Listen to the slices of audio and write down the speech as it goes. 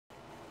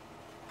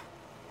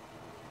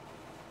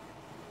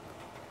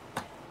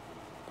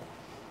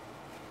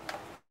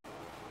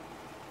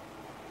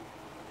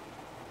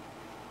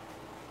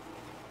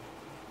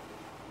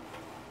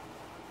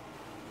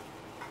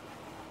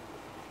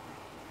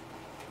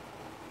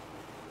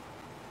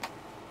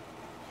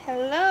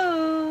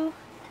Hello.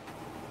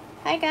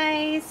 Hi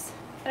guys.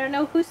 I don't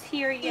know who's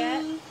here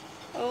yet.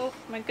 Oh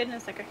my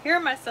goodness, I can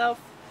hear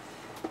myself.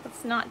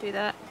 Let's not do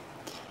that.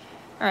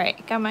 All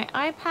right, got my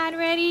iPad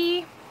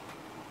ready.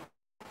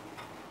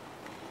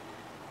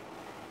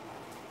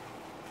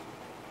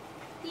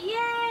 Yay!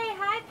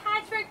 Hi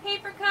Patchwork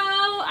Paper Co.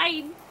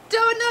 I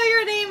don't know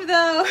your name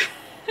though.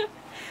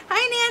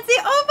 Hi Nancy.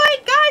 Oh my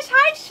gosh.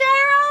 Hi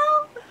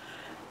Cheryl.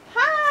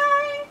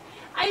 Hi.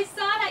 I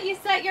saw that you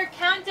set your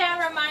countdown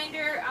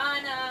reminder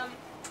on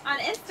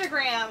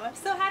Instagram. I'm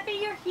so happy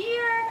you're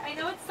here. I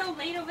know it's so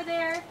late over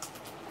there.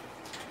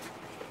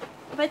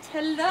 But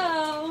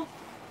hello.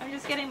 I'm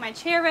just getting my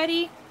chair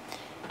ready.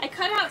 I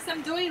cut out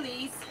some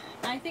doilies.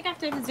 I think I have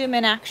to zoom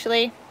in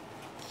actually.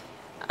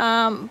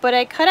 But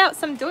I cut out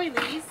some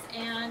doilies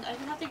and I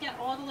just have to get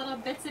all the little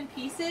bits and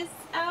pieces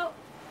out.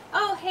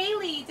 Oh,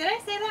 Haley. Did I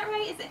say that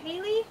right? Is it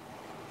Haley?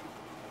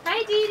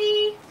 Hi, Dee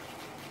Dee.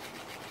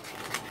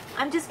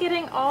 I'm just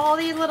getting all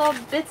these little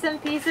bits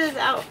and pieces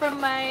out from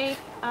my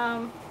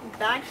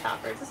bag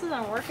toppers. This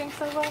isn't working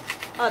so well.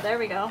 Oh, there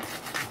we go.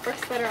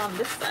 Works better on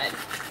this side.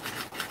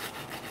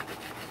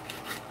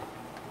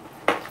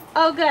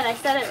 Oh, good. I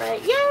said it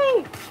right.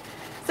 Yay!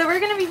 So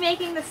we're going to be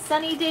making the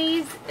Sunny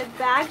Days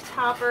bag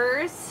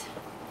toppers.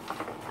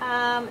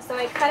 So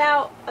I cut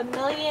out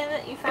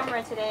 1,000,000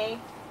 ephemera today.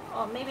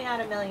 Well, maybe not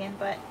 1,000,000,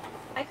 but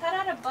I cut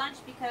out a bunch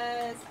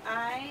because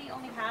I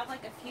only have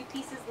like a few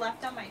pieces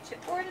left on my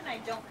chipboard and I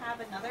don't have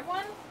another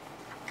one.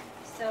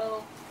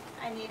 So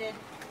I needed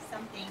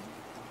something.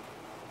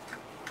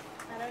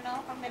 I don't know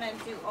if I'm going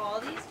to do all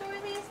these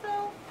doilies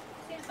though.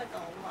 Seems like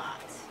a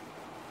lot.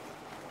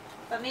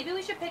 But maybe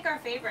we should pick our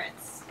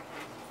favorites.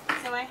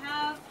 So I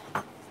have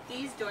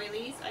these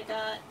doilies. I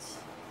got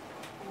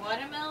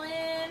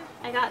watermelon.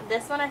 I got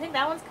this one. I think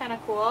that one's kind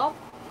of cool.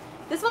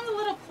 This one's a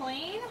little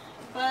plain,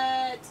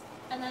 but,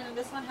 and then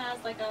this one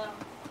has like a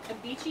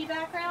beachy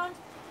background.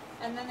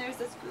 And then there's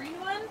this green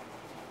one.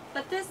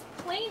 But this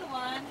plain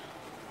one,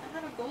 I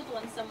have a gold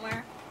one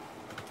somewhere.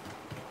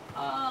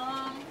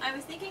 I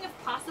was thinking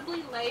of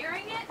possibly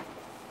layering it,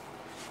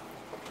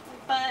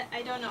 but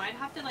I don't know. I'd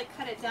have to like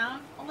cut it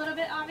down a little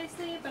bit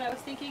obviously, but I was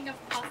thinking of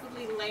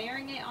possibly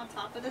layering it on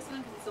top of this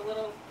one because it's a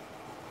little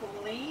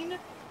plain,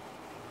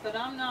 but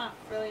I'm not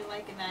really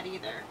liking that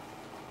either.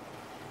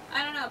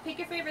 I don't know. Pick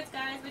your favorites,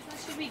 guys. Which one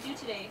should we do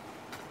today?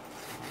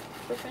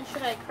 Which one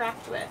should I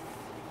craft with?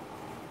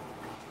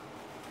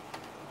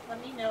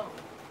 Let me know.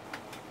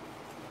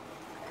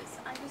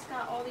 I just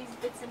got all these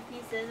bits and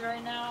pieces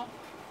right now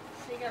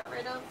to get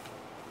rid of.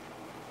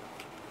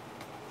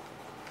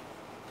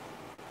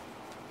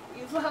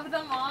 You love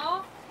them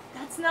all?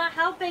 That's not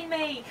helping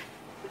me.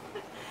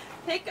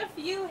 Pick a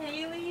few,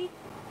 Haley.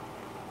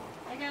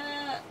 I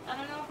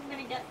don't know if I'm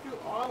gonna get through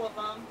all of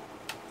them.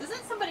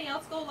 Doesn't somebody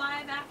else go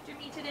live after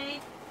me today?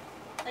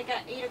 Like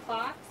at 8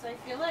 o'clock? So I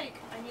feel like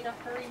I need to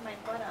hurry my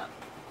butt up.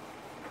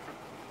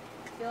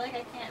 I feel like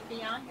I can't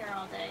be on here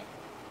all day.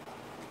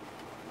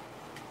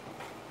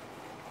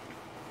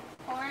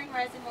 Pouring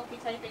resin, won't be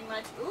typing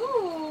much.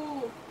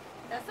 Ooh!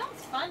 That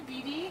sounds fun,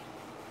 Dee Dee.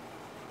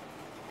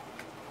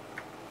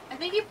 I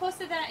think you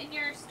posted that in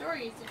your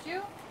stories, did you?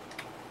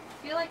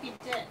 I feel like you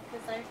did,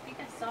 because I think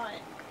I saw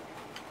it.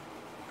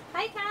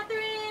 Hi,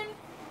 Catherine!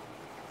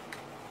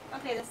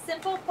 Okay, the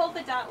simple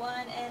polka dot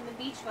one and the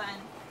beach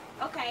one.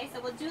 Okay, so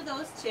we'll do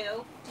those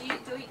two. Do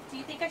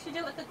you think I should do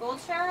it with the gold,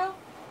 Cheryl?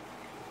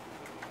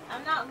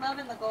 I'm not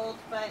loving the gold,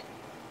 but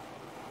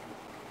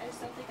I just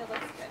don't think it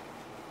looks good.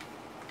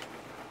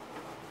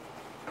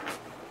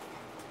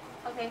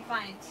 Okay,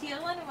 fine.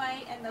 Teal and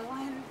white and the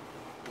one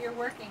you're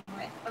working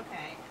with.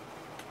 Okay.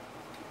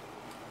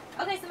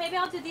 Okay, so maybe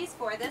I'll do these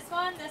four. This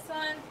one, this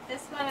one,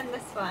 this one, and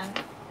this one.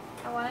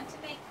 I wanted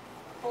to make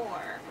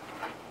 4.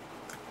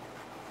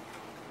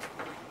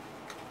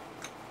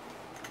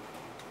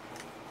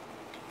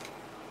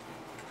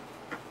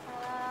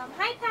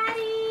 Hi,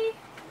 Patty!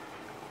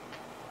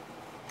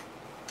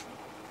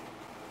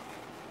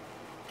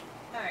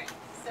 Alright,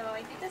 so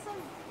I think this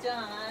one's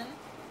done.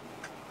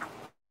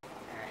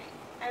 Alright,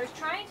 I was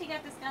trying to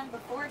get this done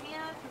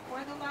beforehand,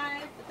 before the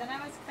live, but then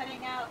I was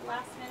cutting out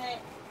last minute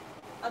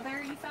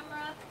other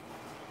ephemera.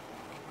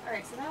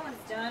 Alright, so that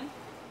one's done.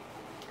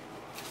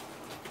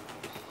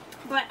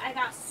 But I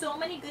got so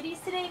many goodies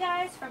today,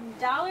 guys, from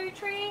Dollar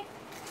Tree.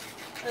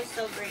 It was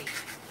so great.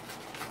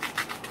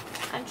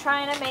 I'm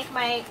trying to make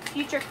my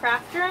future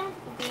craft room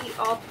be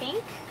all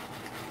pink.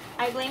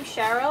 I blame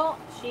Cheryl.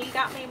 She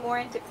got me more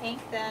into pink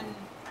than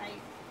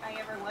I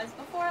ever was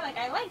before. Like,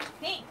 I liked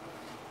pink,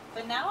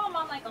 but now I'm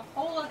on like a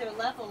whole other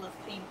level of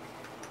pink.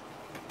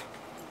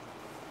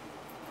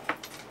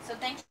 So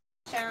thanks,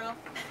 Cheryl.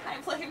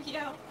 I blame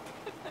you.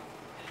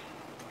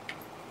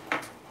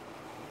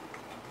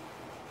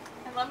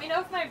 And let me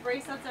know if my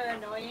bracelets are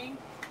annoying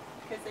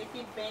because they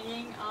keep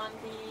banging on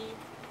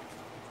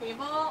the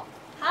table.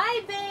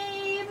 Hi,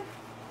 babe!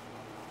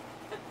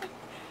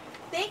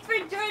 Thanks for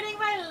joining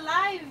my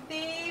live,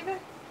 babe!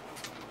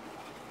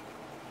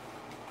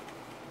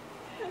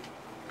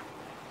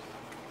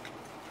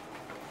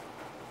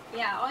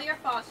 Yeah, all your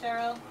fault,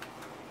 Cheryl.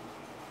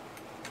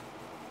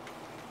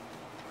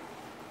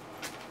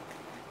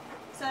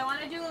 So I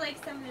want to do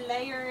like some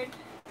layered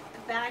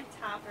bag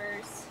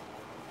toppers.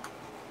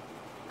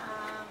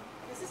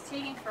 This is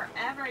taking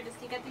forever just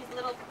to get these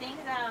little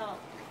things out.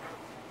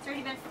 It's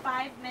already been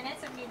 5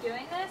 minutes of me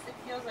doing this. It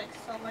feels like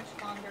so much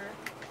longer.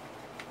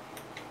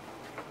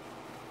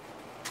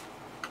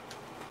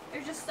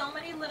 There's just so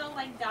many little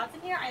like dots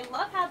in here. I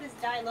love how this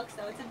die looks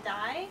though. It's a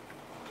die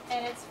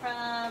and it's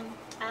from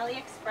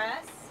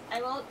AliExpress.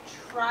 I will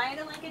try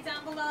to link it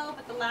down below,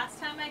 but the last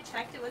time I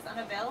checked it was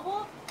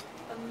unavailable.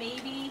 But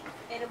maybe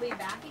it'll be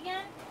back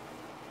again.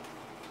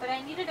 But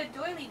I needed a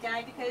doily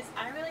die because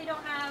I really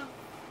don't have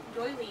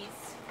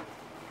doilies.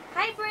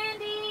 Hi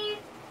Brandy!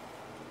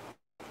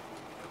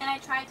 And I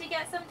tried to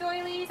get some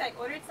doilies. I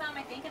ordered some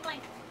I think in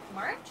like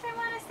March I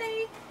want to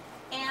say.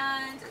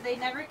 And they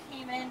never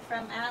came in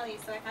from Ali,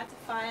 so I had to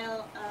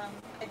file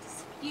a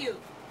dispute.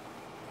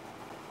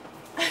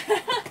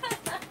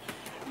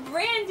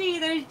 Brandy,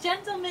 there's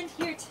gentlemen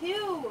here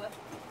too.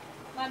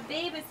 My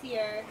babe is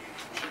here.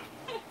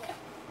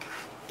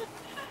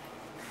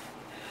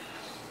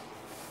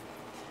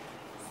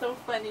 So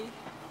funny.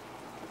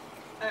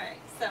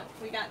 Alright, so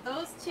we got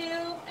those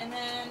two, and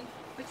then,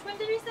 which one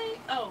did we say?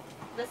 Oh,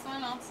 this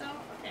one also?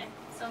 Okay,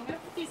 so I'm going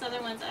to put these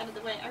other ones out of the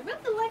way. I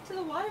really liked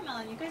the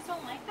watermelon. You guys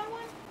don't like that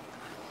one?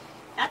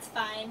 That's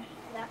fine.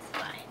 That's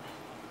fine.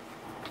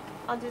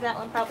 I'll do that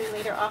one probably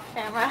later off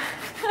camera.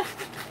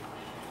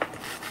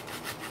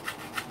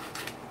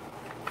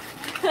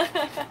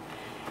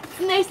 It's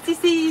nice to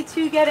see you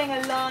two getting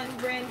along,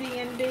 Brandy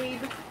and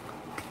Babe.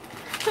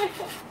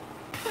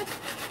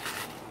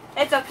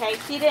 It's okay.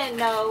 She didn't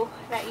know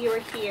that you were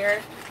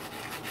here.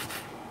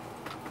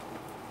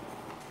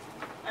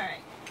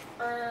 Alright.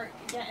 We're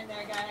getting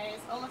there, guys.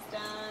 Almost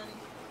done.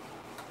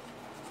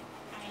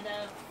 Kind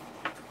of.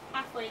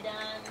 Halfway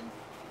done.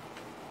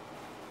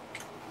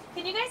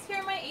 Can you guys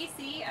hear my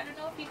AC? I don't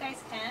know if you guys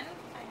can.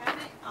 I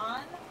have it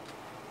on.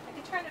 I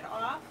could turn it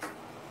off.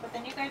 But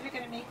then you guys are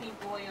going to make me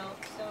boil.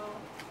 So,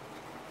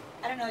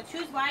 I don't know.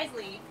 Choose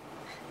wisely.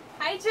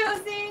 Hi,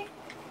 Josie.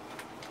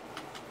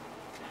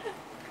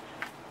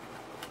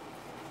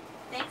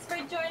 Thanks for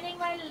joining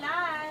my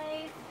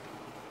live.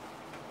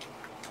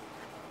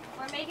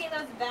 We're making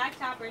those bag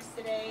toppers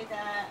today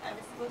that I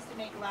was supposed to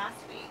make last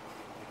week.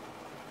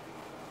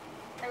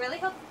 I really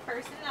hope the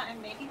person that I'm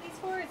making these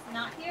for is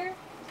not here.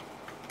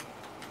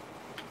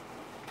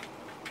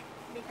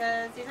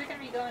 Because these are going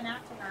to be going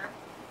out to her.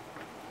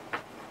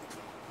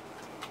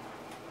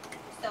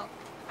 So,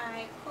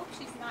 I hope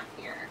she's not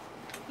here.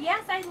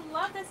 Yes, I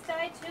love this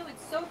die too.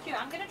 It's so cute.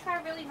 I'm going to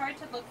try really hard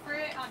to look for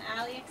it on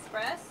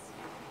AliExpress.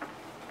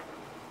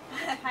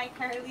 Hi,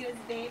 Carolina's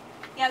babe.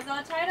 Yeah, so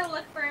I'll try to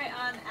look for it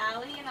on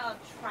Ali and I'll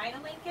try to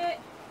link it.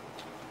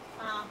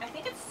 I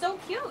think it's so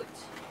cute.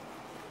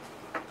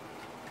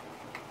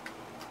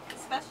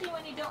 Especially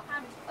when you don't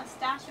have a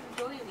stash of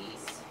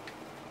doilies.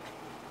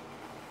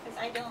 Because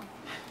I don't.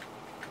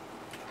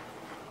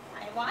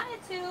 I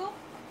wanted to,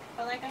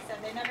 but like I said,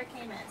 they never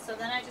came in. So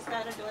then I just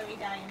got a doily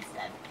die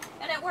instead.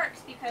 And it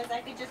works because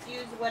I could just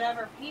use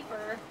whatever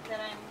paper that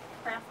I'm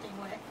crafting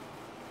with.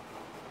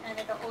 And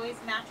it'll always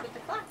match with the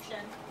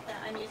collection that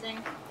I'm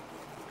using.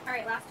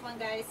 Alright, last one,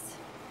 guys.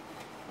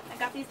 I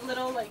got these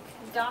little, like,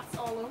 dots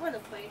all over the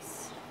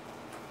place.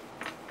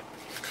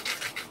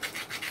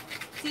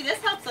 See, this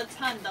helps a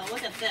ton, though.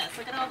 Look at this.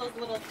 Look at all those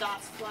little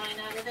dots flying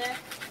out of there.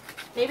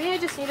 Maybe I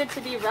just needed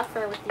to be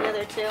rougher with the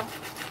other two.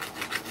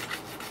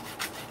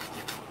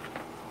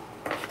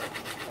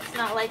 It's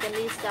not like in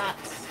these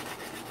dots.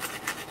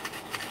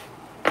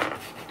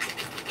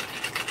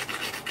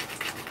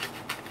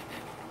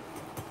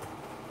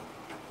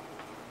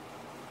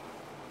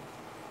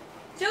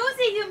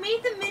 Josie, you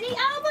made the mini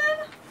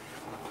album?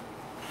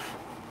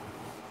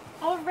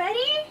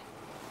 Already?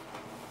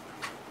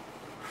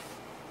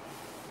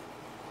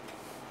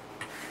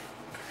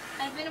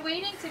 I've been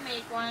waiting to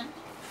make one.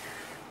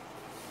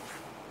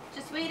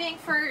 Just waiting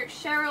for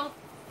Cheryl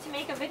to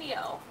make a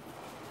video.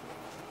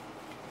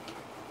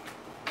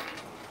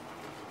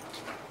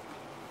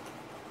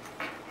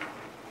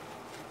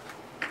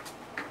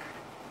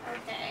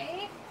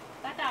 Okay.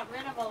 That got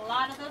rid of a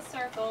lot of those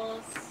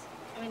circles.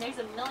 I mean, there's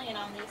a million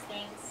on these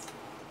things.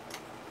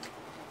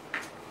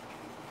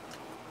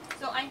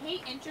 So I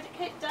hate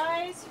intricate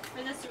dies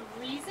for this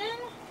reason,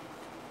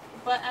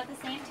 but at the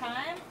same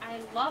time,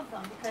 I love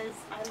them because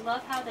I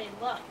love how they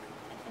look.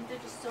 I think they're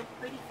just so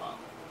prettyful.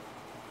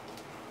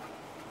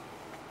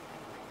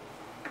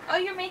 Oh,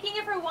 you're making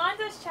it for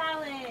Wanda's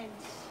challenge.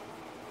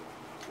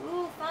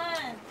 Ooh,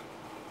 fun.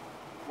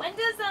 When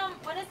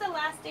is the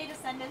last day to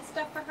send in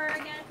stuff for her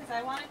again? Because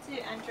I wanted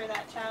to enter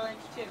that challenge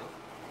too.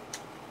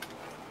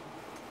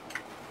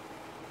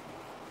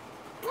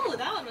 Ooh,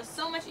 that one was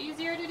so much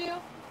easier to do.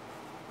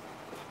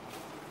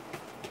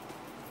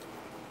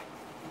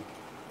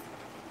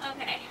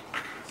 Okay,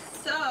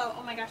 so,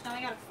 oh my gosh, now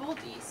I gotta fold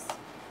these.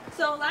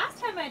 So last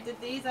time I did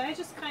these, I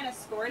just kind of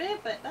scored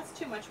it, but that's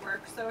too much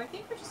work. So I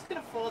think we're just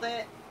gonna fold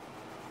it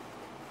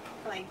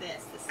like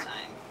this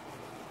time.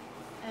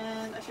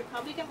 And I should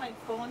probably get my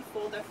phone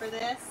folder for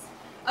this.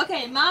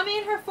 Okay, Mommy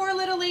and her 4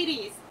 little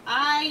ladies.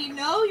 I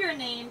know your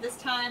name this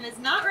time is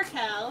not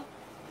Raquel,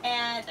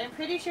 and I'm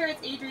pretty sure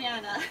it's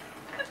Adriana.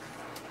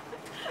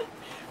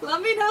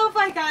 Let me know if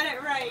I got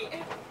it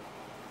right.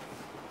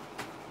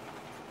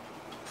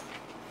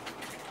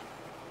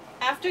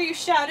 After you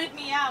shouted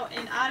me out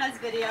in Ada's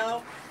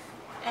video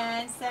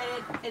and said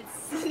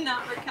it's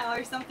not Raquel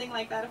or something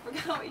like that, I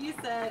forgot what you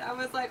said. I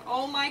was like,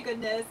 oh my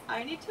goodness,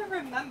 I need to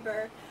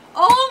remember.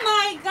 Oh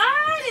my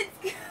god!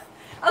 It's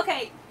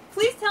okay,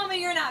 please tell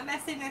me you're not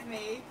messing with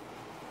me.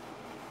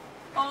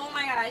 Oh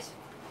my gosh.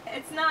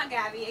 It's not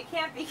Gabby. It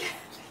can't be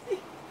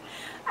Gabby.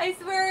 I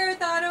swear I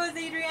thought it was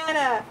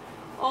Adriana.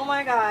 Oh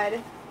my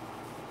god.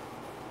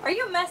 Are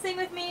you messing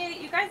with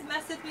me? You guys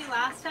messed with me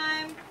last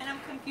time, and I'm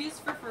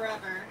confused for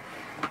forever.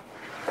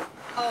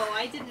 Oh,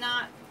 I did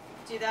not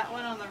do that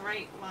one on the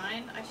right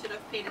line. I should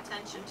have paid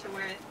attention to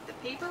where the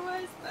paper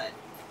was, but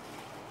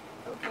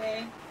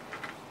okay.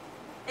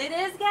 It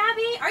is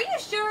Gabby? Are you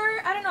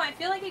sure? I don't know. I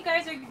feel like you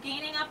guys are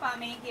gaining up on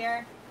me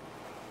here.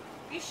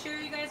 Are you sure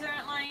you guys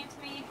aren't lying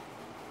to me?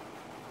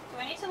 Do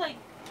I need to like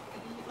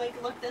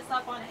look this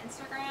up on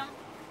Instagram?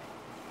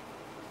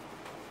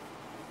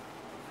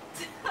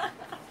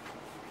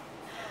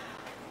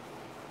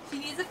 She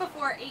needs it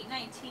before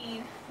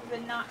 8/19,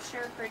 but not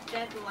sure her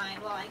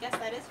deadline. Well, I guess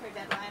that is her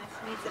deadline if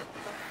she needs it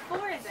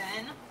before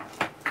then.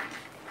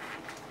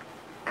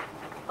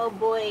 Oh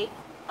boy.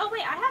 Oh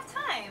wait, I have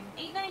time.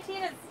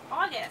 8/19 is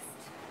August.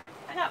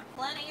 I got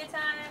plenty of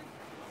time.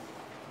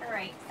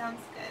 Alright,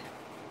 sounds good.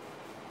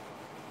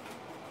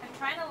 I'm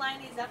trying to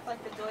line these up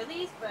like the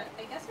doilies, but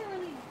I guess I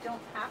really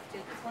don't have to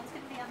because one's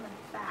going to be on the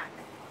back.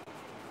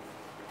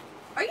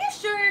 Are you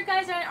sure you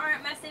guys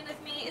aren't messing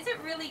with me? Is it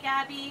really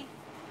Gabby?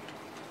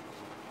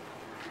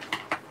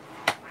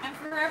 I'm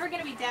forever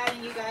going to be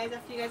doubting you guys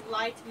after you guys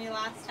lied to me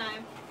last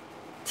time.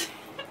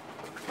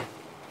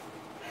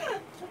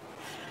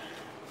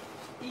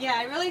 Yeah,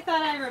 I really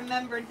thought I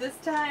remembered this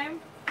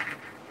time.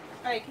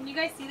 Alright, can you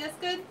guys see this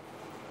good?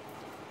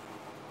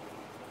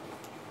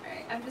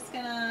 Alright, I'm just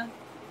gonna...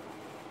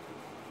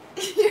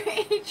 You're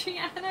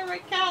Adriana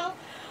Raquel.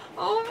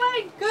 Oh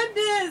my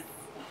goodness!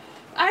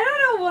 I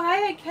don't know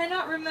why I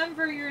cannot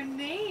remember your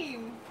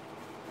name.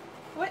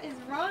 What is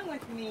wrong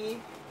with me?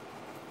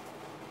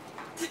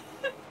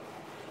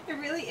 It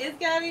really is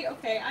Gabby?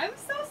 Okay, I'm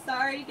so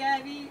sorry,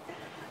 Gabby.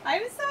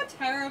 I'm so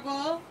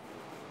terrible.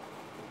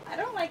 I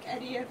don't like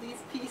any of these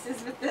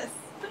pieces with this.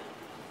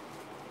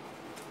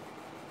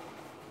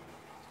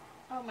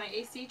 Oh, my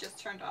AC just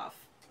turned off.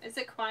 Is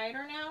it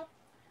quieter now?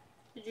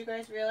 Did you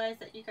guys realize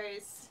that you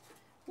guys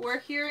were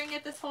hearing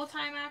it this whole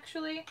time,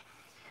 actually?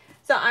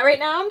 So right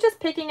now I'm just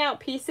picking out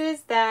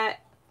pieces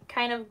that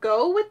kind of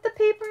go with the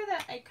paper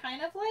that I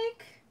kind of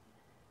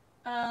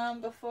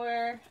like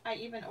before I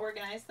even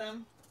organize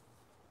them.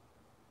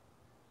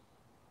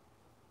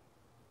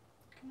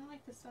 Kind of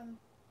like this one.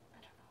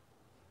 I don't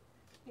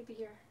know. Maybe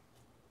here.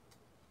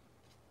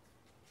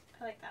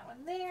 I like that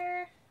one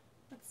there.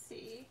 Let's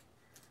see.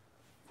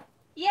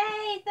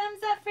 Yay! Thumbs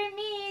up for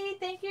me!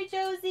 Thank you,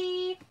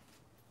 Josie!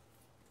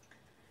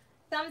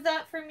 Thumbs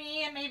up for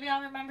me, and maybe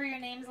I'll remember your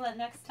names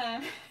next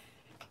time.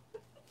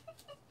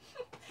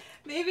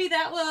 Maybe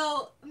that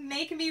will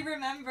make me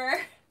remember.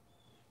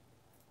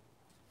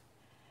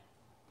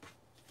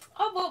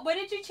 Oh, well, what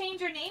did you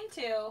change your name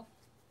to?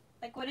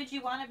 Like, what did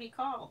you want to be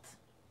called?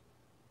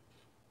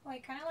 Oh, I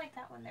kind of like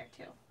that one there,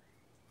 too.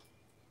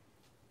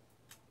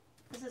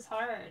 This is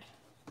hard.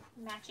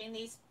 Matching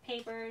these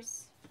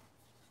papers.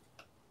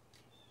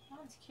 That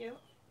one's cute.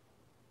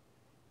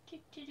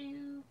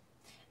 Doo-doo-doo.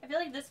 I feel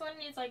like this one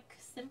needs like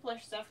simpler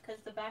stuff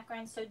because the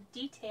background's so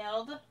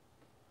detailed.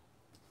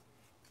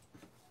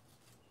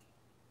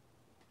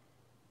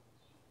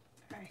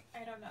 Alright,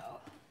 I don't know.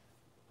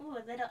 Ooh,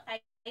 a little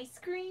ice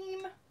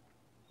cream.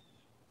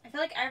 I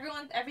feel like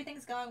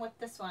everything's going with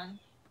this one.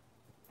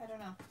 I don't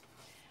know.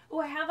 Oh,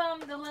 I have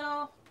the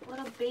little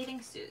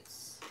bathing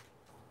suits.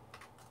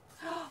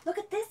 Look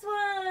at this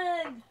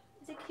one!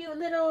 It's a cute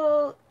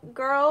little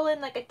girl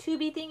in like a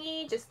tubey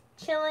thingy, just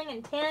chilling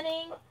and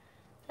tanning.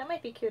 That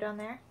might be cute on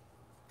there.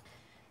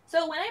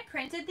 So when I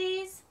printed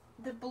these,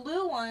 the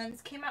blue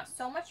ones came out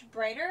so much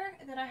brighter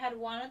than I had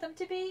wanted them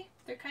to be.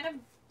 They're kind of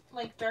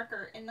like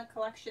darker in the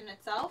collection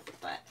itself,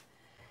 but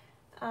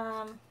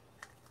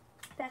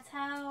that's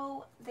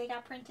how they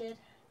got printed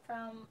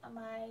from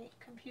my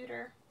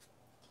computer.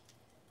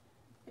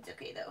 It's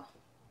okay though.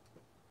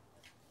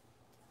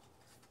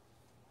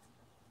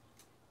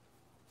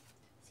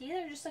 See,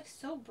 they're just like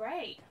so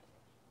bright.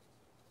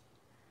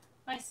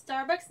 My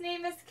Starbucks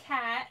name is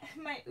Kat,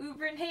 my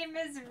Uber name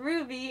is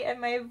Ruby,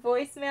 and my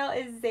voicemail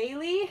is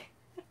Zaylee.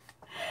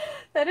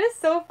 That is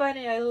so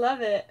funny, I love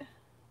it.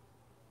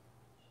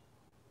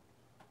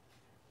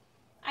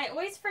 I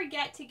always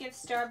forget to give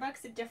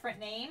Starbucks a different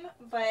name,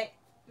 but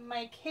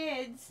my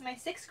kids, my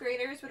 6th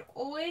graders, would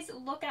always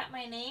look at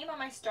my name on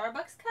my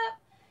Starbucks cup,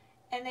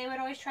 and they would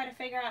always try to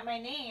figure out my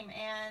name,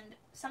 and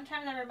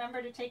sometimes I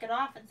remember to take it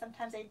off, and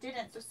sometimes I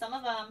didn't, so some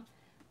of them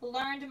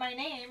learned my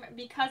name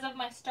because of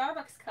my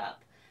Starbucks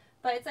cup.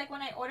 But it's like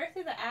when I order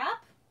through the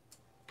app,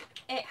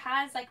 it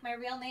has like my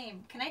real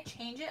name. Can I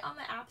change it on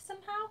the app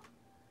somehow?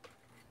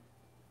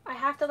 I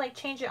have to like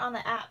change it on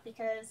the app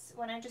because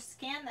when I just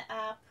scan the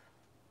app,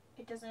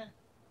 it doesn't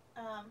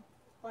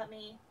let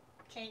me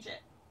change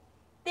it.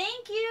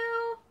 Thank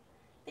you!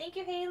 Thank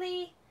you,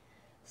 Haley.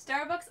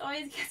 Starbucks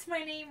always gets my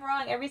name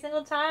wrong every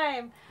single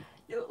time.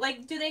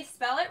 Like, do they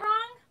spell it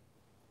wrong?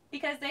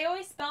 Because they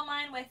always spell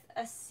mine with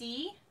a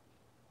C.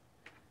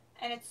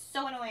 And it's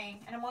so annoying.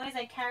 And I'm always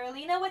like,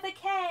 Carolina with a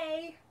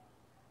K.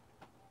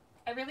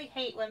 I really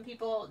hate when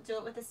people do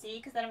it with a C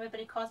because then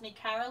everybody calls me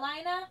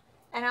Carolina.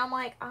 And I'm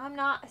like, I'm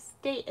not a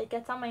state. It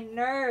gets on my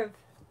nerve.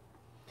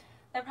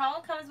 The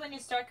problem comes when you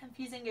start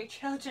confusing your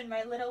children.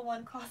 My little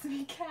one calls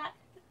me Cat.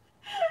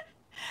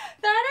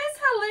 That is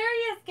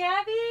hilarious,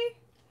 Gabby.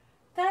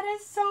 That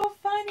is so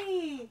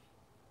funny.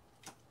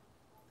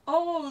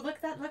 Oh,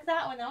 look that one.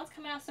 That one's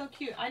coming out so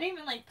cute. I didn't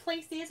even like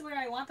place these where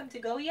I want them to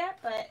go yet,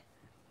 but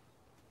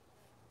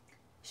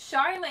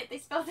Charlotte, they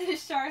spelled it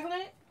as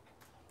Charlotte.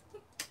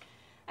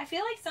 I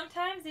feel like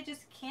sometimes they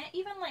just can't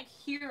even like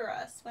hear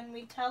us when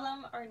we tell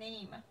them our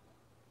name.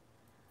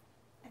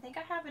 I think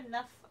I have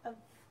enough of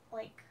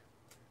like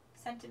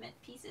sentiment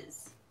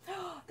pieces.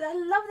 Oh, I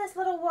love this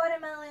little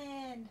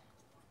watermelon.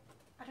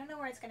 I don't know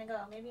where it's gonna go.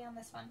 Maybe on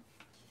this one.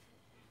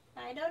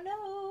 I don't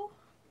know.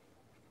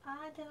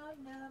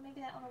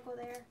 Maybe that one will go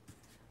there.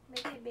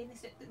 Maybe a bathing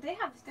suit.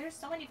 There's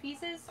so many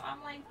pieces. So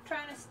I'm like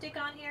trying to stick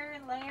on here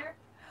and layer.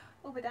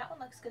 Oh, but that one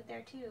looks good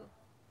there too.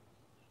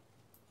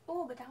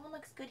 Oh, but that one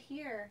looks good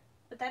here.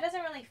 But that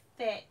doesn't really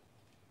fit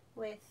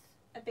with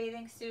a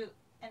bathing suit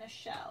and a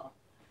shell.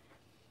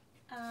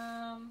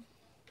 Oh,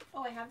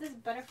 I have this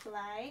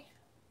butterfly.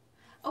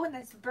 Oh, and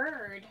this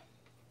bird.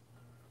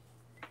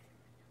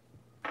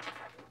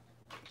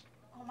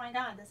 Oh my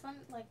god, this one,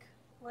 like,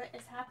 what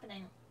is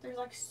happening? There's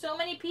like so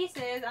many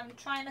pieces I'm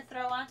trying to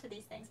throw onto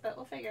these things, but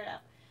we'll figure it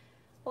out.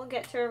 We'll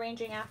get to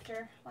arranging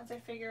after, once I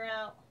figure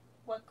out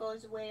what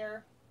goes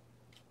where.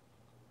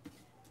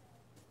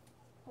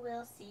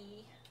 We'll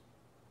see.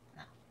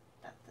 No,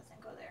 that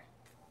doesn't go there.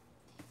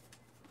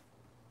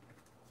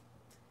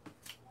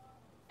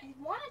 I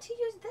wanted to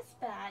use this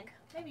bag.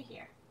 Maybe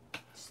here.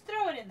 Just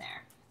throw it in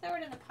there. Throw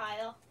it in the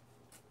pile.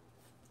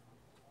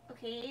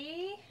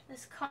 Okay,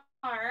 this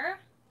car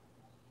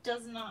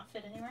does not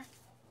fit anywhere.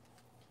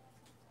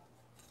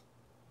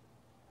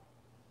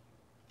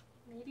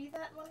 Maybe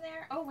that one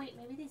there. Oh wait,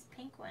 maybe these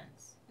pink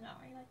ones. No,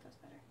 I like those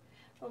better.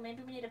 Oh,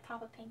 maybe we need to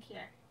pop a pink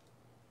here.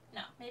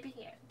 No, maybe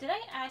here. Did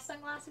I add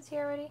sunglasses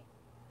here already?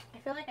 I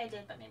feel like I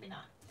did, but maybe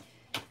not.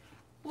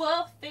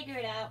 We'll figure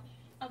it out.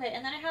 Okay,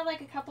 and then I have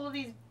like a couple of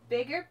these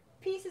bigger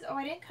pieces. Oh,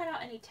 I didn't cut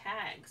out any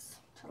tags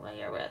to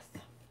layer with.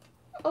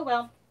 Oh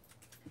well.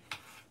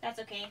 That's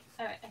okay.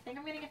 Alright, I think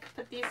I'm gonna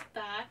put these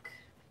back.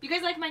 You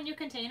guys like my new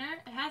container?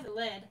 It has a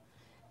lid.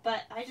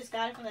 But I just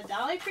got it from the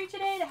Dollar Tree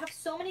today. They have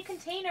so many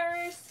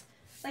containers.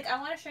 Like, I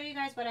want to show you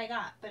guys what I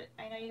got. But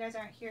I know you guys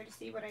aren't here to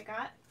see what I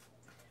got.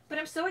 But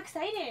I'm so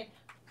excited.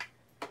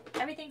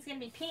 Everything's gonna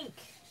be pink.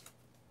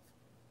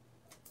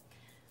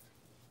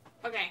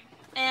 Okay.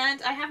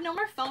 And I have no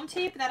more foam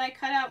tape that I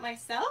cut out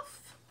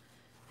myself.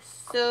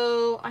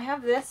 So I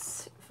have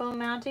this foam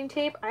mounting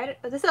tape.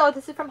 This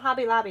is from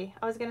Hobby Lobby.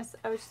 I was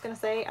just gonna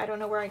say I don't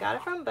know where I got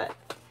it from, but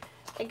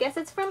I guess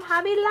it's from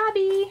Hobby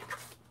Lobby.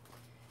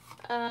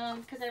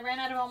 Because I ran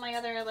out of all my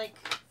other like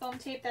foam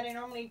tape that I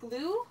normally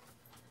glue,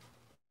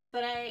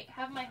 but I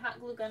have my hot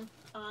glue gun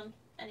on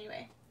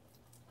anyway.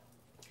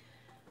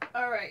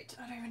 All right,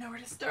 I don't even know where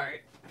to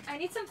start. I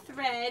need some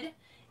thread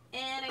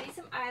and I need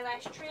some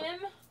eyelash trim.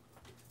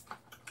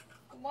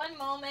 One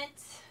moment.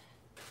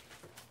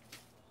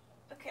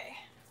 Okay,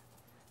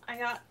 I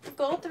got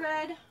gold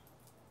thread.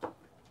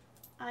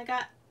 I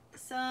got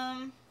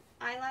some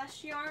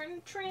eyelash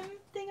yarn trim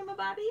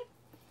thingamabobby.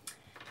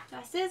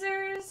 Got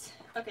scissors.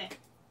 Okay,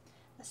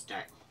 let's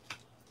start.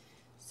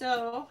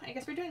 So I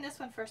guess we're doing this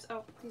one first.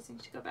 Oh, these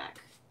need to go back.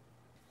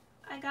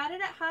 I got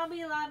it at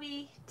Hobby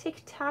Lobby.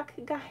 TikTok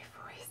guy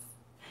voice.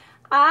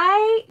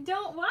 I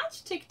don't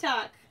watch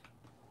TikTok.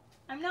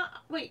 I'm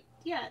not. Wait,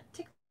 yeah,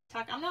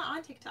 TikTok. I'm not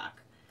on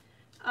TikTok.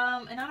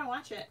 And I don't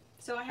watch it.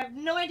 So I have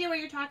no idea what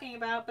you're talking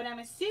about, but I'm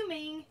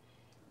assuming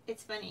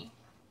it's funny.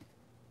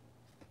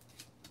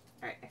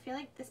 Alright, I feel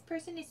like this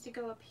person needs to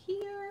go up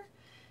here.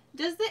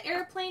 Does the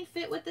airplane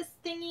fit with this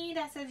thingy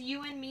that says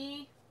you and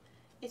me?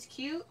 It's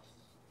cute.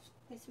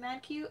 It's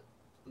mad cute.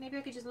 Maybe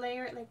I could just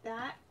layer it like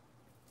that.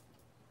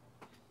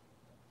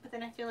 But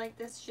then I feel like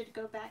this should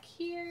go back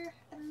here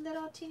a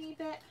little teeny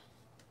bit.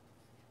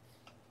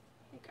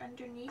 Like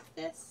underneath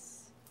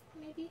this,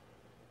 maybe.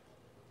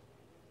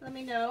 Let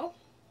me know.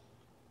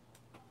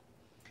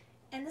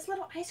 And this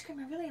little ice cream,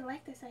 I really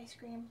like this ice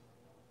cream.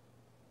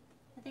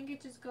 I think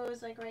it just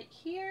goes like right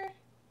here.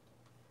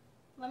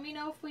 Let me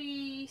know if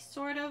we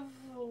sort of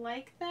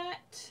like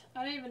that.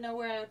 I don't even know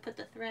where I would put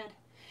the thread.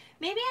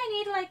 Maybe I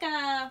need like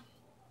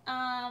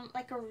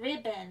a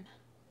ribbon.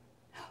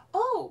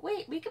 Oh,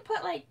 wait, we could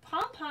put like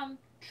pom-pom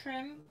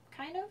trim,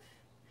 kind of.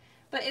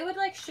 But it would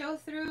like show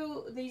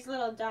through these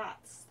little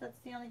dots. That's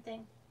the only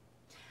thing.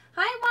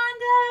 Hi,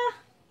 Wanda!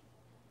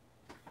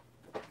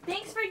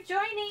 Thanks for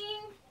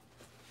joining!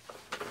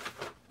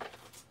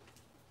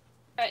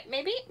 Alright,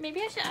 maybe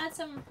I should add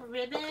some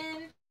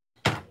ribbon.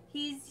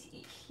 He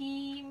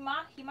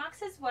mocks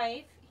his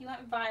wife. He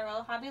went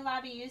viral. Hobby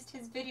Lobby used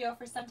his video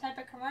for some type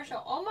of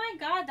commercial. Oh my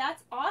god,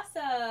 that's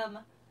awesome!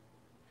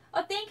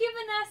 Oh, thank you,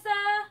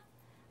 Vanessa!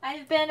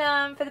 I've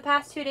been, for the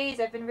past 2 days,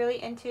 I've been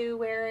really into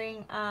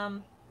wearing,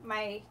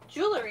 my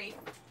jewelry.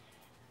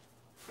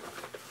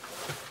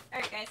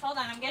 Alright guys, hold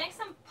on. I'm getting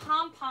some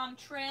pom-pom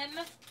trim.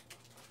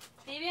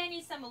 Maybe I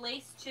need some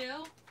lace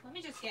too. Let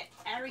me just get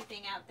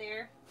everything out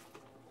there,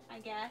 I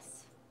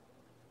guess.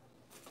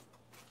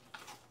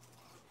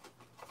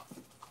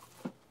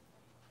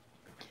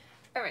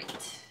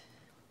 Alright.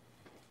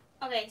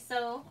 Okay,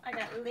 so I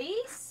got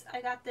lace. I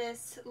got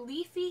this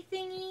leafy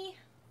thingy.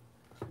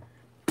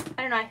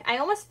 I don't know. I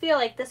almost feel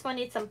like this one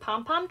needs some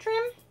pom-pom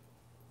trim.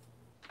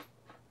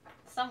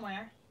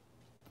 Somewhere.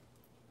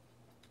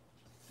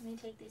 Let me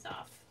take these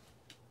off.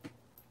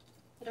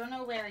 I don't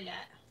know where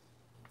yet.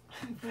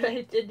 But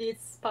it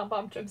needs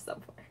pom-pom trim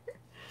somewhere.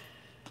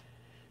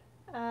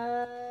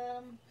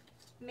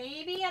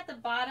 Maybe at the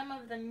bottom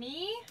of the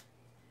me.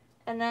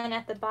 And then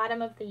at the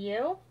bottom of the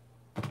U.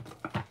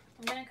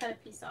 I'm going to cut a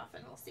piece off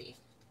and we'll see.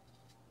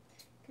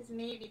 Because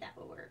maybe that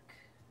will work.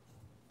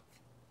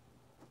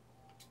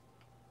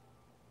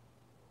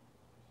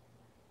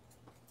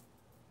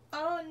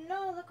 Oh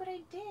no, look what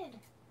I did.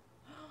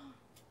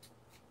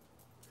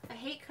 I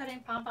hate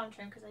cutting pom-pom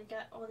trim because I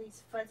got all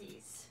these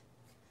fuzzies.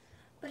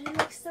 But it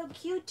looks so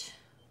cute.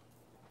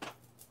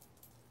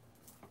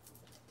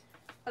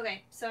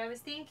 Okay, so I was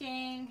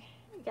thinking,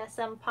 get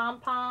some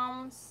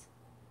pom-poms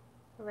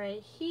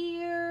right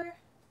here.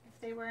 If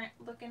they weren't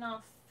looking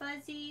all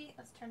fuzzy,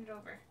 let's turn it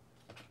over.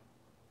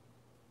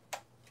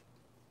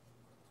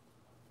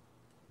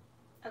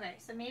 Okay,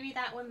 so maybe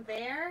that one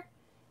there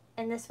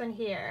and this one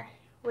here.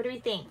 What do we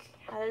think?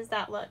 How does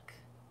that look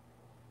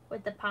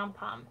with the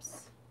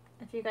pom-poms?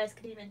 If you guys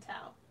could even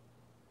tell.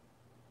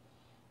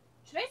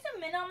 Should I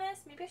zoom in on this?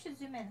 Maybe I should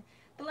zoom in.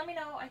 But let me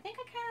know. I think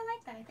I kind of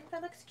like that. I think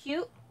that looks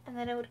cute. And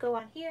then it would go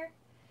on here.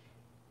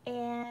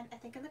 And I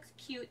think it looks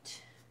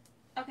cute.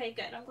 Okay,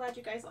 good. I'm glad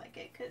you guys like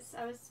it because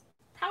I was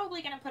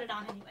probably going to put it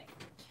on anyway.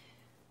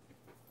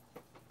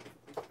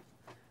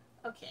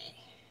 Okay.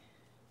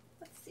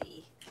 Let's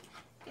see.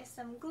 Get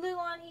some glue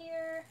on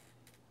here.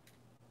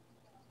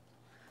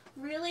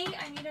 Really?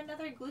 I need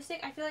another glue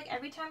stick? I feel like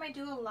every time I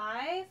do a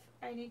live,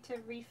 I need to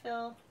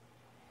refill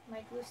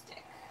my glue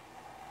stick.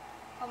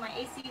 Oh, my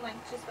AC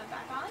just went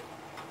back on.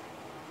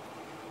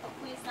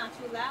 Hopefully it's not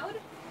too loud.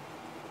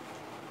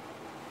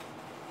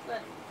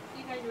 But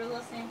you guys were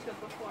listening to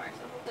it before,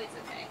 so hopefully it's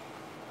okay.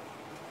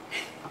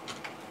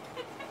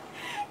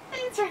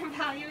 Thanks for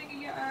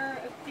valuing your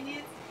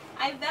opinions.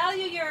 I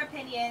value your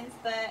opinions,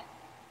 but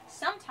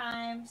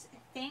sometimes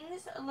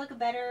things look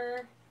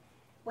better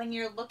when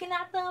you're looking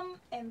at them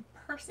in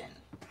person.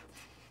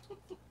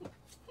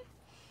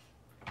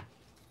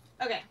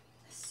 Okay,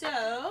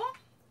 so,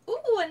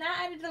 ooh, and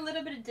that added a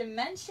little bit of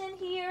dimension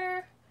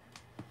here.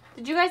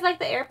 Did you guys like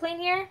the airplane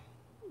here?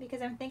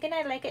 Because I'm thinking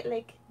I like it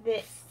like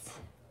this.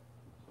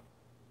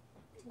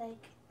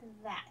 Like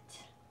that.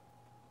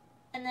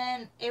 And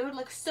then it would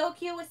look so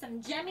cute with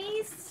some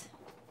gemmies.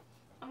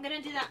 I'm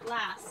gonna do that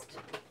last.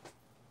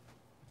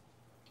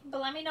 But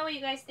let me know what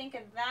you guys think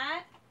of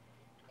that.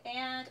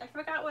 And I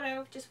forgot what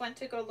I just went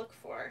to go look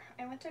for.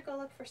 I went to go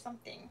look for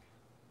something.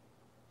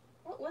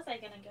 What was I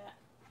gonna get?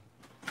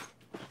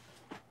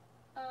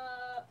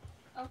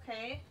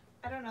 Okay.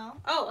 I don't know.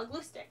 Oh, a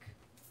glue stick.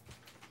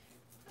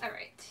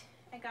 Alright.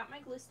 I got my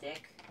glue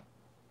stick.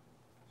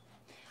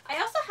 I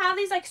also have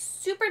these like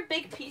super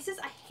big pieces.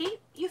 I hate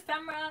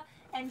ephemera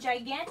and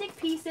gigantic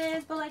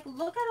pieces, but like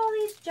look at all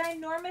these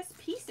ginormous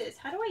pieces.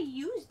 How do I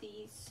use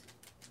these?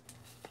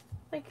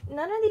 Like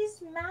none of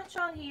these match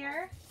on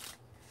here.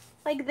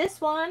 Like this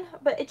one,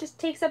 but it just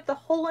takes up the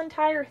whole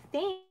entire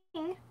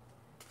thing.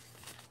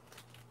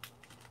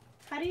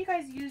 How do you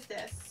guys use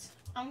this?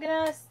 I'm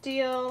gonna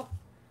steal,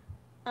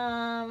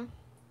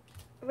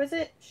 was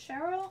it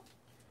Cheryl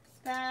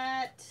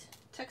that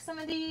took some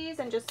of these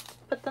and just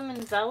put them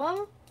in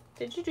vellum?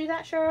 Did you do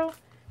that, Cheryl?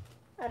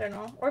 I don't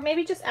know. Or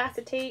maybe just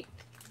acetate.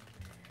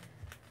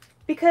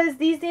 Because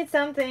these need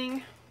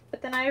something,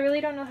 but then I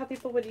really don't know how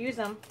people would use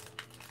them.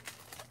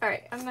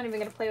 Alright, I'm not even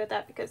going to play with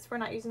that because we're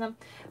not using them.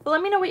 But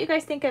let me know what you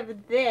guys think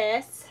of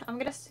this. I'm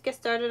going to get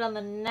started on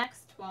the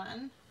next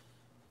one.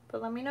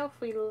 But let me know if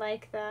we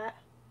like that.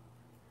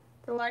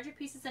 The larger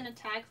pieces in a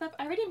tag clip.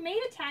 I already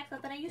made a tag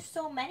clip and I used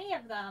so many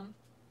of them.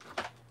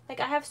 Like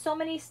I have so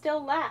many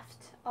still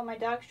left. Oh, my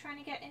dog's trying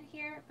to get in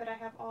here, but I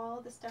have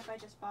all the stuff I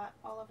just bought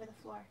all over the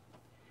floor.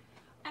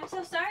 I'm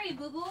so sorry,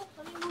 boo-boo.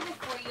 Let me move it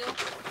for you.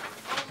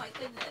 Oh my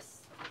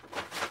goodness.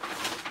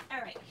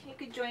 Alright, you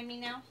could join me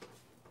now.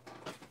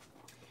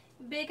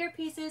 Bigger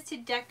pieces to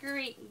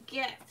decorate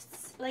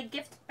gifts. Like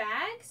gift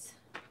bags?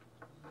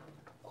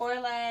 Or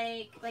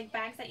like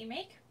bags that you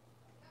make?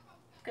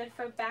 good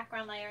for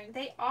background layering.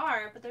 They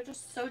are, but they're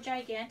just so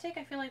gigantic.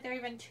 I feel like they're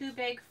even too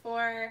big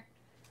for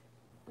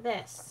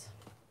this.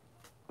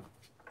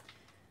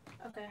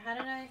 Okay, how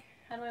do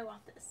I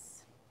want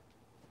this?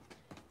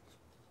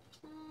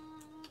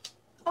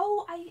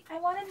 Oh, I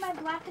wanted my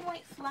black and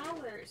white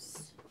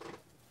flowers.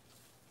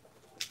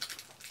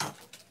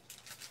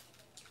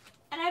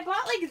 And I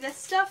bought like this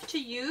stuff to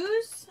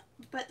use,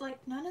 but like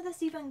none of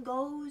this even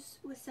goes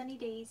with sunny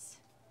days.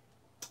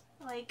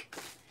 Like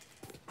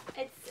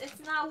it's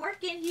not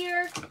working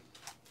here.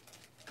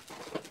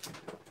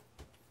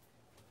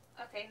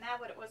 Okay, now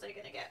what was I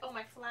gonna get? Oh,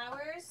 my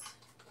flowers.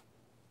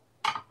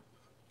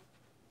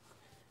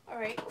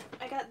 Alright,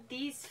 I got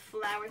these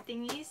flower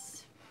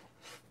thingies.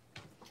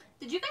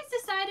 Did you guys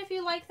decide if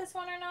you like this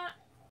one or not?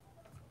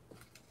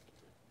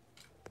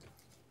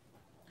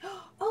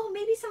 Oh,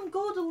 maybe some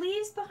gold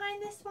leaves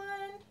behind this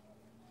one.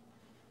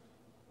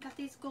 Got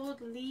these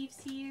gold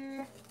leaves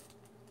here.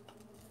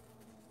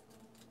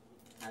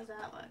 How's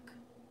that look?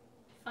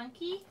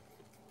 Funky?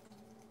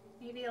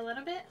 Maybe a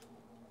little bit?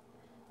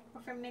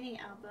 Or for mini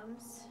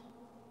albums?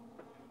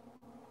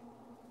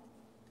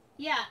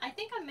 Yeah, I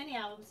think on mini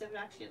albums it would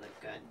actually look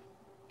good.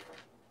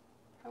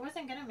 I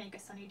wasn't gonna make a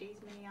Sunny Days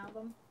mini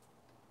album.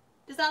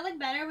 Does that look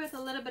better with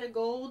a little bit of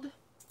gold?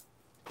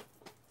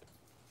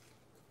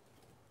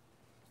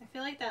 I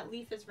feel like that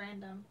leaf is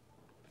random.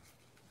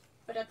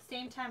 But at the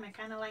same time, I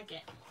kind of like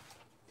it.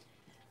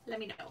 Let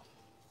me know.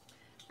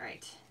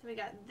 Alright, we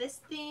got this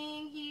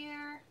thing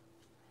here.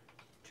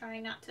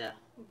 Trying not to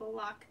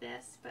block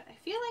this, but I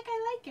feel like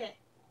I like it.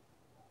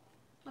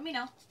 Let me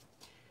know.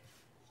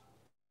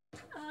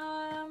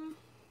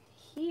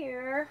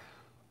 Here,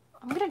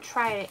 I'm gonna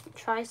try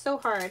so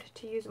hard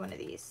to use one of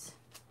these.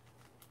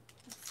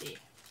 Let's see.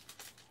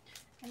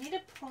 I need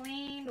a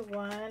plain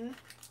one.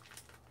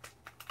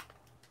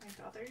 Oh my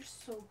god, they're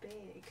just so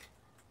big.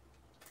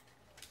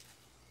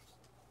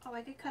 Oh,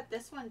 I could cut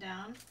this one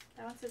down.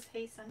 That one says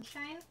Hey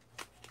Sunshine.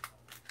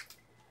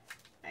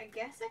 I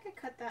guess I could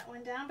cut that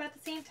one down, but at the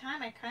same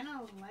time, I kind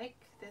of like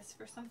this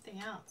for something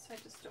else. I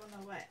just don't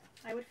know what.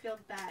 I would feel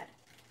bad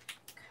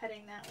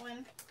cutting that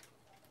one.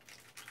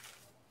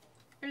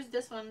 Here's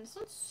this one. This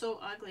one's so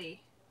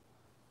ugly.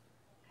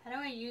 How do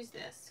I use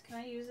this? Can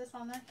I use this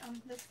on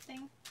this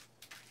thing?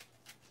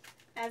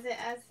 Add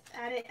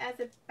it as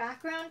a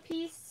background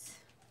piece.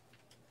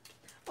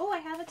 Oh, I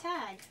have a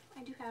tag.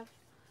 I do have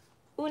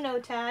Uno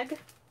tag.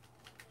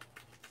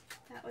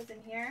 That was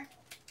in here.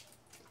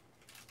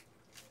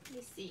 Let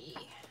me see.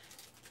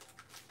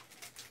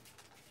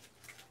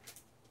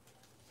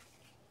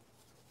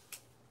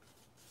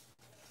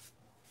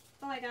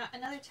 Oh, I got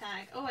another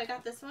tag. Oh, I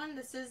got this one.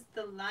 This is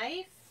The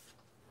Life.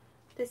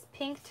 This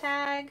pink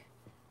tag.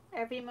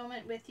 Every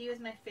moment with you is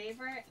my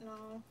favorite.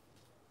 No.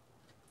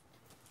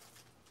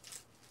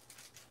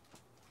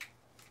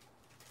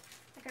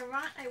 Like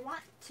I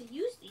want to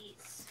use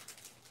these.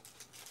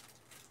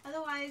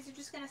 Otherwise, they're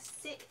just gonna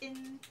sit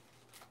in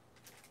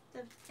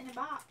a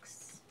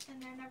box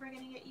and they're never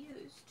gonna get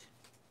used.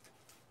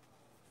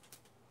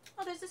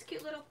 Oh, there's this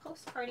cute little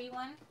postcardy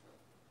one.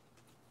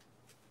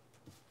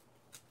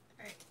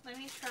 Alright, let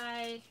me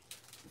try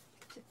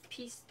to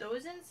piece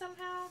those in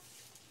somehow.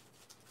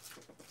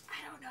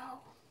 I don't know.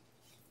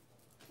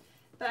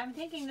 But I'm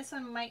thinking this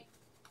one might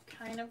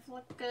kind of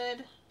look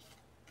good.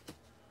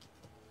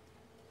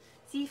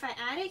 See, if I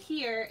add it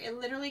here, it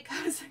literally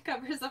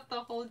covers up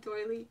the whole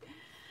doily.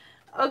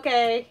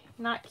 Okay,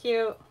 not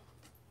cute.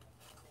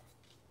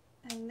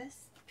 And this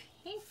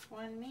pink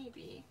one,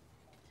 maybe.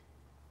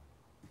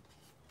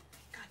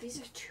 God, these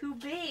are too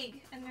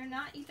big, and they're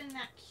not even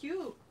that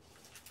cute.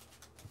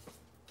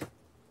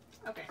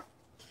 Okay.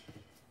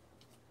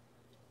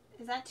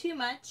 Is that too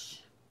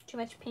much? Too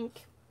much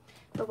pink?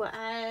 But we'll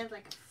add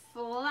like a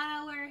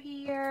flower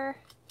here.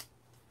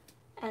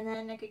 And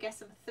then I could get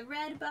some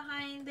thread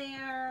behind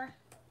there.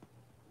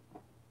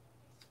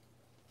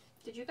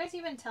 Did you guys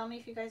even tell me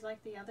if you guys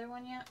like the other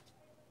one yet?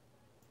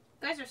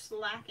 You guys are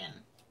slacking.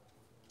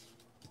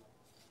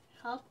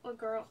 Help a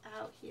girl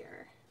out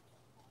here.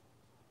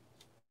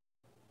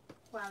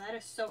 Wow, that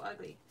is so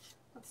ugly.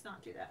 Let's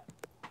not do that.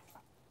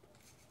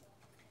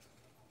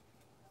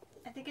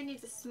 I think it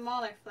needs a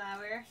smaller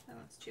flower. That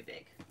one's too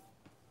big.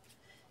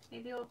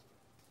 Maybe it'll...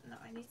 No,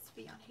 it needs to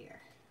be on here.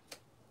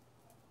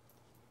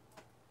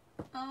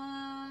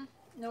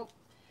 Nope.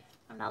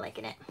 I'm not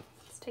liking it.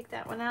 Let's take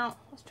that one out.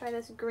 Let's try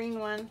this green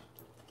one.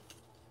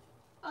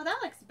 Oh, that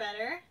looks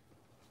better.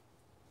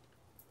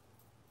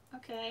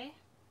 Okay.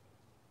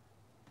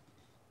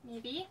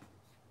 Maybe.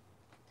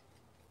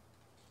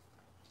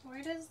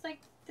 Where does, like,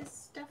 this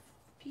stuff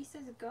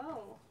pieces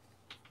go?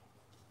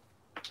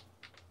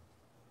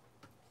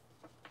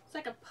 It's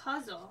like a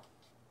puzzle.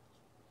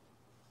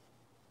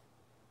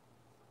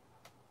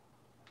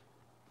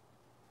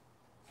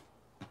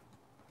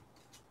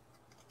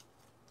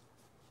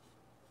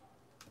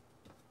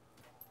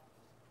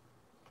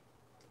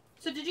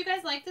 So did you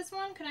guys like this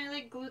one? Can I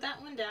like glue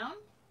that one down?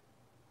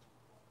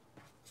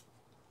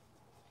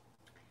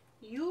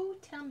 You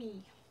tell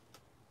me.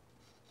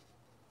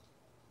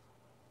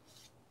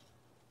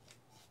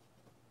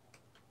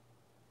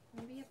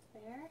 maybe up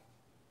there.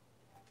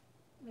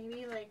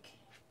 Maybe like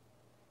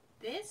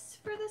this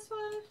for this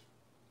one.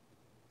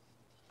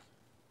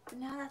 But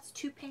now that's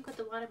too pink with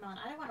the watermelon.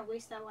 I don't want to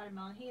waste that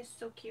watermelon. He is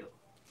so cute.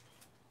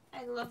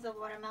 I love the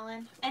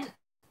watermelon. And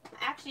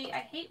actually, I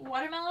hate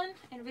watermelon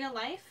in real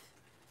life,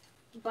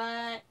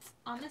 but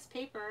on this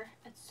paper,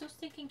 it's so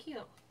stinking cute.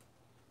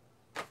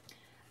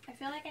 I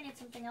feel like I need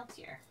something else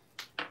here.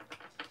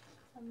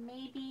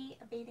 Maybe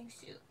a bathing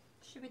suit.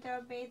 Should we throw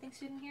a bathing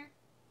suit in here?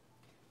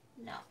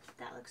 No,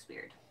 that looks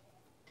weird.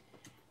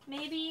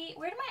 Maybe,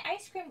 where did my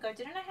ice cream go?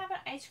 Didn't I have an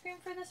ice cream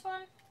for this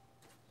one?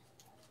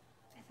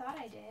 I thought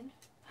I did.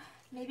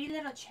 Maybe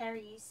little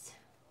cherries.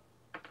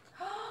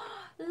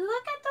 Look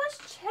at those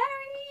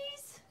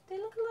cherries! They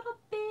look a little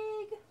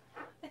big.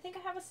 I think I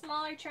have a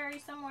smaller cherry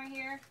somewhere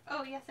here.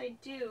 Oh, yes, I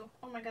do.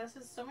 Oh my god, this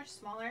is so much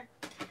smaller.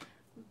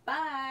 But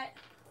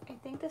I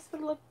think this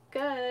would look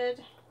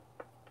good.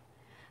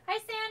 Hi,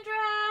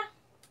 Sandra!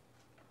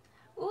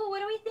 Ooh, what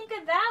do we think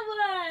of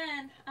that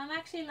one? I'm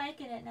actually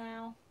liking it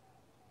now.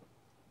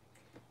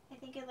 I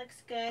think it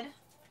looks good.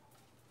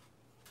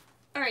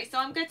 Alright, so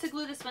I'm good to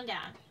glue this one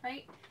down,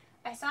 right?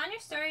 I saw in your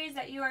stories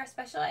that you are a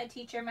special ed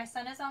teacher. My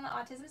son is on the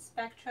autism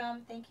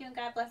spectrum. Thank you and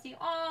God bless you.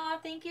 Aw,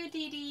 thank you,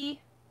 Dee Dee.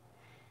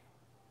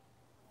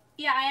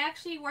 Yeah, I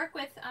actually work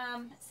with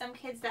some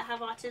kids that have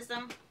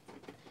autism.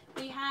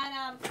 We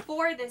had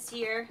 4 this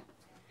year.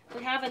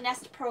 We have a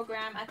NEST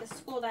program at the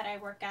school that I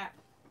work at.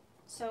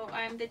 So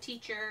I'm the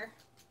teacher.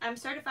 I'm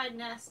certified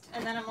NEST,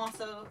 and then I'm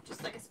also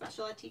just like a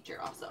special ed teacher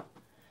also.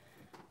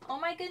 Oh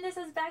my goodness,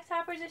 those back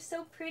toppers are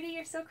so pretty.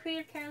 You're so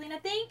creative, Carolina.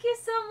 Thank you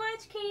so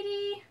much,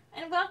 Katie.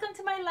 And welcome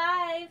to my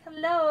live.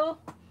 Hello.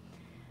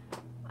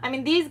 I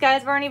mean, these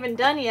guys weren't even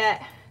done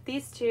yet.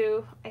 These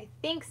two, I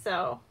think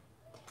so.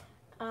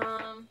 But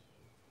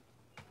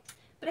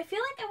I feel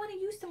like I want to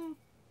use some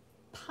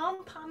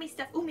pom-pommy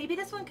stuff. Oh, maybe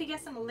this one could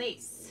get some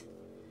lace.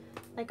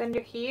 Like under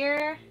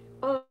here.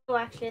 Oh,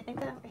 actually, I think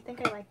I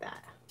like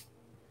that.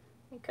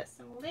 Let me cut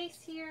some lace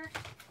here.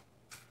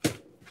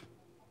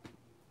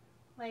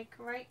 Like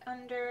right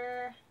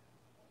under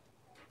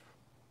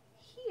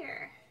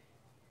here.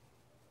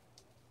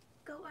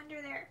 Go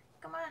under there.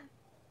 Come on.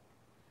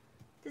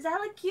 Does that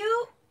look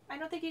cute? I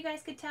don't think you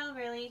guys could tell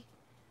really.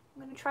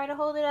 I'm going to try to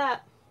hold it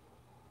up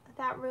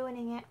without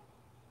ruining it.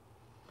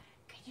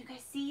 Can you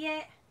guys see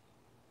it?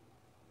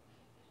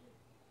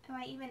 Am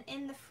I even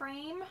in the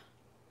frame?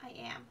 I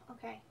am.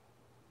 Okay.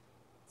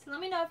 So let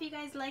me know if you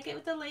guys like it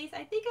with the lace.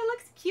 I think it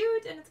looks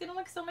cute, and it's going to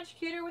look so much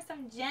cuter with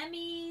some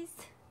gemmies.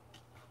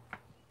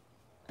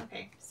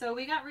 Okay, so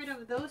we got rid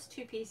of those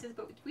 2 pieces,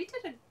 but we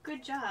did a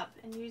good job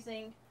in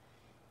using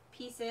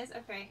pieces.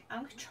 Okay,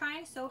 I'm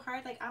trying so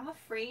hard. Like, I'm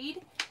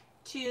afraid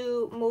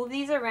to move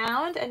these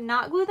around and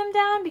not glue them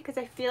down because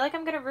I feel like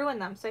I'm going to ruin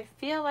them. So I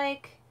feel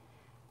like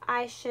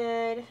I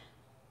should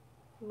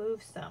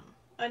move some.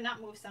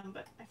 Not move some,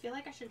 but I feel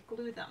like I should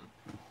glue them.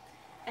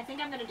 I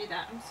think I'm going to do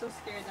that. I'm so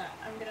scared that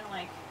I'm going to,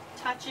 like,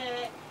 touch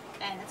it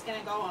and it's going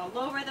to go all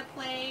over the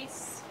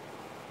place.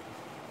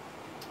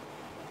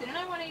 Didn't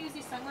I want to use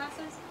these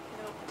sunglasses?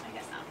 Nope, I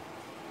guess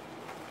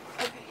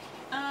not. Okay,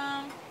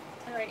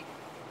 alright.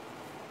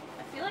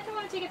 I feel like I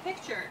want to take a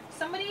picture.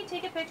 Somebody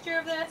take a picture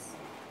of this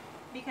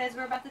because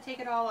we're about to take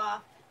it all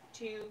off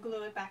to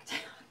glue it back down.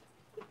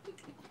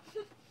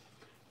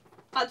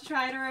 I'll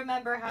try to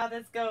remember how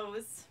this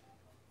goes.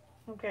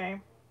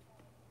 Okay.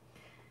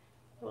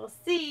 We'll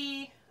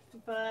see,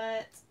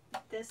 but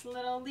this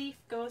little leaf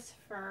goes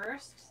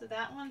first, so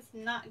that one's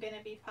not going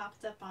to be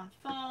popped up on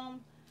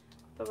foam.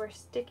 But we're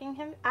sticking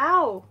him.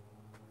 Ow!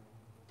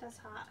 That's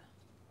hot.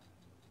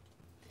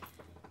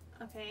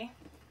 Okay.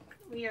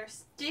 We are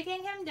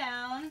sticking him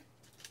down.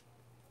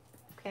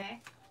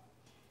 Okay.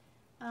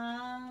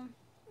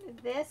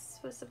 This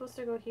was supposed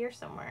to go here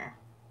somewhere.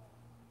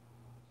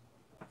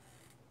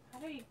 How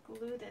do you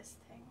glue this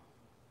thing?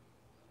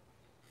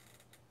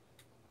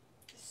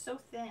 It's so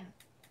thin.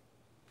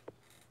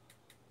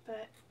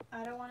 But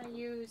I don't want to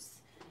use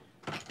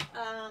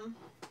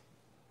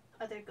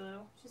other glue.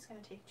 It's just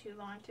going to take too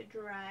long to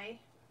dry.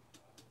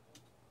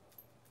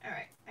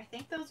 Alright, I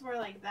think those were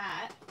like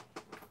that.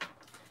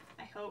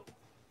 I hope.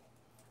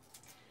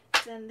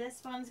 Then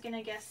this one's going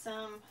to get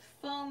some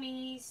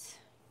foamies.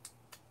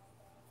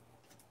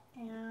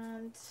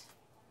 And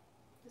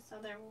this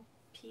other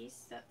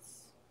piece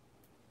that's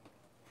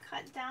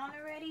cut down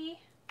already.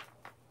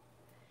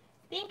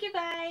 Thank you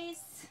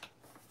guys.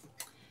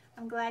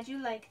 I'm glad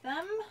you like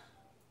them.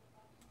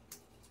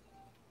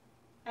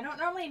 I don't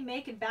normally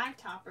make bag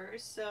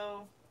toppers,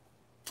 so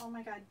oh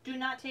my god, do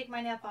not take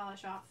my nail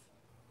polish off.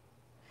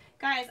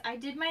 Guys, I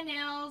did my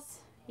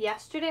nails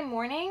yesterday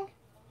morning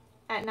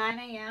at 9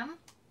 a.m.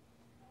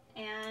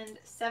 and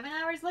 7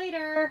 hours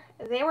later,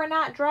 they were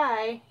not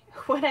dry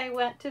when I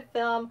went to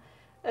film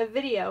a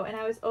video, and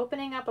I was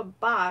opening up a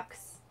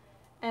box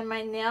and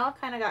my nail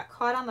kind of got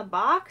caught on the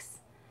box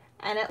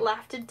and it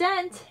left a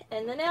dent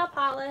in the nail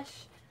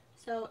polish,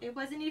 so it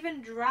wasn't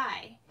even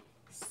dry.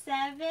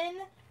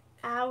 7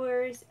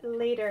 hours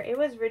later. It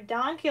was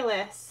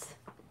redonkulous.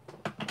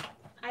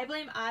 I I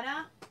blame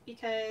Anna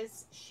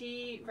because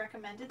she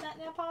recommended that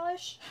nail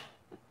polish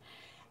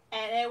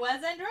and it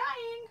wasn't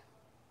drying.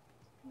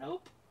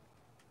 Nope.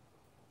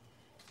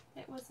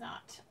 It was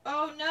not.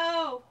 Oh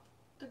no!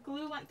 The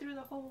glue went through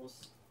the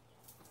holes.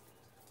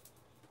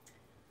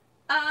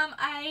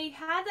 I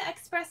had the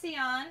Expressi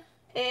on.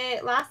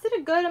 It lasted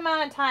a good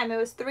amount of time. It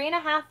was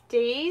 3.5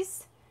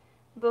 days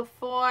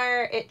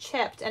before it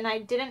chipped, and I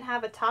didn't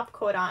have a top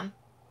coat on.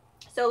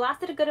 So it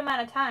lasted a good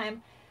amount of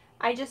time.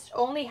 I just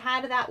only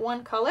had that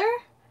one color,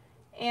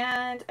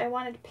 and I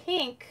wanted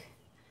pink,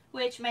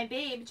 which my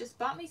babe just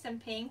bought me some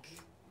pink,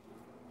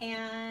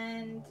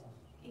 and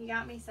he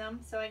got me some,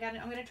 so I'm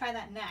gonna try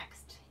that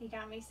next. He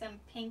got me some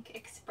pink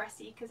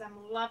Expressi because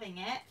I'm loving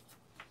it.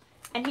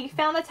 And he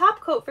found the top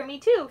coat for me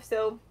too,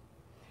 so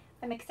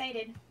I'm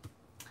excited.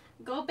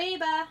 Go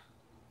Baba!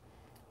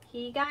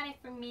 He got it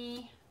for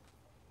me.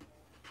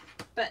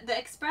 But the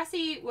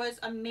Expressi was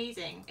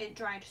amazing. It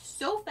dried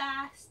so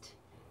fast,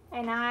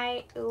 and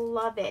I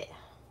love it.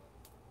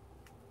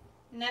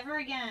 Never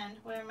again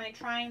am I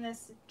trying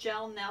this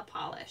gel nail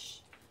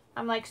polish.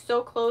 I'm like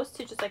so close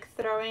to just like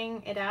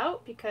throwing it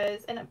out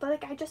because, but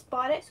like I just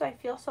bought it, so I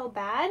feel so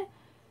bad.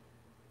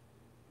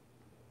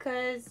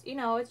 Because, you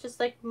know, it's just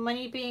like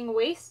money being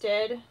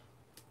wasted.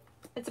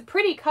 It's a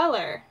pretty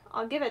color.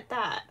 I'll give it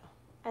that.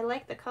 I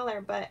like the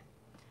color, but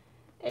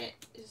it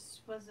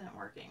just wasn't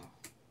working.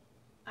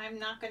 I'm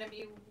not going to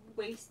be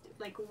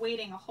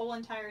waiting a whole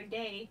entire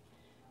day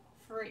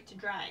for it to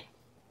dry.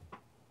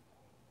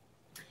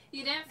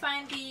 You didn't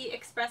find the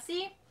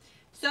Expressi?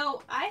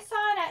 So I saw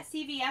it at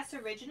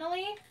CVS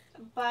originally,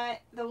 but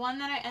the one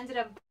that I ended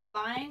up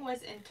buying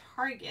was in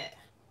Target.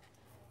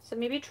 So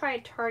maybe try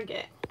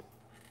Target.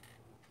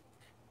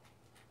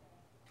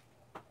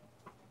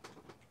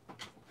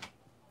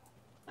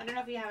 I don't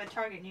know if you have a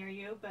Target near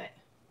you, but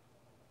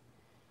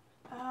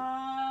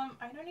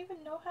I don't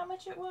even know how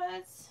much it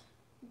was.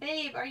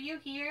 Babe, are you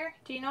here?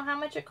 Do you know how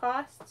much it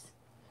costs?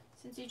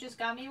 Since you just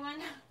got me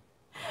one.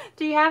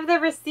 Do you have the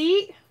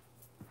receipt?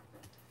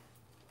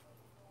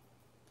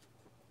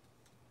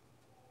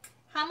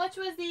 How much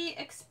was the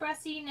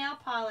Expressi nail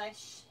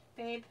polish,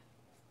 babe?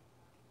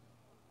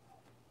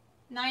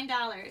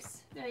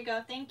 $9. There you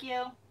go. Thank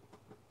you.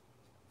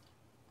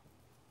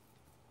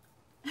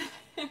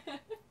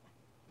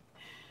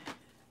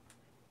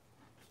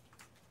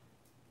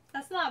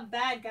 That's not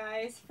bad,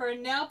 guys. For a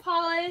nail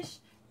polish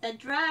that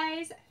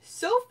dries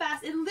so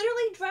fast. It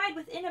literally dried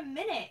within a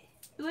minute.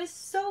 It was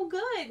so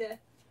good.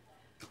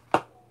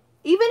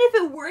 Even if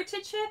it were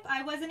to chip,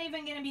 I wasn't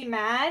even going to be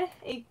mad.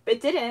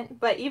 It didn't,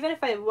 but even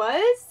if I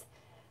was,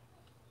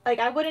 like,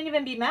 I wouldn't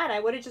even be mad.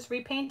 I would have just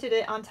repainted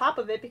it on top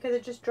of it because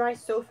it just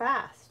dries so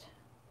fast.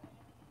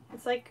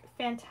 It's like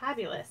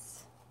fantabulous.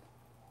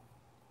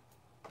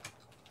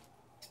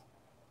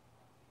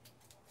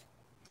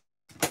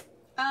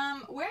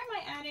 Where am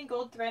I adding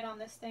gold thread on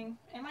this thing?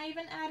 Am I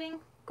even adding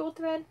gold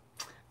thread?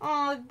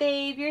 Oh,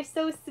 babe, you're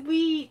so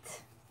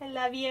sweet. I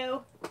love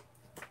you.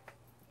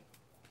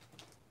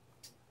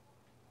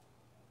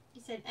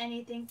 You said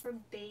anything for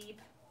babe.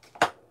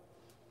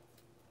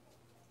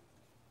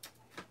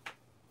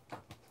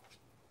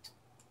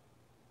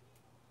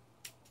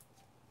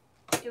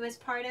 It was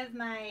part of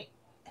my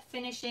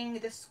finishing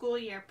the school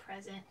year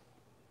present.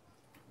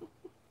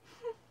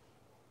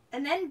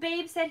 And then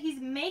babe said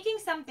he's making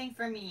something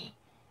for me.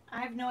 I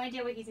have no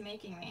idea what he's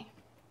making me.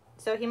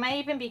 So he might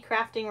even be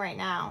crafting right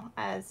now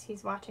as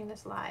he's watching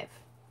this live.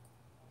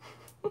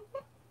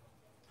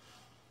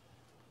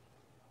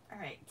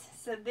 Alright,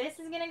 so this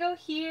is gonna go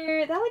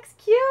here. That looks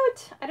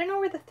cute. I don't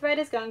know where the thread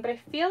is going, but I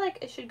feel like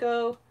it should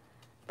go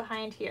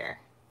behind here.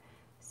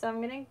 So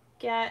I'm gonna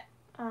get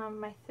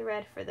my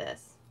thread for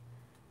this.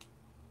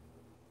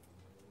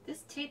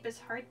 This tape is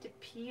hard to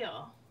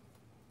peel.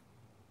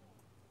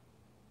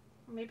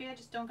 Maybe I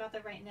just don't got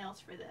the right nails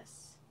for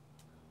this.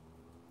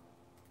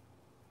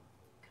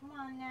 Come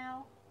on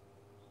now.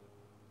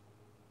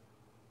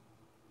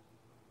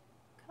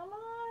 Come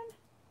on.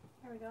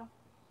 There we go.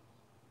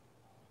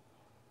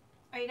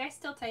 Are you guys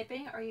still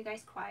typing or are you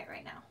guys quiet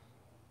right now?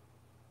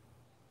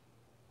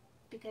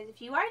 Because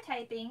if you are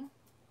typing,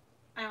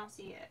 I don't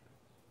see it.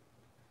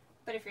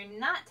 But if you're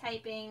not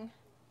typing,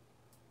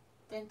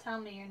 then tell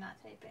me you're not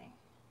typing.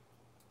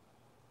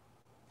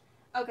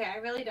 Okay, I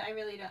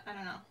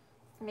don't know.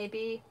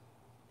 Maybe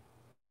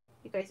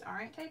you guys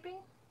aren't typing?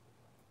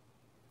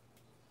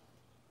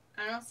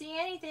 I don't see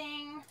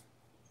anything.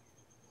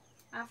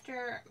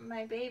 After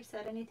my babe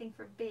said anything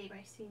for babe,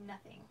 I see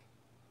nothing.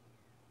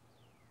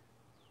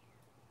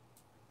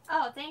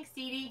 Oh, thanks,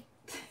 Dee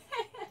Dee.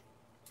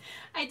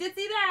 I did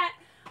see that.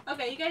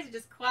 Okay, you guys are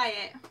just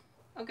quiet.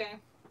 Okay.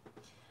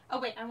 Oh,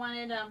 wait, I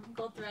wanted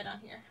gold thread on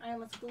here. I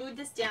almost glued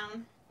this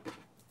down.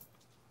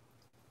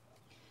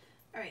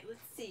 Alright,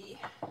 let's see.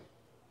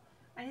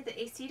 I need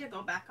the AC to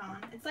go back on.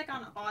 It's like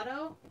on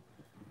auto.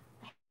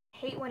 I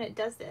hate when it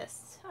does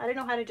this. I don't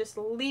know how to just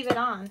leave it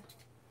on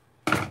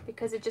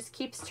because it just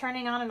keeps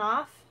turning on and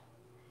off,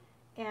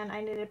 and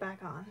I need it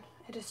back on.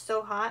 It is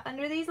so hot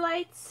under these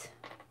lights.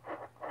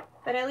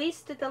 But at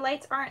least the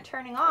lights aren't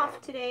turning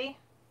off today.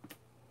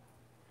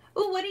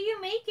 Ooh, what are you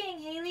making,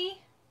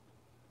 Haley?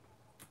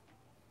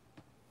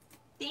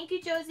 Thank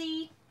you,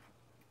 Josie.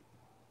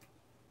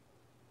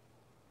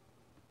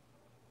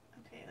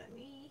 Okay, let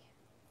me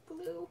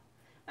glue.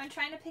 I'm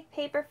trying to pick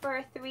paper for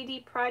a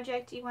 3D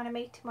project you want to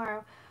make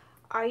tomorrow.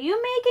 Are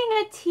you making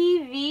a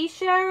TV,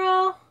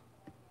 Cheryl?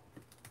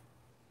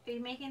 Are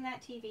you making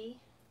that TV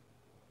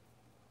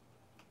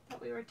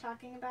that we were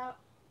talking about?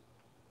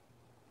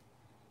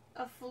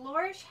 A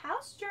flourish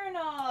house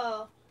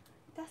journal.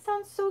 That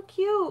sounds so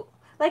cute.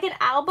 Like an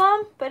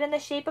album, but in the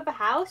shape of a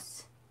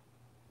house.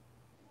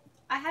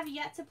 I have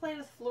yet to play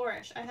with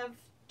flourish. I have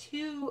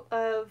 2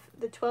 of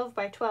the 12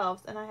 by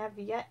 12s and I have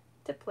yet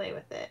to play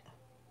with it.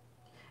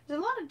 There's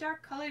a lot of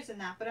dark colors in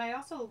that, but I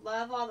also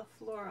love all the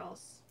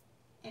florals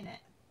in it.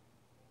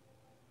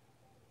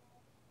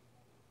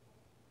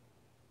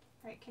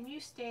 Alright, can you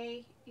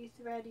stay, you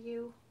thread,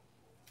 you?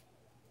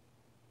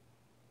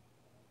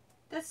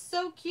 That's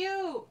so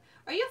cute.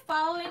 Are you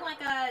following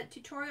like a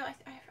tutorial?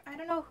 I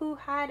don't know who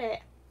had it.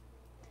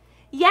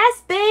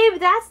 Yes, babe,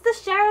 that's the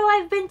Cheryl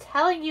I've been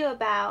telling you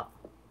about.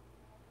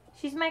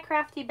 She's my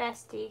crafty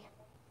bestie.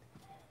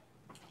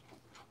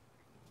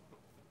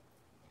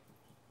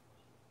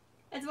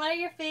 It's one of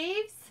your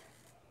faves?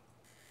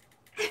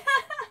 Babe,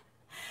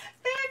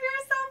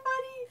 you're so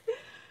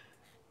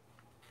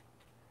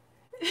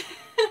funny.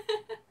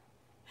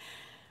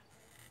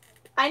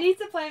 I need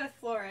to play with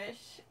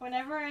flourish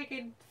whenever I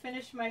could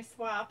finish my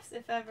swaps,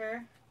 if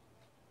ever.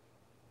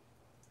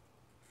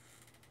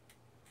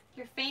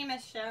 You're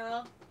famous,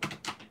 Cheryl.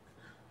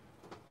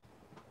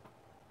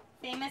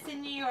 Famous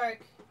in New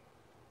York.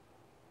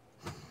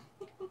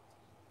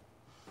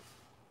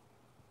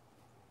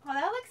 Oh,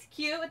 that looks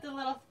cute with the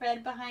little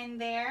thread behind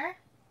there.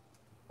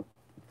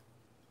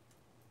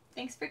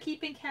 Thanks for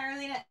keeping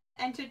Carolina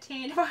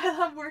entertained while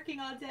I'm working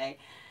all day.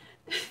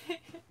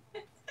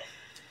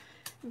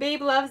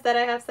 Babe loves that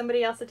I have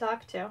somebody else to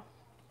talk to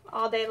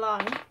all day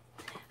long.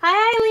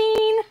 Hi,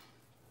 Eileen.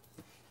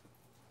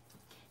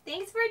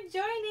 Thanks for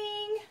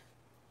joining.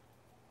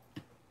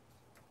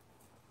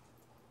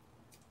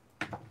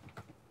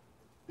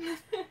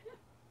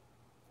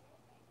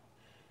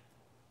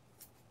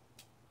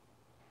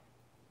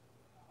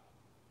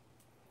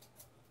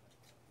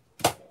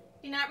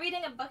 You're not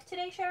reading a book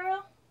today,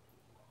 Cheryl?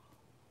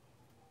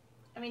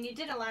 I mean, you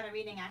did a lot of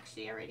reading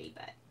actually already,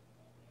 but...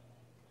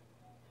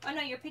 Oh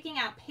no, you're picking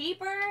out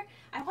paper?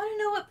 I want to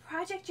know what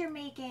project you're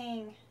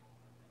making.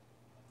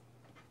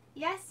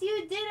 Yes,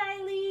 you did,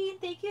 Eileen.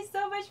 Thank you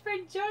so much for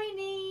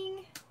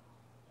joining.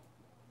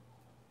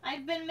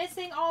 I've been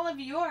missing all of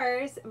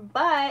yours,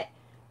 but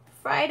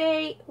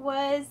Friday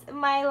was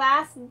my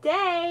last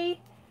day,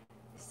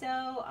 so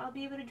I'll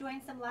be able to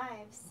join some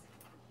lives.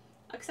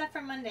 Except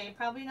for Monday.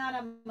 Probably not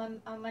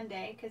on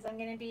Monday, because I'm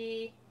going to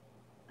be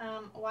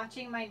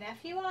watching my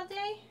nephew all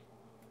day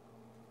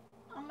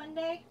on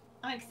Monday.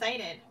 I'm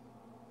excited.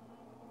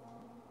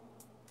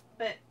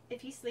 But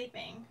if he's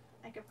sleeping,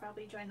 I could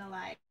probably join the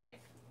live.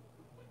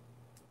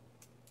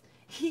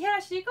 Yeah,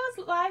 she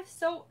goes live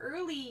so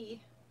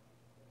early.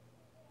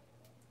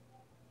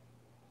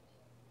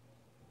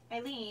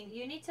 Eileen,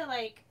 you need to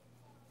like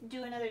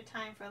do another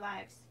time for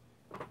lives.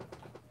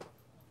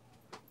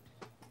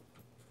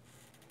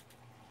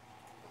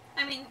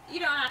 I mean, you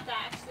don't have to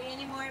actually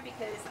anymore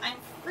because I'm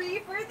free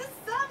for the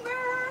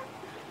summer.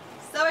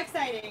 So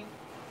exciting.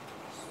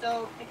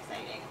 So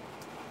exciting.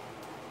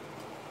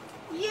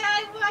 Yeah,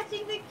 I'm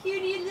watching the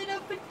cutie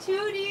little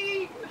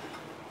patootie.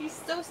 He's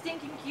so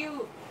stinking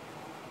cute.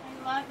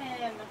 I love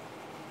him.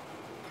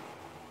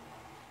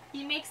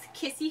 He makes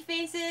kissy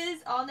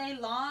faces all day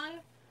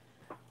long.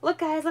 Look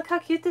guys, look how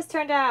cute this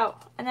turned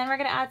out. And then we're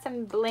gonna add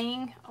some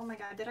bling. Oh my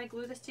god, did I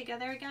glue this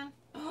together again?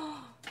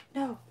 Oh,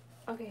 no.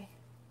 Okay.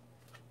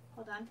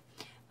 Hold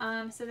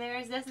on. So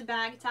there's this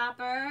bag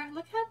topper.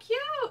 Look how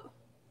cute.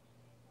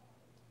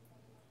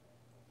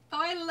 Oh,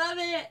 I love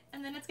it.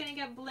 And then it's gonna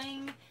get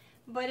bling.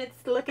 But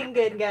it's looking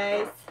good,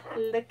 guys.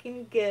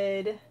 Looking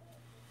good.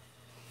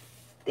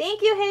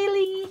 Thank you,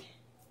 Haley.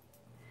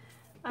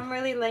 I'm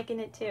really liking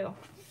it too.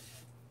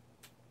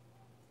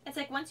 It's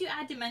like once you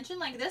add dimension,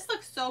 like this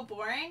looks so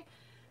boring.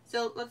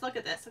 So let's look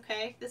at this,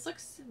 okay? This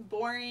looks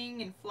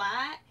boring and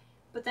flat.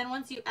 But then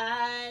once you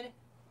add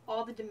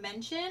all the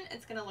dimension,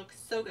 it's gonna look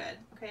so good,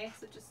 okay?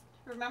 So just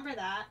remember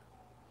that.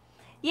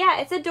 Yeah,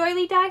 it's a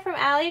doily die from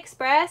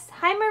AliExpress.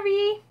 Hi,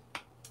 Marie.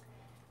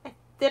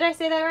 Did I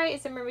say that right?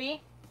 Is it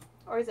Marie?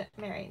 Or is it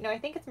Mary? No, I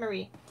think it's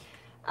Marie.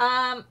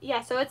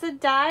 Yeah, so it's a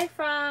die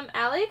from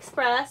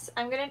AliExpress.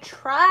 I'm going to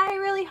try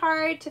really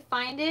hard to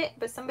find it,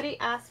 but somebody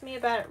asked me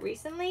about it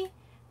recently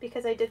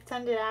because I did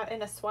send it out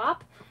in a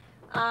swap.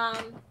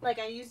 Like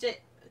I used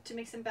it to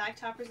make some bag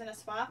toppers in a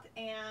swap,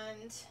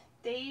 and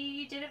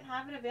they didn't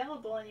have it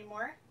available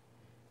anymore.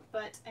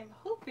 But I'm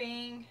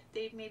hoping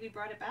they've maybe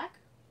brought it back.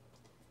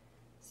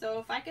 So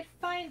if I could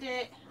find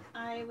it,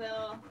 I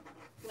will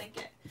link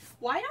it.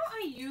 Why don't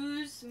I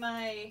use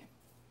my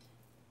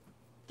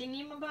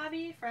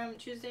thingy-mabobby from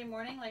Tuesday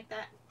morning, like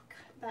that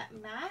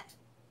mat?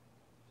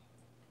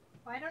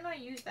 Why don't I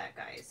use that,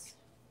 guys?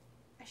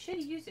 I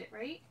should use it,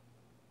 right?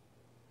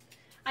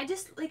 I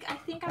just, like, I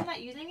think I'm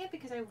not using it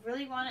because I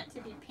really want it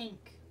to be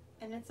pink.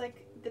 And it's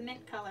like the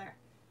mint color.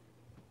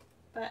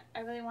 But I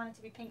really want it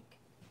to be pink.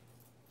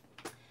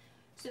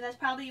 So that's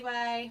probably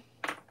why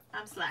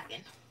I'm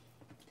slacking.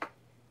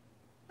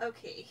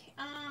 Okay,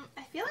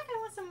 I feel like I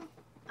want some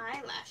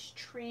eyelash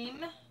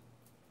trim.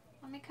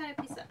 Let me cut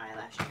a piece of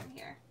eyelash trim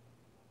here.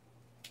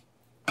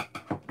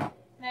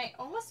 And I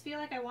almost feel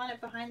like I want it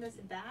behind this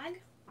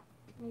bag.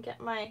 Let me get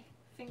my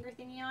finger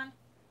thingy on.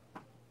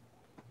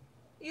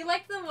 You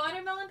like the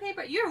watermelon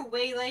paper? You're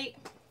way late.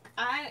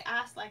 I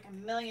asked like a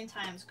million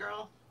times,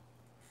 girl.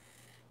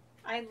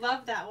 I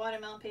love that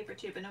watermelon paper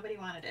too, but nobody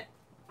wanted it.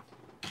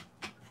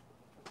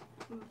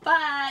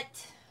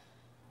 But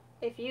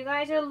if you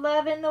guys are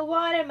loving the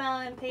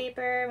watermelon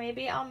paper,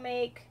 maybe I'll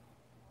make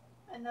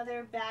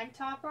another bag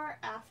topper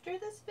after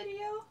this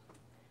video.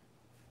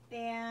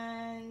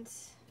 And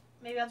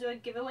maybe I'll do a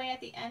giveaway at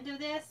the end of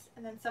this,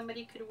 and then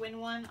somebody could win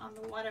one on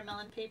the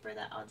watermelon paper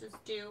that I'll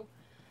just do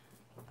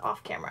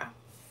off camera.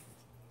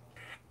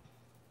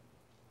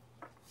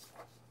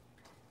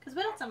 Because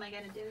what else am I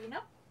going to do, you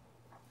know?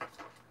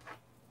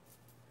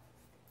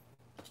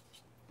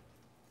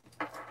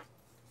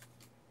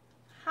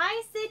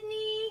 Hi,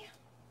 Sydney.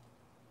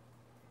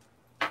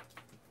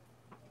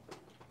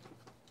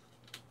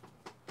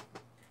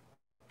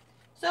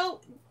 So,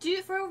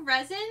 for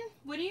resin,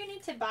 what do you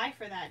need to buy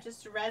for that?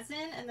 Just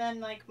resin and then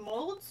like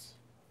molds?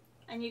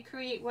 And you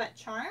create what,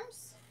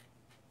 charms?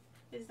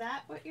 Is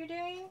that what you're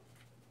doing?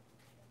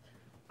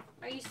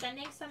 Are you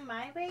sending some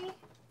my way?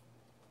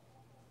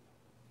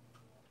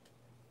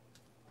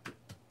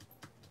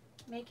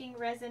 Making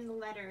resin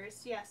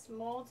letters. Yes,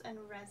 molds and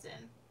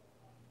resin.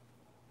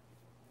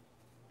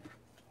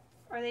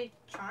 Are they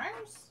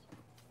charms?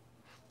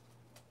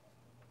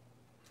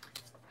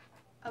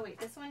 Oh wait,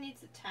 this one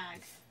needs a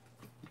tag.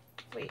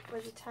 Wait,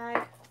 was a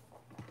tag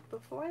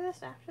before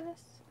this, after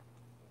this?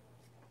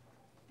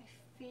 I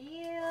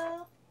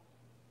feel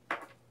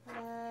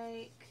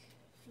like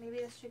maybe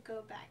this should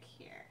go back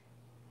here.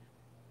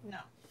 No,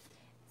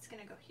 it's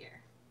gonna go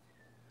here.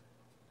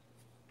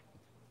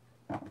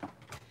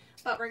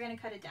 But we're gonna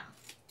cut it down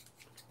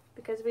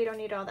because we don't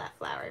need all that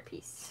flower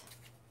piece.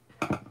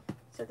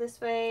 So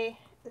this way,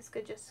 this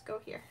could just go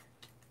here.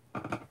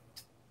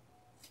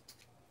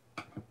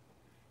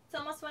 It's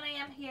almost 1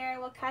 a.m. here.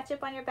 We'll catch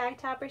up on your bag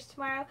toppers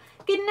tomorrow.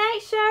 Good night,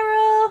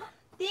 Cheryl.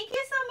 Thank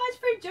you so much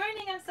for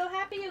joining. I'm so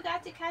happy you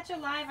got to catch a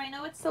live. I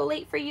know it's so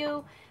late for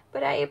you,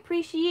 but I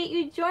appreciate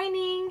you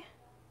joining.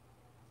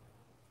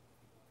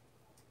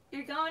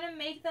 You're going to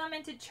make them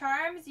into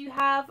charms. You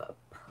have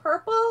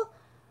purple.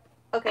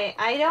 Okay,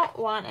 I don't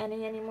want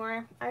any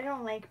anymore. I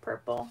don't like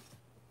purple.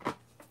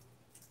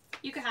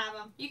 You could have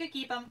them. You could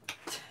keep them.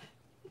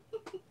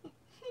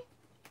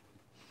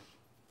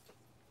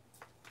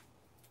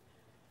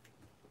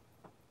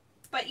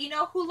 But you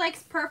know who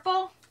likes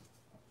purple?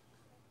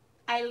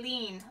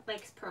 Eileen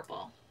likes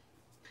purple.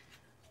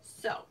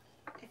 So,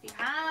 if you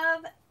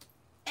have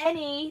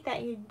any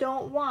that you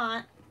don't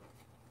want,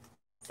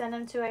 send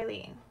them to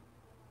Eileen.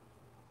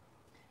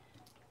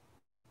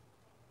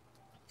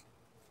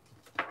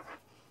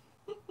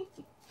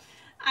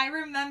 I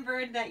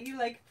remembered that you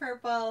like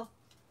purple.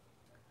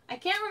 I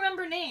can't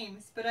remember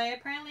names, but I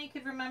apparently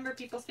could remember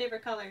people's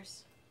favorite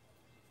colors.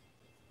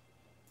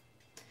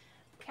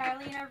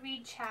 Carolina,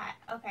 read chat.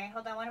 Okay,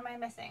 hold on. What am I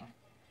missing?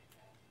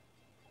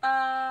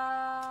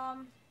 I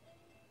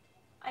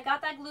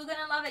got that glue gun.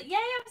 I love it. Yay,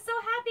 I'm so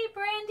happy,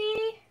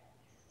 Brandy.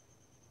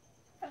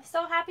 I'm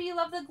so happy you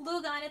love the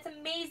glue gun. It's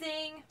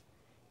amazing.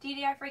 Dee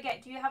Dee, I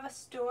forget. Do you have a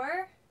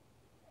store?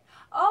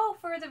 Oh,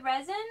 for the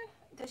resin?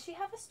 Does she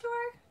have a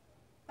store?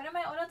 What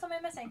else am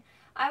I missing?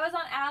 I was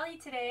on Ally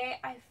today.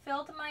 I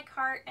filled my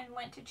cart and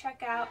went to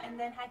check out and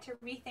then had to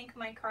rethink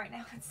my cart.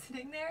 Now it's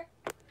sitting there.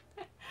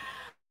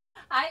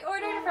 I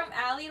ordered from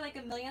Ally like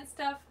a million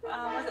stuff,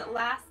 was it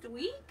last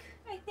week,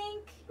 I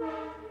think?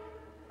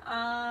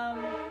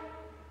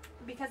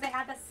 Because they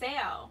had the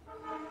sale.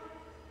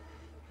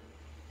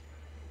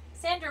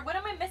 Sandra, what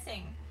am I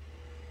missing?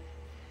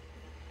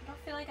 I don't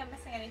feel like I'm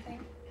missing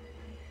anything.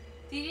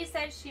 Dee Dee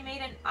said she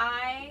made an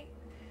eye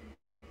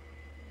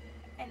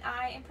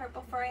in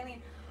purple for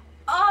Eileen.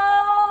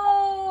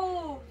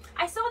 Oh!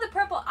 I saw the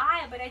purple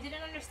eye, but I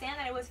didn't understand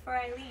that it was for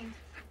Eileen.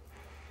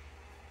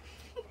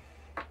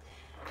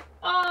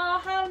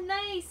 Oh, how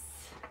nice.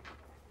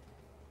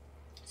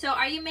 So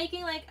are you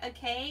making like a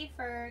K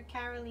for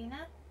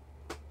Carolina?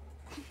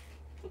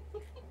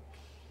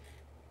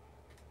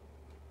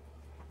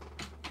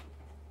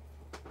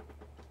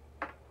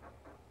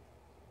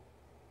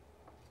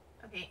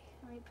 Okay,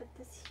 let me put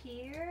this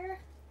here.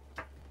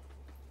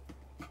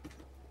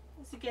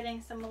 This is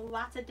getting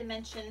lots of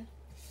dimension.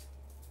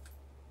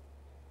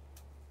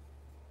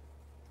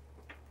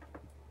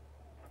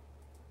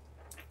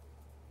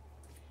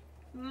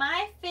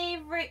 My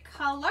favorite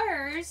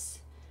colors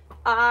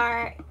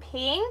are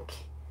pink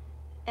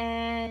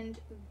and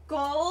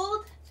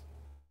gold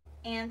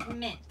and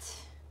mint.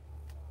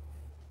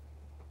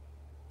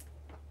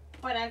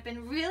 But I've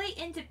been really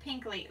into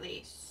pink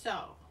lately,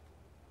 so.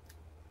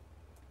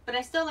 But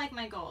I still like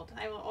my gold.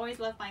 I will always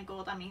love my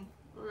gold. I mean,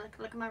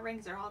 look at my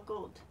rings, they're all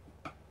gold.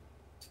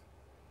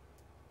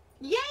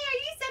 Yay, are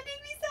you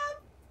sending me some?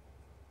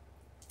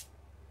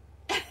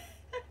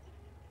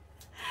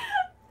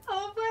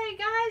 Oh my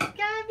gosh,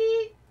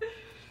 Gabby.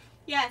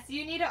 Yes,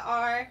 you need an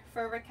R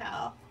for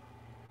Raquel.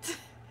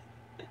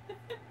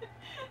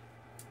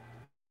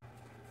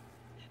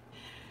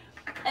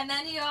 And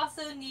then you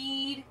also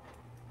need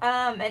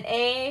an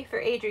A for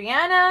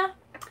Adriana.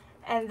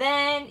 And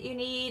then you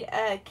need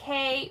a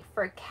K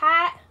for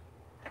Kat.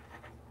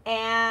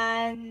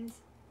 And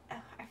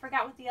I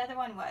forgot what the other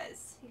one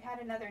was. You had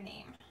another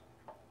name.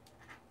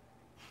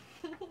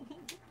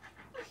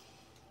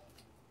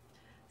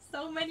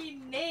 So many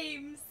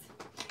names.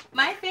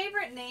 My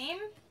favorite name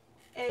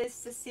is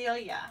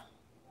Cecilia.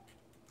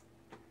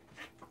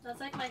 That's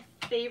like my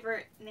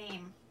favorite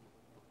name.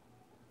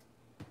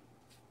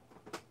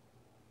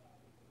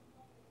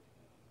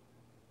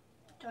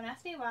 Don't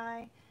ask me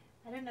why.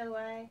 I don't know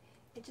why.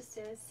 It just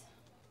is.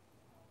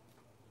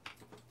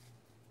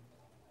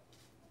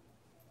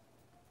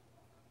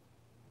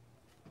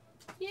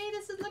 Yay,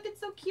 this is looking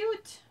so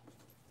cute.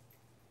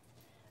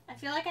 I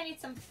feel like I need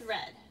some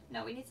thread.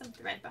 No, we need some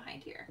thread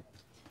behind here.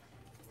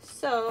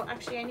 So,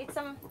 actually I need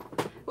some...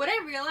 What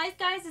I realized,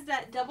 guys, is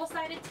that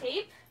double-sided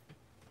tape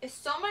is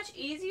so much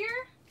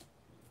easier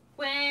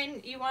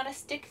when you want to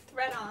stick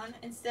thread on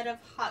instead of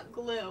hot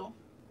glue.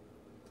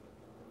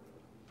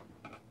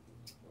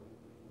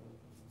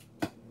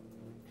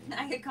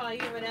 I could call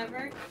you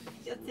whatever.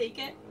 You'll take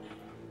it.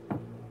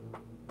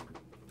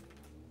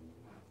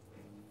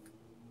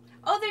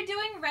 Oh, they're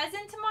doing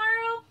resin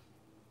tomorrow?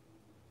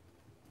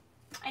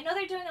 I know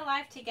they're doing a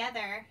live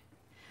together.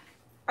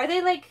 Are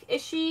they like,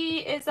 is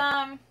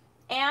Anne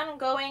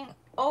going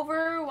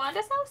over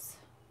Wanda's house?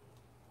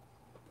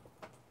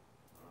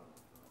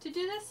 To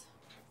do this?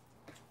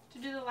 To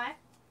do the live?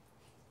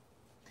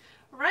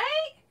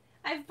 Right?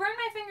 I've burned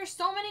my fingers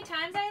so many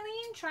times,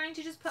 Eileen, trying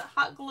to just put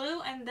hot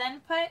glue and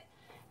then put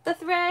the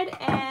thread,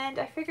 and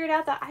I figured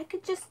out that I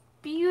could just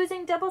be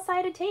using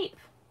double-sided tape.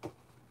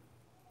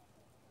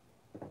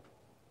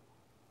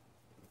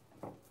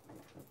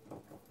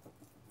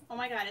 Oh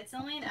my god, it's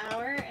only an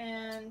hour,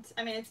 and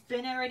I mean, it's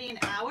been already an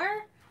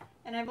hour,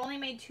 and I've only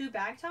made 2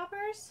 bag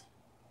toppers.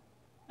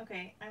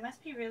 Okay, I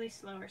must be really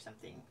slow or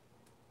something.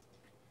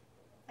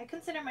 I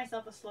consider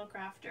myself a slow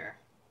crafter.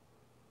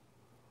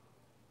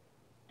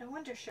 No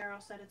wonder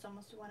Cheryl said it's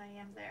almost 1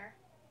 a.m. there.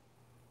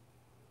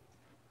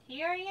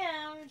 Here I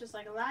am, just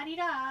like a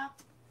la-di-da.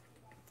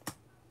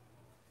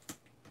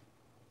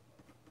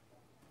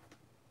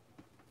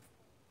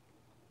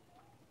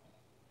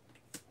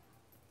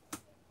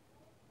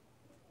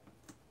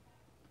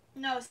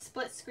 No,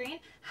 split screen?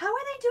 How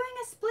are they doing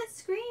a split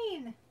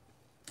screen?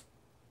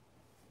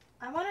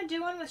 I want to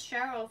do one with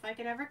Cheryl if I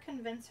could ever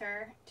convince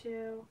her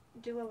to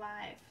do a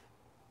live.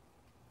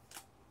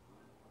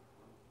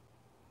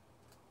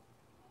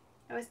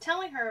 I was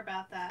telling her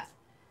about that,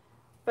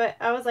 but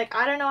I was like,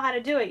 I don't know how to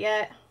do it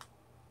yet,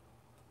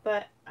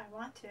 but I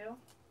want to.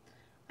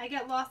 I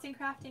get lost in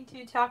crafting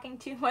too, talking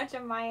too much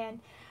on my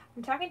end.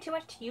 I'm talking too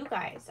much to you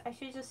guys. I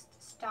should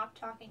just stop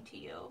talking to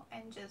you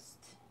and just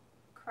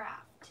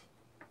craft.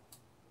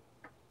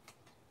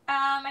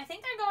 I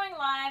think they're going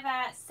live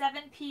at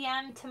 7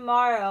 p.m.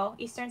 tomorrow,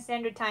 Eastern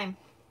Standard Time.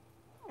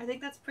 I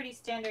think that's pretty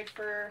standard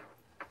for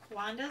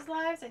Wanda's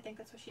lives. I think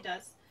that's what she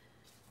does.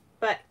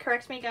 But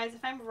correct me, guys,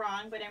 if I'm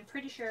wrong, but I'm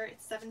pretty sure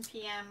it's 7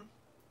 p.m.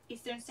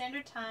 Eastern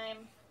Standard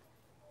Time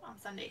on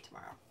Sunday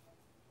tomorrow.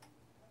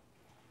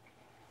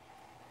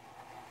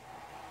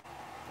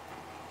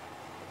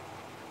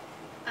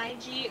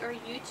 IG or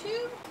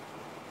YouTube?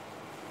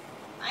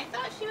 I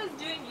thought she was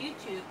doing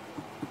YouTube.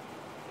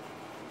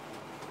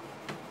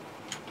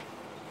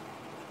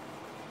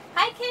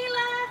 Hi,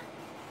 Kayla!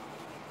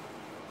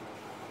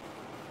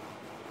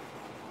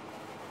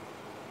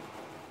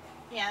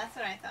 Yeah, that's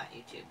what I thought,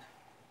 YouTube.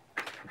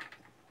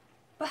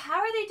 But how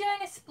are they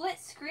doing a split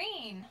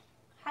screen?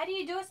 How do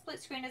you do a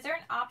split screen? Is there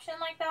an option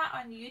like that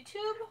on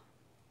YouTube?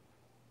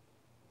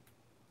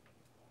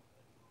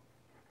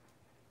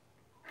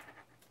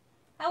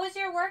 How was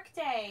your work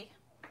day?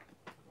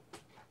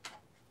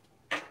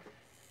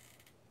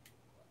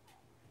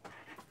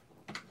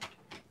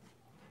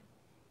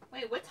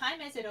 Wait, what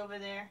time is it over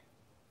there?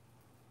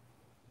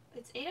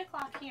 It's 8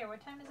 o'clock here.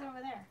 What time is it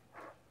over there?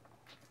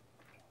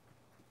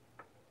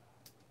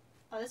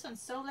 Oh, this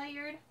one's so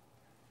layered.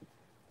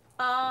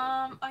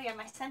 Oh yeah,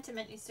 my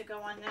sentiment needs to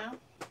go on now.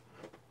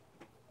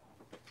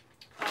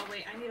 Oh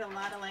wait, I need a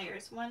lot of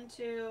layers. 1,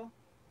 2,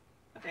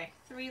 okay,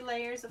 3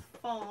 layers of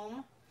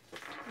foam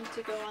need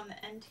to go on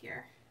the end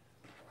here.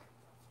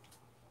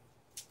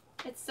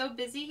 It's so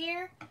busy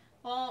here.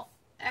 Well,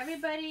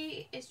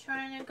 everybody is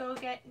trying to go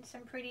get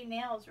some pretty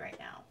nails right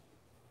now.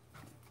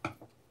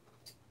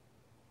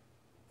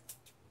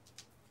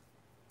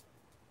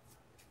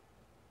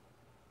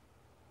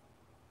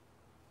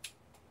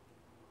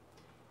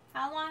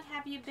 How long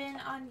have you been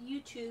on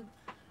YouTube?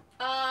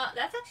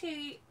 That's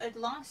actually a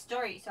long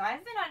story. So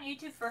I've been on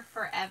YouTube for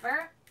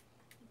forever,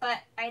 but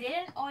I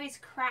didn't always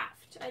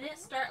craft. I didn't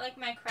start like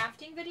my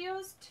crafting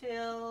videos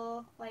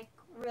till like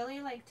really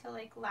like till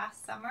like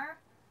last summer,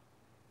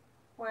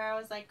 where I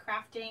was like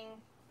crafting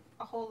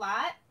a whole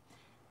lot.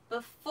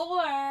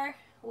 Before,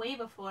 way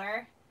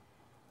before,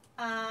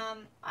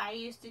 I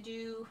used to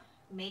do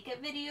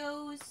makeup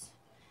videos,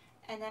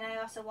 and then I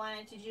also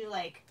wanted to do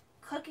like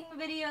cooking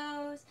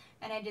videos,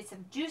 and I did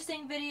some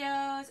juicing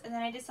videos, and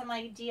then I did some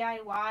like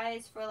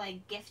DIYs for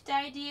like gift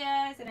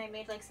ideas, and I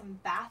made like some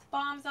bath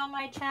bombs on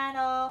my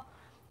channel,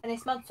 and they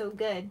smelled so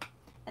good.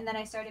 And then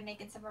I started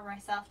making some for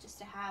myself just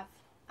to have.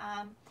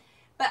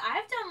 But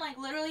I've done like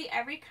literally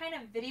every kind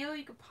of video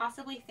you could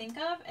possibly think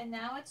of, and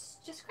now it's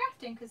just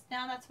crafting because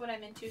now that's what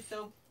I'm into.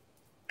 So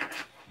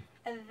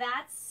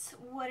that's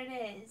what it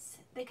is.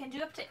 They can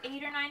do up to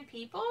 8 or 9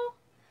 people.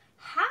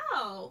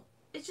 How?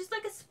 It's just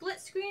like a split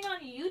screen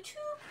on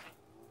YouTube?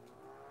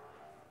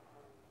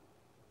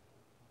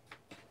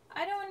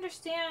 I don't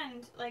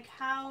understand like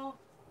how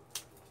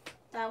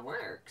that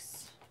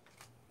works.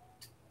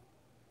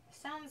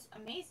 Sounds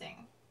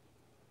amazing.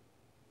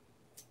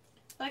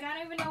 Like I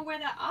don't even know where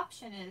that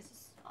option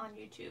is on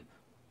YouTube.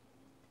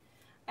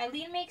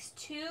 Eileen makes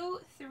 2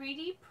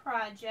 3D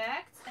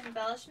projects,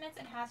 embellishments,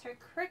 and has her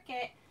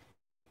Cricut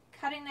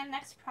cutting the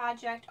next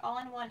project all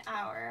in 1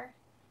 hour.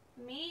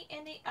 Me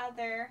in the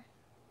other,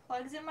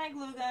 plugs in my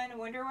glue gun,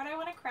 wonder what I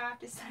want to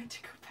craft, it's time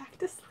to go back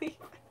to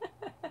sleep.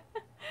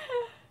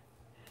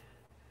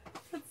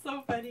 That's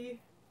so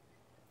funny.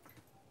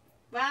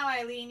 Wow,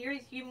 Eileen,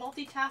 you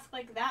multitask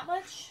like that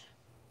much?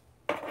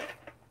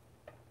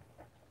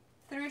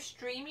 Through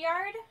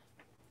StreamYard?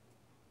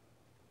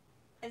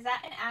 Is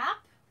that an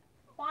app,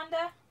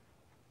 Wanda?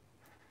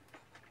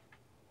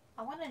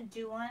 I want to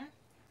do one.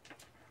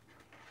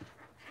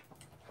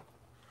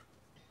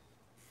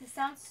 This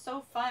sounds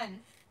so fun.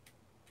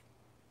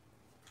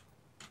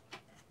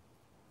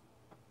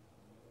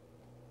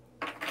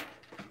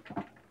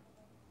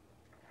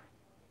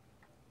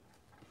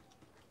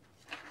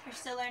 You're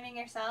still learning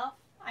yourself?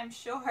 I'm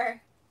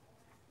sure.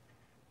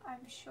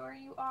 I'm sure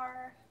you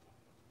are.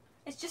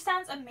 It just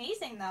sounds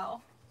amazing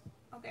though.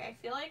 Okay, I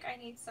feel like I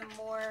need some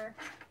more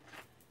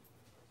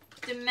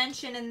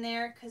dimension in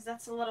there because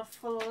that's a little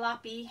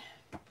floppy.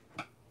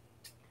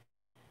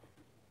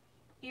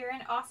 You're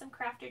an awesome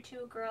crafter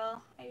too,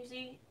 girl. I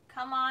usually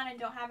come on and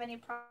don't have any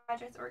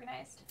projects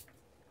organized.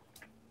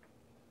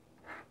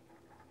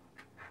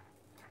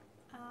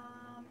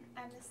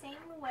 I'm the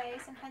same way.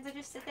 Sometimes I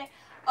just sit there.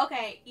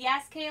 Okay,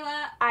 yes,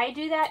 Kayla, I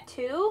do that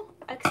too,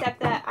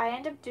 except that I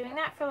end up doing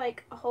that for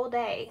like a whole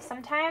day.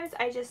 Sometimes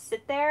I just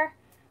sit there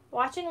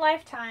watching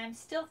Lifetime,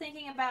 still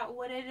thinking about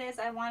what it is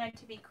I wanted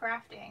to be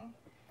crafting,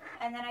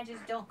 and then I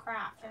just don't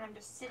craft, and I'm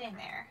just sitting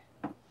there.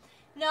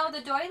 No,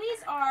 the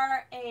doilies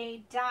are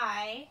a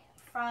die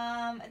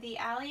from the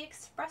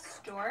AliExpress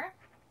store,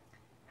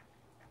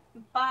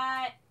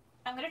 but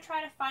I'm going to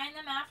try to find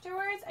them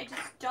afterwards. I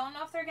just don't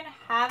know if they're going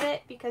to have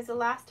it because the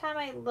last time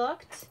I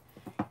looked,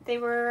 they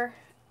were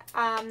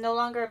no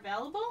longer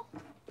available.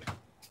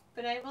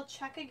 But I will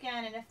check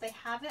again, and if they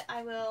have it,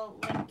 I will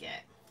link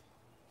it.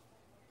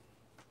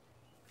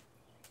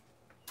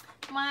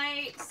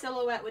 My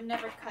silhouette would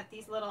never cut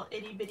these little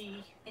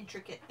itty-bitty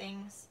intricate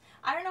things.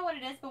 I don't know what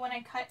it is, but when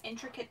I cut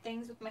intricate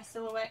things with my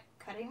silhouette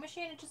cutting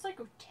machine, it just like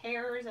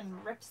tears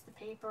and rips the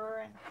paper,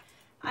 and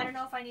I don't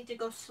know if I need to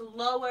go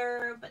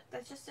slower, but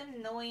that's just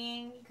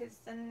annoying because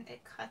then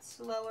it cuts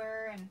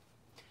slower, and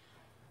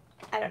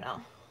I don't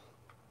know.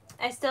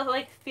 I still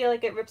like feel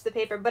like it rips the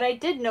paper, but I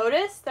did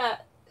notice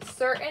that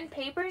certain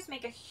papers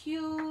make a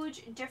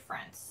huge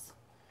difference.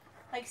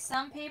 Like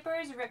some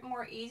papers rip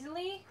more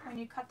easily when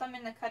you cut them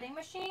in the cutting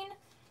machine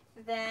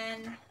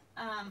than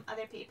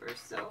other papers.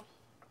 So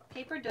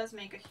paper does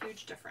make a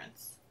huge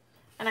difference.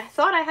 And I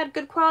thought I had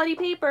good quality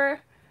paper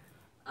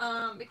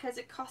because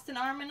it cost an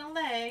arm and a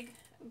leg,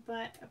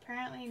 but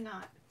apparently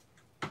not.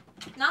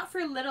 Not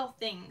for little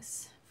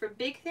things. For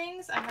big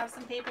things, I have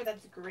some paper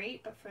that's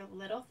great, but for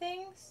little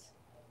things,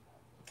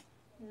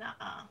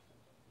 nuh-uh.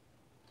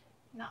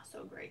 Not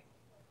so great.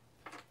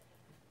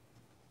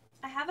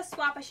 I have a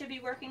swap I should be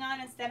working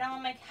on. Instead, I'm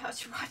on my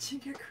couch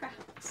watching your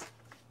crafts.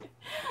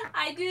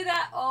 I do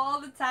that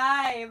all the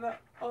time.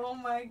 Oh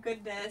my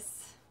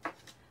goodness.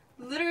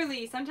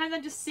 Literally, sometimes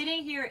I'm just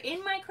sitting here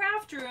in my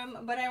craft room,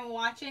 but I'm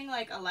watching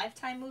like a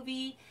Lifetime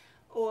movie,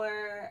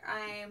 or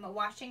I'm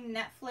watching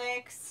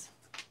Netflix,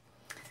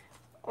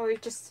 or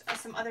just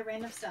some other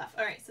random stuff.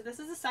 Alright, so this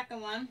is the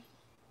second one.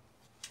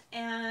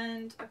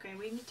 And, okay,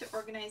 we need to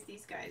organize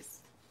these guys.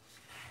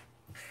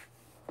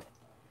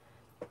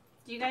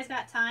 Do you guys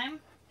got time?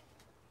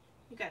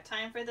 You got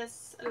time for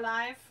this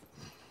live?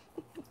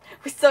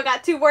 We still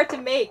got 2 more to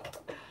make.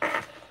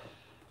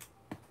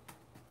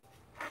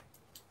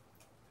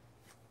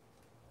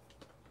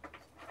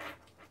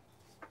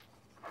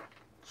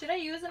 Should I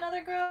use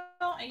another girl?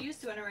 I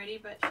used one already,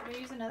 but should I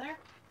use another?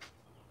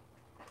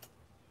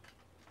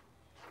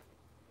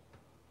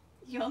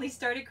 You only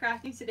started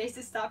crafting today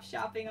to stop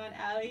shopping on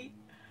Ali.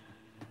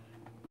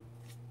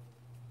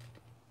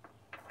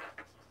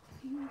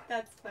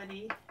 That's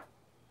funny.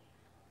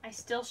 I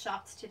still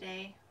shopped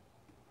today.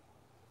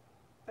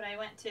 But I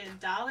went to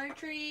Dollar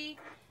Tree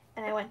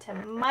and I went to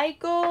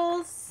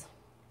Michael's.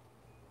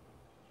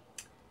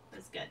 It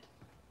was good.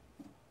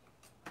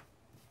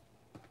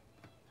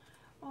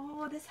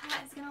 Oh, this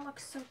hat is gonna look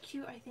so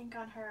cute, I think,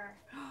 on her.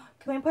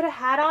 Can we put a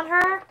hat on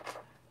her?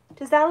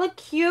 Does that look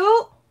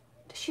cute?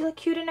 Does she look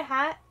cute in a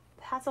hat?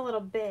 The hat's a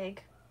little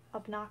big.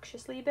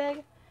 Obnoxiously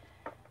big.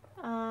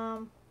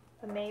 But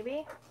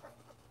maybe.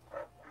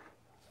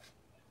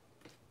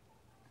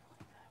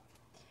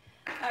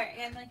 Alright,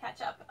 I'm gonna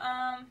catch up.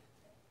 I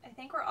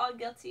think we're all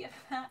guilty of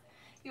that.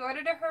 You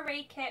ordered a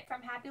Hooray kit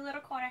from Happy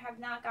Little Corner. Have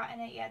not gotten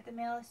it yet. The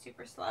mail is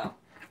super slow.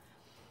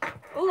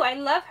 Ooh, I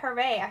love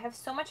Hooray. I have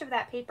so much of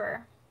that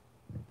paper.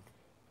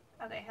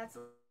 Okay, that's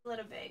a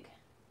little big.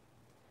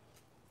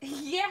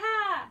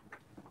 Yeah!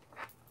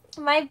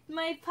 My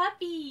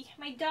puppy,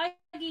 my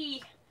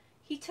doggy,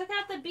 he took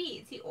out the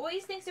beads. He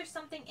always thinks there's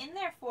something in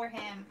there for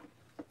him.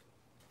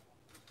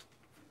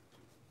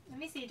 Let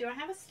me see, do I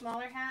have a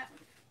smaller hat?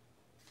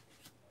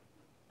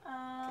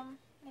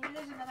 Maybe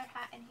there's another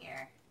hat in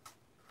here.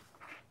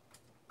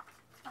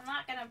 I'm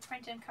not gonna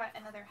print and cut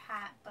another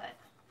hat, but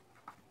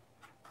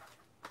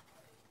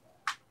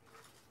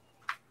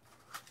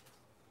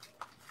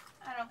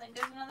I don't think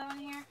there's another one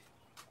here.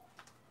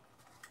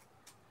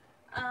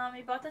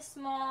 We bought the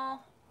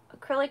small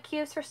acrylic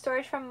cubes for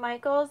storage from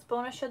Michael's.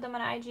 Bona showed them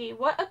on IG.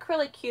 What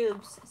acrylic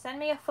cubes? Send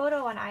me a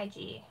photo on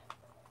IG.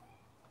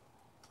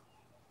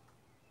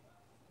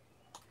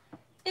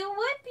 It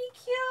would be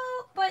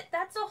cute, but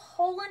that's a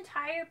whole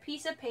entire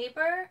piece of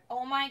paper.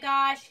 Oh my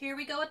gosh, here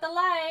we go with the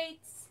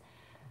lights.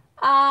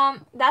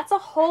 That's a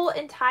whole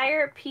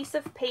entire piece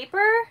of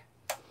paper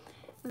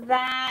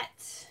that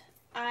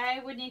I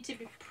would need to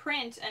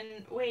print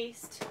and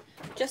waste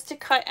just to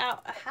cut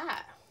out a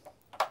hat.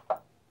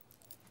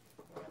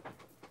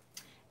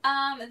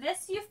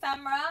 This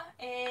ephemera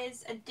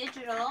is a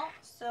digital,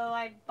 so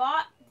I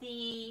bought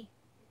the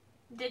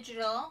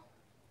digital.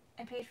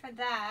 I paid for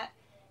that,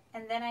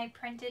 and then I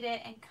printed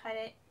it and cut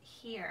it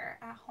here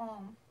at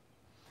home.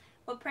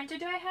 What printer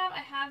do I have? I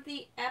have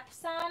the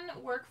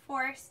Epson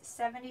Workforce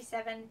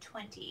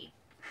 7720.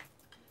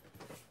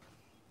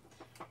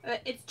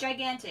 It's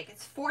gigantic.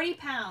 It's 40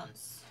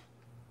 pounds.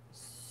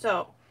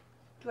 So,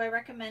 do I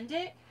recommend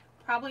it?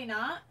 Probably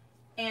not.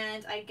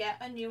 And I get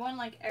a new one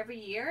like every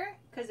year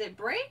because it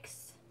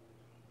breaks.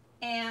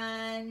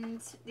 And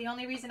the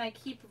only reason I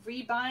keep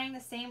rebuying the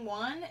same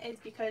one is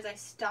because I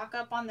stock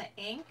up on the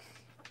ink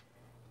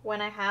when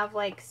I have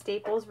like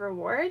Staples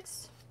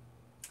rewards.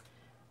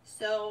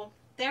 So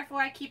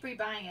therefore I keep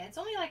rebuying it. It's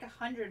only like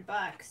 $100.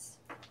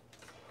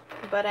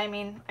 But I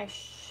mean, I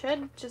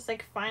should just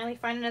like finally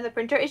find another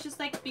printer. It's just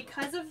like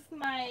because of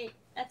my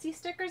Etsy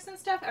stickers and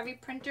stuff, every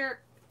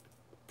printer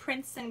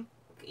prints and,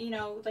 you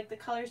know, like the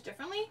colors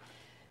differently.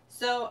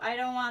 So I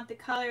don't want the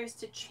colors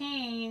to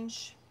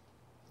change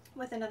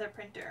with another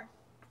printer.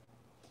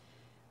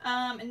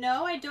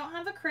 No, I don't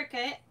have a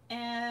Cricut,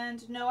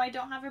 and no, I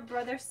don't have a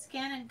Brother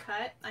Scan and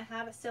Cut. I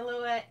have a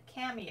Silhouette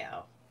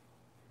Cameo.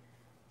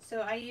 So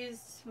I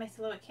use my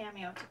Silhouette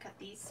Cameo to cut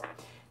these.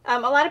 A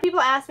lot of people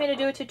asked me to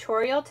do a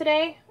tutorial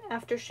today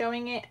after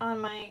showing it on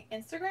my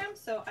Instagram,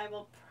 so I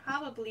will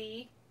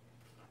probably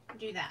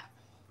do that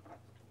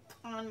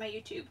on my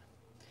YouTube.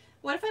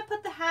 What if I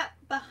put the hat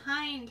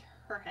behind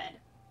her head?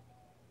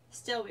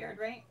 Still weird,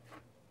 right?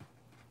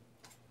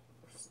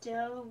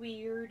 Still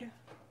weird.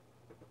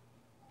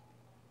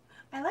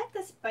 I like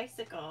this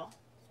bicycle,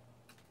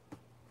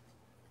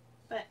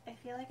 but I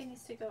feel like it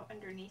needs to go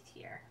underneath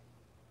here.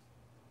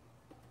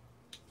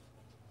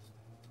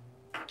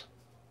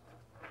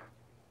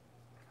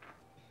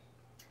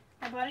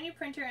 I bought a new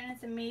printer and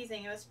it's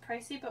amazing. It was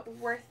pricey but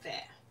worth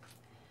it.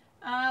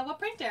 What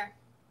printer?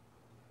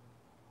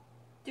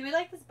 Do we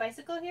like this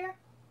bicycle here?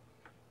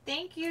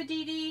 Thank you,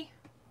 Dee Dee.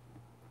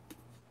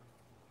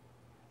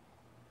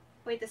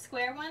 Wait, the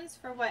square ones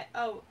for what?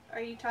 Oh,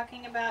 are you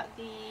talking about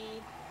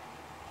the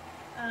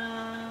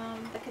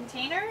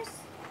containers?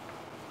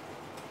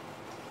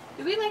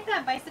 Do we like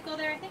that bicycle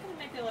there? I think it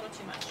might be a little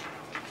too much.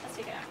 Let's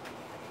take it out.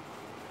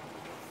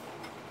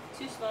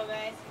 Too slow,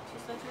 guys. Too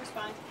slow to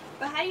respond.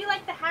 But how do you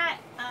like the hat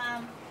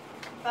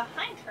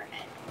behind her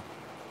head?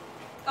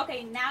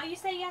 Okay, now you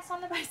say yes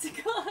on the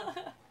bicycle.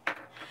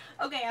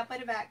 Okay, I'll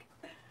put it back.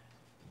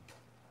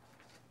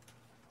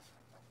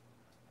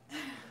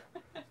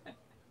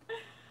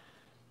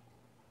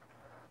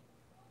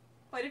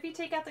 What if you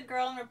take out the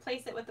girl and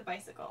replace it with the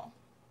bicycle?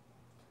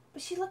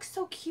 But she looks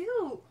so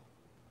cute.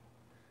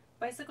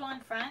 Bicycle in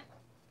front.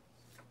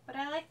 But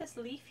I like this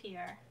leaf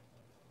here.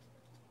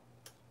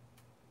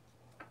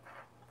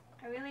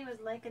 I really was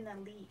liking the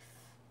leaf.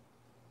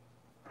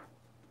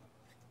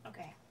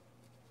 Okay.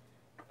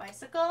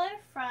 Bicycle in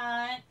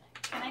front.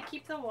 Can I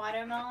keep the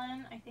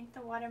watermelon? I think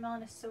the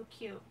watermelon is so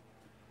cute.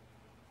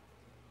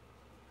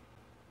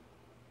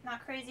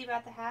 Not crazy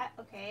about the hat.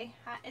 Okay,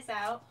 hat is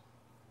out.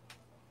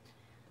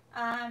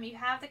 You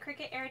have the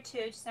Cricut Air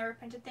 2, just never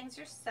printed things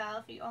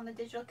yourself. You own the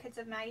digital kits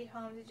of Maggie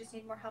Holmes. You just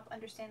need more help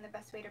understanding the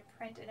best way to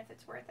print and if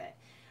it's worth it.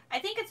 I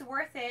think it's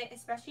worth it,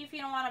 especially if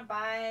you don't want to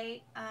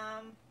buy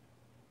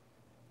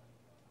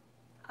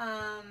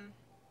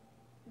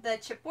the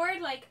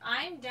chipboard. Like,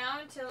 I'm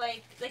down to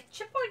like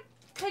chipboard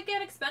could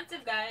get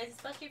expensive, guys,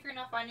 especially if you're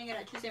not finding it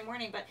at Tuesday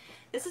morning. But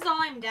this is all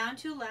I'm down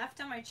to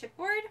left on my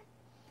chipboard.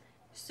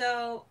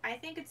 So I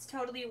think it's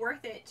totally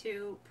worth it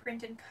to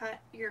print and cut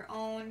your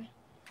own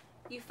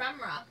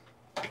ephemera.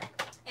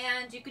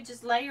 And you could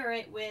just layer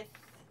it with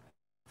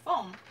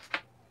foam.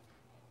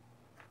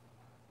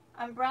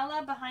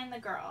 Umbrella behind the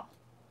girl.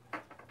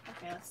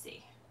 Okay, let's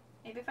see.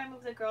 Maybe if I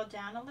move the girl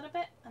down a little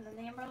bit and then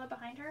the umbrella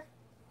behind her.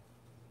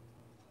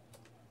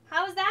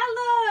 How does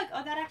that look?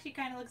 Oh, that actually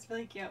kind of looks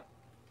really cute.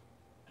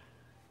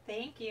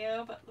 Thank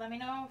you, but let me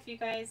know if you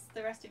guys,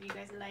 the rest of you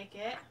guys like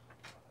it.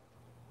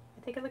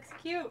 I think it looks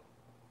cute.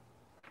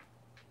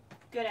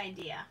 Good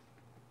idea.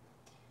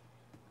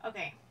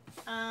 Okay,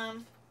 I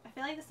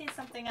feel like this needs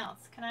something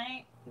else. Can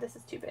I, this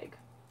is too big.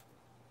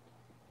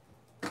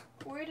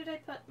 Where did I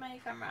put my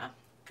ephemera?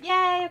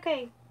 Yay,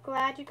 okay,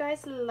 glad you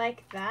guys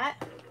like that.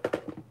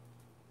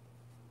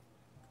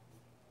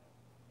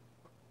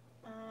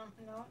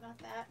 No, not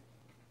that.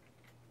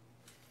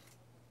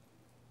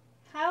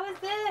 How is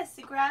this?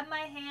 Grab my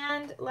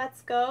hand,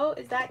 let's go.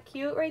 Is that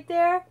cute right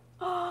there?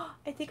 Oh,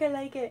 I think I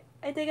like it.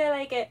 I think I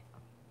like it.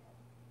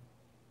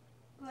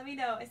 Let me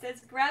know. It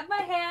says, grab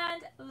my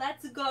hand,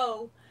 let's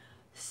go.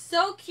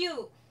 So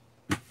cute.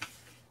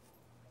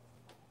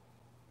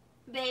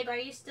 Babe, are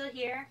you still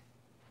here?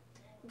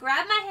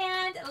 Grab my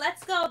hand,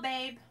 let's go,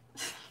 babe.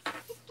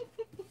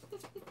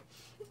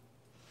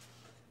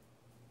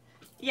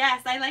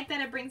 Yes, I like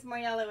that it brings more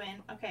yellow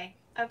in. Okay,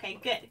 okay,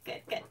 good,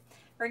 good, good.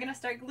 We're gonna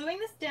start gluing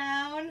this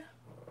down.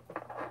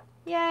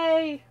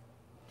 Yay!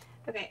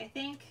 Okay, I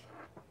think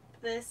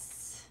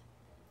this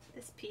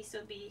piece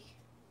will be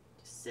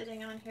just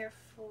sitting on here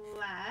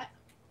flat.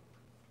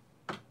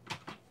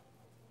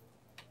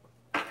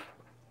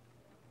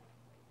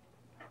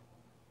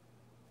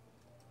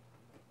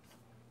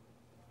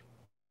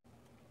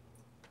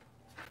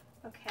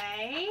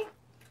 Okay.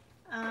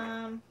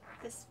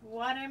 This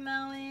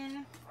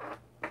watermelon.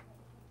 I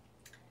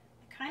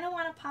kind of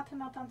want to pop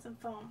him up on some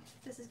foam.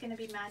 This is going to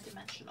be mad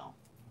dimensional.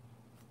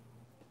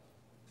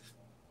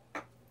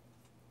 A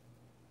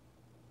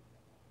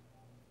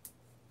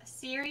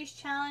series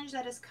challenge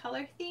that is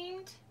color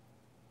themed.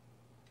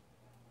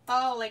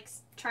 Oh, like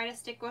try to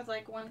stick with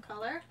like one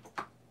color.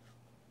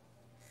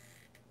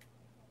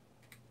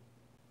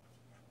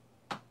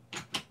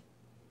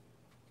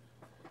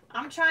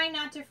 I'm trying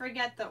not to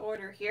forget the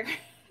order here.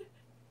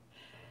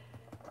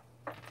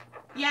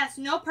 Yes,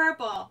 no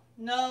purple.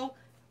 No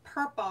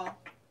purple.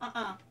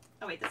 Oh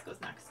wait, this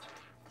goes next.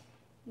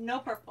 No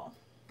purple.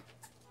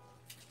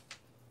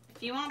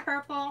 If you want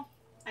purple,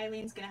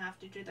 Eileen's gonna have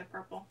to do the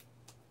purple.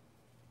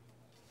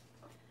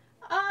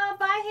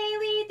 Bye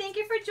Haley. Thank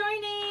you for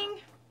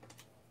joining.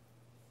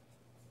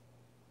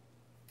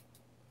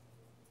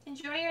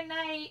 Enjoy your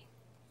night.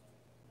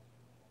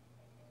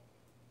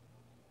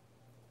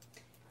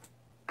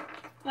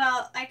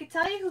 Well, I could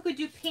tell you who could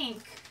do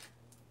pink.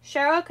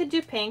 Cheryl could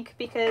do pink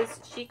because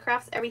she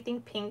crafts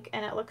everything pink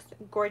and it looks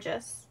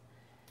gorgeous.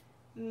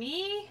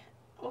 Me?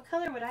 What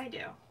color would I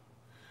do?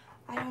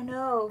 I don't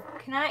know.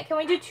 Can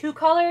we do two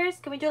colors?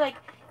 Can we do like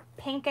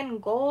pink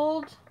and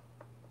gold?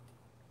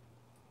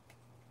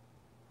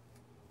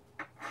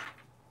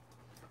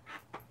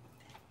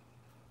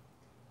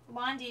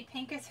 Wandy,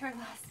 pink is her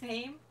last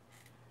name.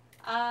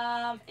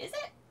 Is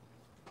it?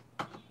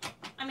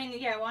 I mean,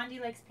 yeah,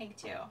 Wandy likes pink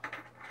too.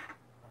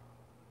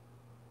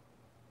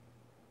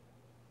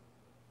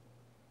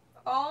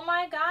 Oh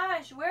my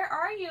gosh, where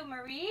are you,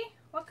 Marie?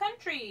 What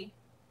country?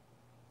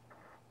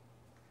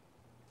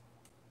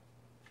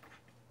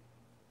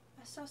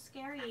 That's so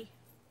scary.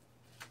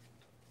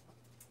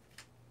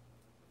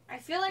 I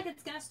feel like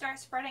it's gonna start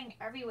spreading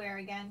everywhere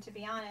again, to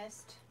be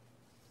honest.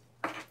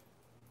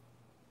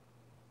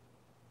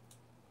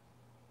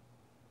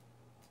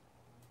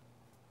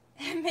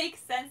 It makes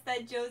sense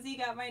that Josie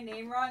got my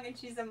name wrong and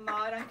she's a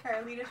mod on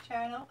Karolina's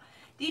channel.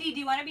 Dee Dee, do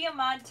you want to be a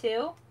mod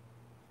too?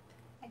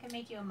 I can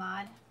make you a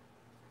mod.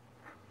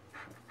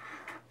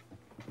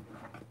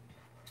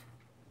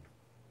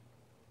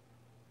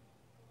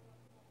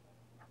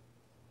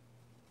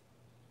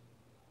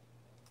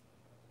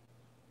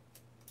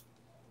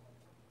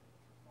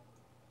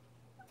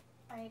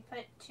 I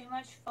put too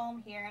much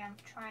foam here and I'm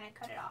trying to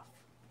cut it off.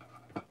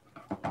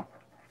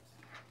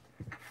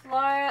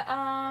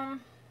 Laura,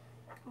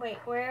 wait,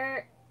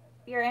 where?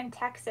 You're in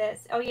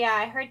Texas. Oh yeah,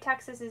 I heard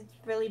Texas is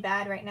really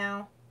bad right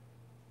now.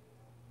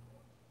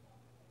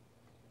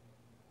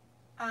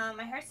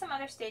 I heard some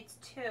other states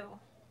too.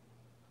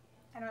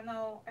 I don't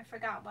know, I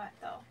forgot what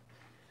though.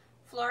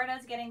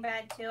 Florida's getting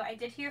bad too. I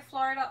did hear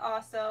Florida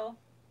also.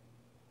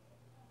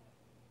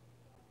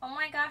 Oh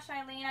my gosh,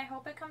 Eileen, I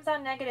hope it comes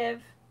out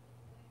negative.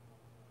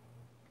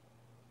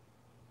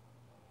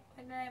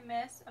 What did I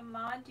miss?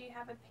 Ahmad, do you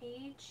have a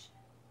page?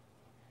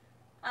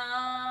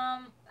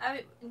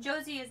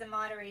 Josie is a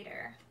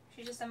moderator.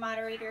 She's just a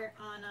moderator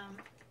on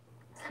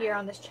here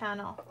on this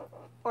channel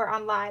or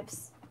on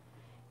lives.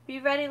 Be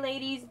ready,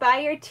 ladies. Buy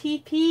your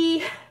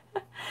TP.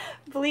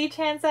 Bleach,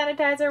 hand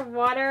sanitizer,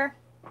 water.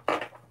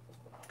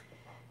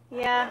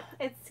 Yeah,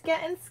 it's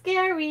getting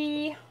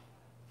scary.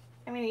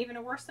 I mean,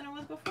 even worse than it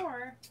was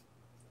before.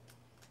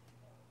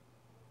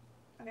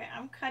 Okay,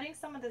 I'm cutting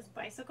some of this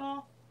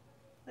bicycle.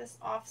 This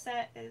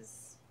offset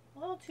is a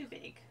little too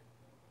big.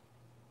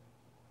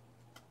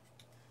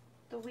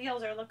 The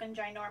wheels are looking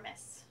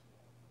ginormous.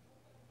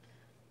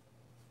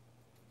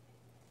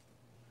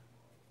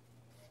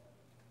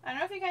 I don't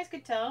know if you guys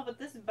could tell, but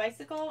this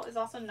bicycle is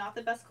also not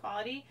the best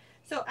quality.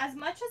 So as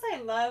much as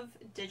I love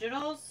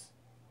digitals,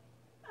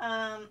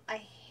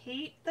 I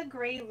hate the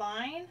gray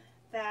line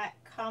that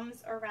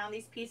comes around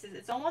these pieces.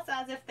 It's almost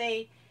as if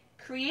they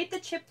create the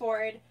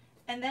chipboard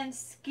and then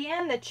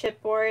scan the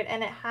chipboard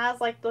and it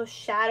has like those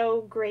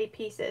shadow gray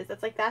pieces.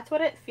 It's like, that's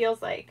what it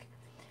feels like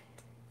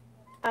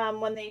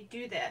when they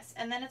do this.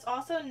 And then it's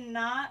also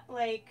not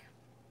like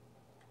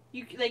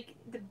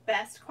the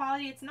best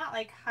quality. It's not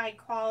like high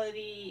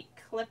quality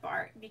clip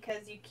art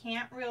because you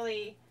can't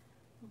really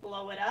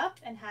blow it up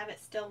and have it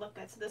still look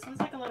good. So this one's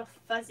like a little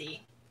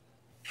fuzzy.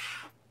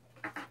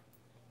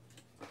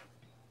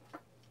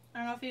 I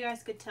don't know if you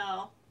guys could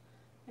tell.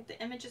 Like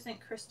the image isn't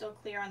crystal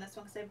clear on this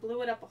one because I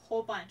blew it up a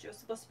whole bunch. It was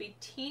supposed to be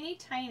teeny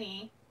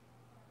tiny.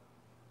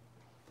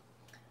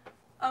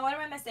 Oh, what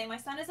am I missing? My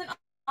son is in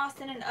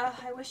Austin and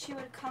I wish he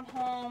would come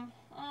home.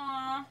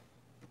 Aww.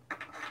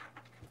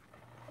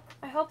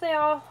 I hope they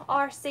all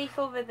are safe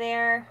over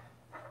there.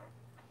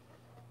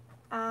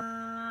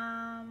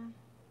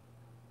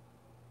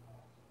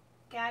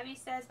 Gabby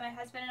says, my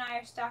husband and I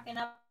are stocking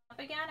up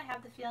again. I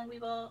have the feeling we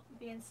will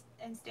be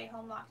in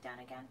stay-home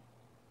lockdown again.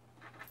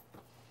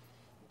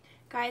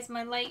 Guys,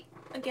 my light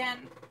again.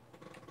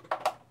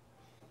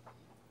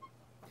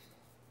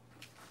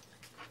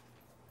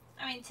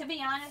 I mean, to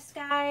be honest,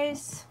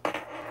 guys,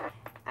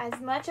 as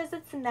much as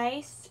it's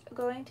nice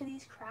going to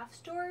these craft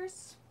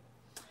stores,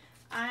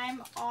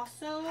 I'm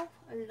also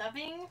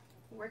loving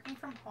working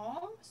from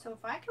home. So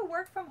if I could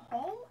work from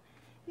home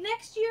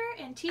next year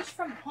and teach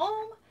from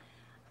home,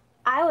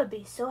 I would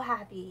be so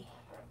happy.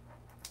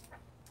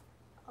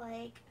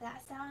 Like,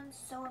 that sounds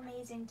so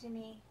amazing to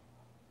me.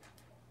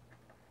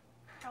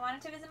 I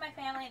wanted to visit my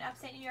family in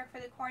upstate New York for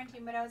the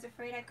quarantine, but I was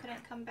afraid I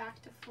couldn't come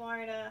back to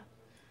Florida.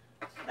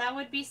 That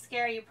would be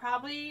scary. You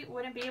probably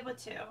wouldn't be able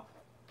to.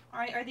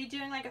 Are they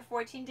doing like a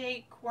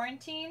 14-day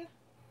quarantine?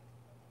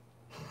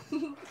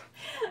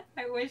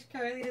 I wish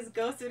Karolina's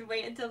ghost would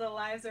wait until the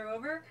lives are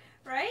over.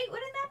 Right?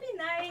 Wouldn't that be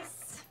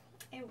nice?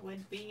 It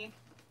would be.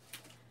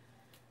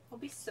 It would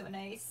be so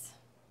nice.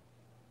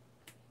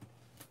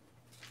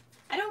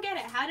 I don't get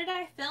it. How did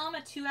I film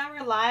a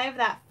 2-hour live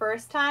that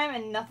first time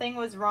and nothing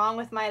was wrong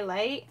with my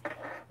light?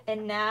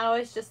 And now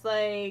it's just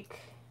like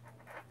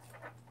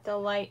the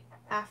light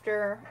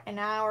after an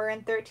hour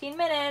and 13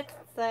 minutes.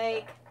 It's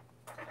like,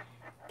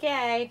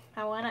 okay,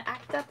 I want to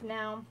act up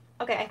now.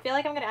 Okay, I feel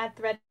like I'm going to add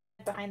thread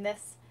behind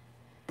this.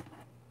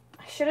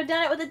 I should have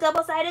done it with a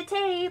double-sided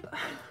tape.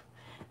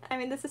 I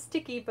mean, this is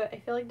sticky, but I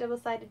feel like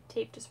double-sided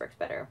tape just works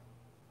better.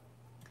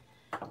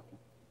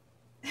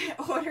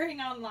 Ordering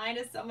online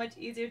is so much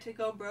easier to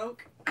go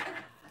broke.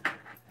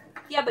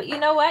 Yeah, but you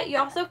know what? You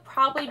also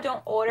probably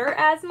don't order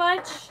as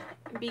much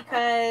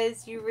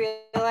because you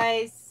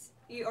realize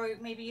or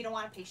maybe you don't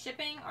want to pay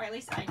shipping, or at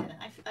least I didn't.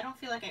 I don't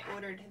feel like I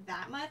ordered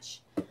that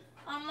much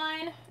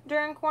online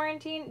during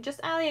quarantine,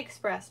 just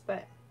AliExpress,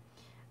 but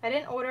I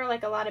didn't order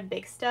like a lot of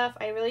big stuff.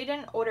 I really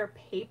didn't order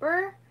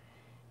paper,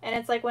 and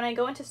it's like when I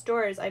go into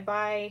stores, I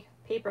buy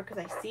paper because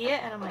I see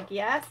it and I'm like,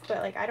 yes, but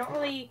like I don't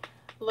really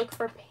look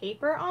for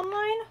paper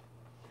online.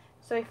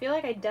 So I feel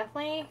like I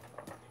definitely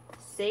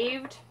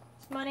saved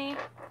money.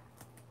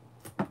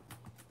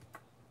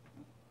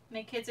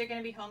 My kids are going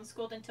to be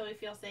homeschooled until we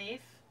feel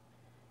safe.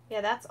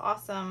 Yeah, that's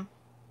awesome.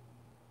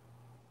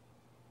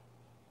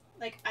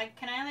 Like,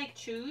 can I like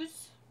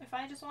choose if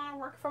I just want to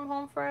work from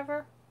home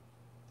forever?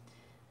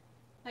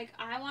 Like,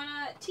 I want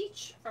to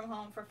teach from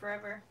home for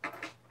forever.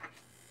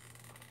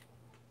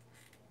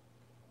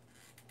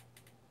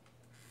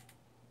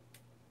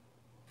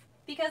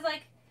 Because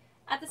like,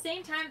 at the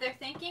same time, they're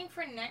thinking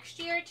for next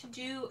year to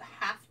do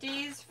half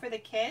days for the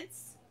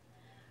kids.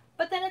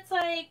 But then it's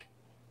like,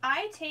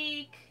 I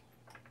take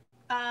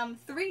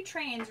 3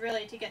 trains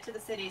really to get to the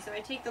city. So I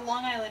take the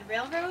Long Island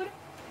Railroad,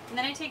 and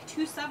then I take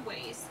 2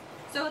 subways.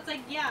 So it's like,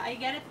 yeah, I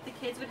get it that the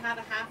kids would have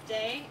a half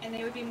day and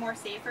they would be more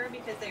safer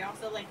because they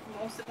also, like,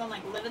 most of them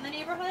like live in the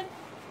neighborhood.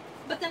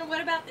 But then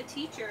what about the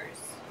teachers?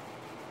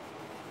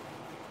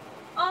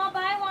 Oh,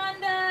 bye,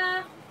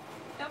 Wanda.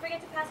 Don't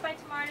forget to pass by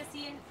tomorrow to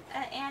see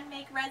Anne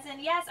make resin.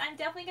 Yes, I'm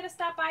definitely going to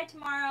stop by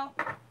tomorrow.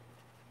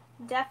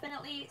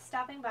 Definitely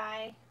stopping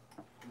by.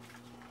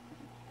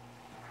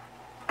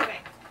 Okay,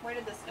 where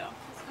did this go?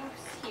 This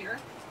goes here.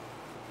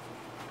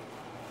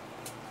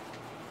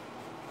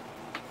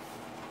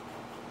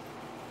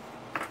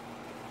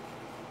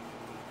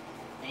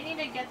 They need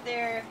to get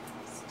their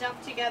stuff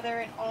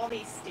together in all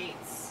these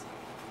states.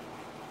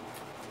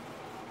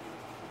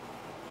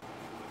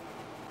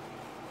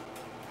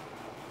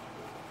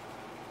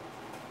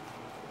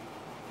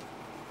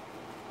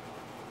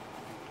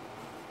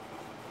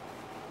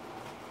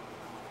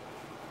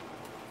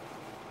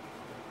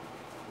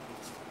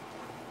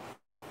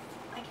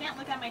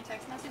 can't look at my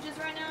text messages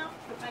right now,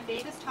 but my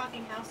babe is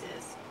talking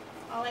houses.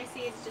 All I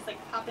see is just like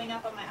popping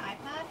up on my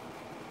iPad.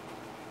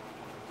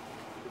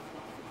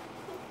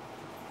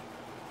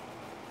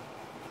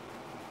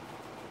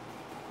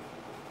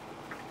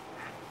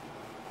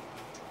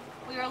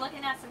 We were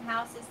looking at some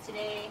houses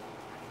today.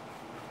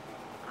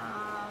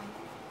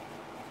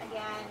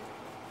 Again,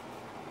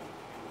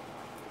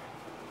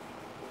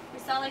 we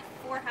saw like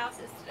 4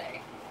 houses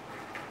today.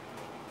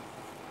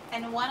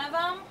 And one of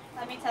them,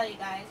 let me tell you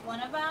guys,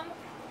 one of them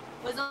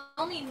was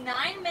only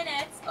 9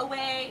 minutes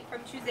away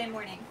from Tuesday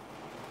morning.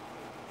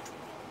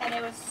 And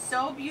it was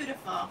so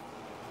beautiful,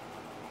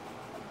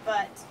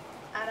 but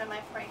out of my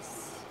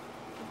price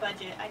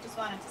budget. I just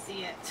wanted to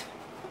see it.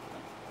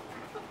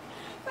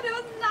 But it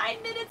was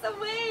 9 minutes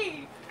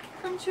away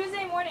from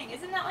Tuesday morning.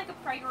 Isn't that like a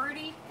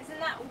priority? Isn't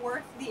that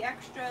worth the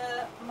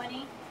extra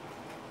money?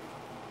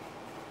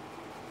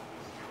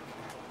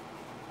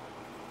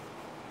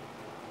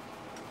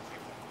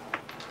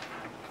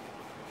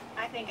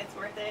 I think it's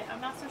worth it.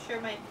 I'm not so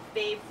sure my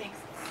babe thinks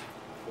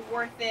it's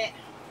worth it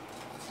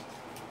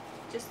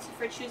just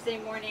for Tuesday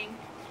morning.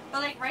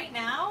 But like right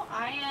now,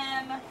 I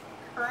am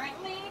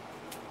currently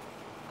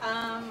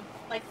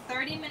like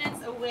 30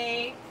 minutes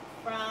away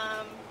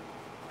from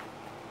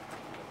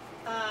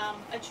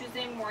a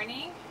Tuesday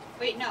morning.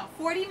 Wait, no,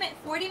 40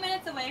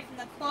 minutes away from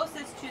the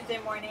closest Tuesday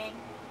morning,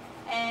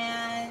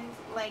 and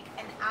like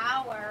an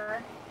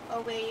hour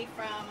away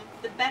from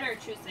the better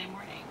Tuesday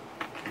morning.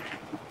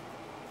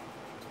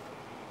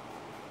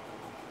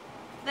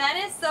 That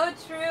is so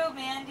true,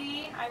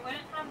 Mandy. I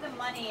wouldn't have the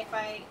money if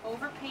I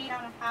overpaid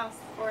on a house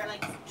or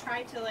like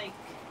tried to like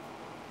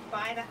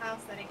buy the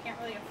house that I can't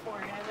really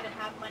afford. I wouldn't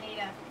have money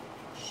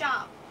to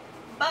shop.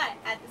 But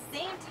at the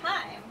same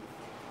time,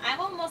 I'm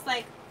almost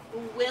like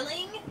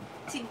willing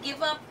to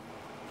give up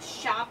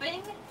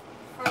shopping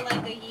for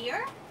like a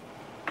year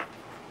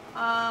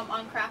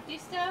on crafty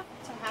stuff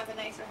to have a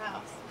nicer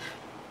house.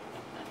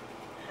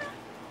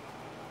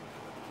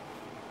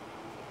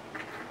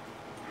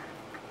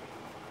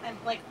 I'm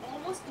like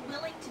almost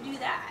willing to do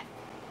that.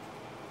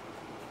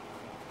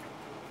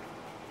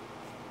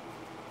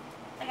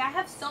 Like I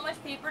have so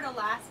much paper to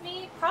last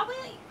me, probably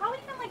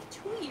even like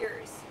 2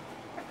 years.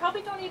 I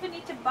probably don't even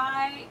need to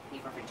buy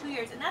paper for 2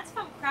 years, and that's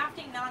from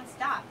crafting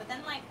nonstop. But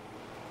then like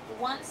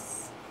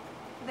once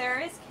there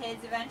is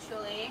kids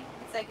eventually,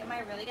 it's like, am I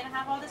really gonna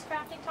have all this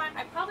crafting time?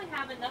 I probably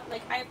have enough,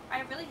 like I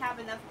really have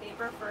enough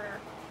paper for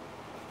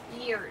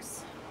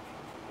years.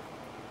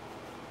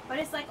 But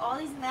it's like all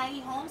these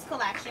Maggie Holmes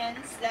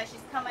collections that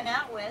she's coming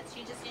out with,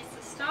 she just needs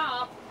to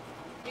stop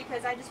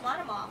because I just want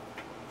them all.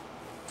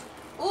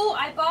 Ooh,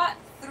 I bought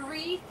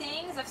 3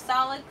 things of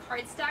solid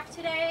cardstock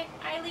today,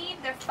 Eileen.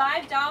 They're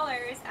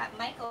 $5 at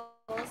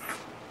Michael's.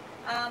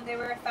 They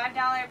were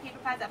 $5 paper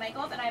pads at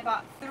Michael's, and I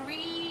bought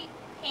 3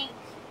 pink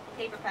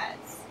paper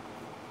pads.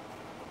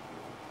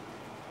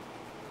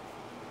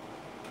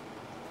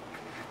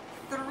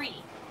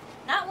 3.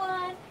 Not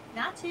 1,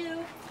 not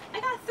 2. I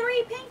got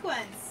 3 pink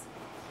ones.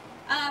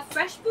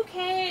 Fresh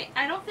Bouquet,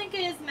 I don't think it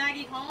is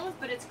Maggie Holmes,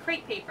 but it's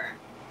crepe paper.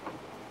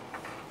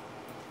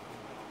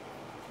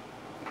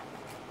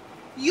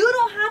 You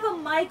don't have a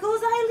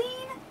Michael's,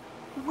 Eileen?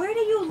 Where do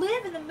you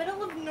live? In the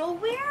middle of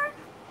nowhere?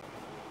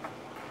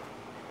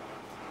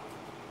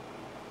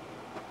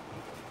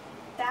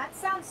 That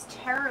sounds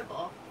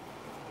terrible.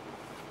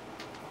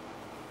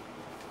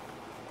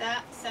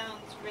 That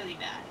sounds really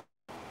bad.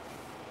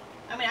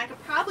 I mean, I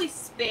could probably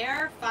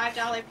spare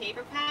 $5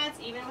 paper pads,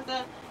 even with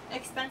a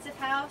expensive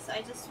house.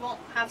 I just won't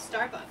have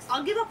Starbucks.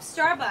 I'll give up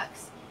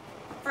Starbucks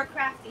for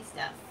crafty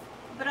stuff,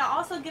 but I'll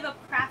also give up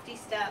crafty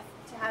stuff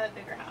to have a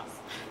bigger house.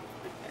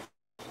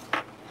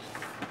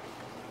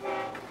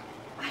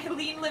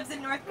 Eileen lives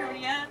in North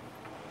Korea.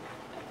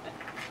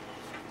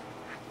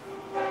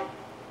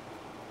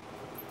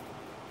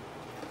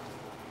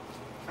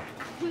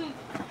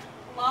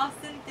 Lost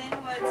in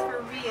Thin Woods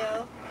for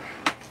real.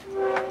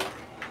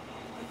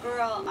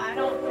 Girl, I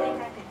don't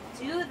think I could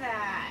do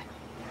that.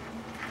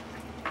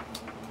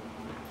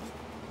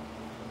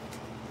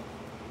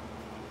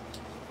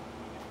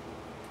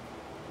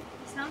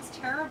 It sounds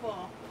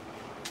terrible.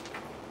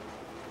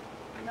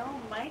 No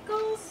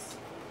Michael's?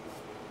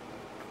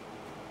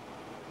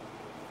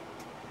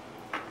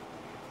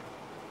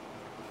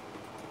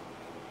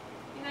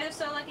 You guys are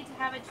so lucky to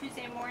have a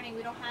Tuesday morning.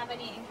 We don't have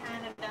any in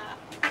Canada.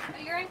 Oh,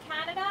 you're in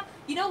Canada?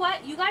 You know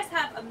what? You guys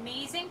have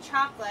amazing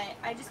chocolate.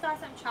 I just got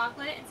some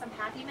chocolate and some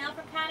Happy Mail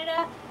from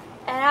Canada.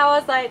 And I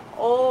was like,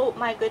 oh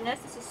my goodness,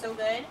 this is so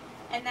good.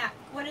 And that,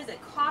 what is it?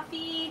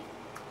 Coffee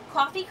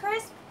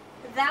crisp?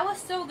 That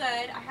was so good.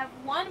 I have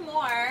one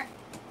more.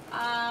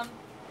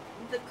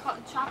 The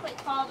chocolate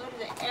called, what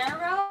is it?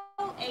 Aero?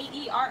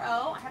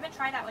 A-E-R-O. I haven't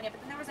tried that one yet. But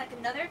then there was like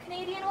another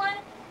Canadian one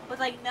with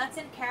like nuts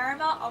and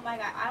caramel. Oh my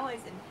god, I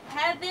was in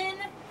heaven.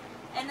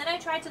 And then I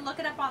tried to look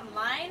it up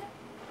online,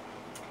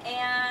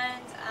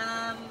 and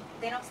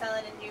they don't sell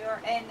it in New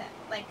York, in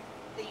like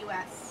the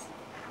US.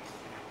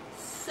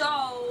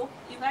 So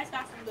you guys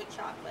got some good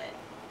chocolate.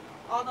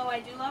 Although I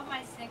do love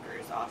my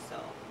Snickers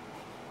also.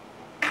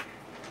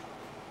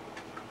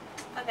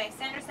 Okay,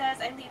 Sandra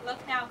says, Eileen, look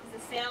now because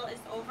the sale is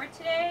over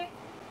today.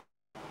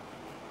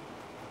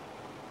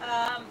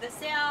 The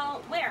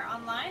sale, where?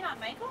 Online on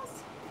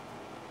Michaels?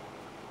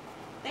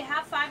 They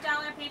have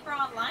 $5 paper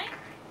online?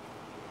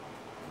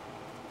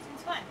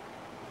 Seems fun.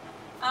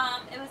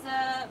 It was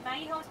a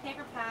Maggie Holmes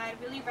paper pad,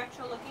 really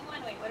retro looking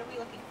one. Wait, what are we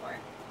looking for?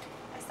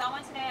 I saw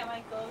one today at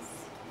Michaels.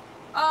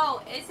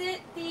 Oh, is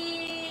it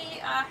the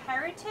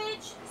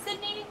Heritage,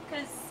 Sydney?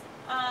 Because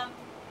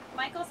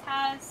Michaels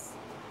has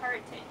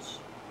Heritage.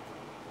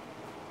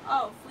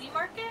 Oh, flea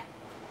market?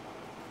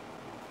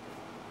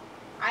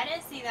 I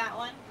didn't see that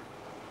one.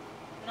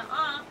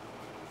 Nuh-uh.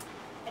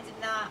 I did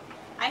not.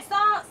 I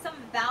saw some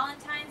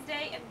Valentine's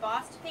Day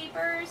embossed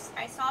papers.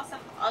 I saw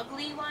some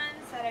ugly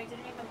ones that I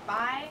didn't even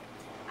buy.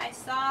 I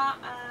saw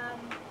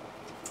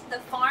the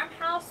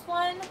farmhouse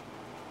one.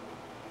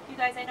 You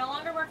guys, I no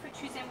longer work for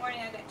Tuesday morning.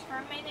 I got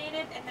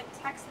terminated in the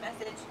text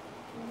message.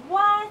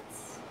 What?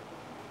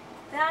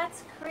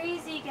 That's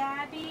crazy,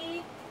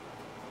 Gabby.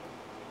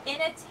 In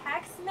a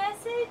text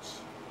message?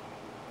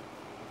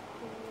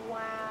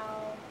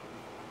 Wow.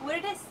 What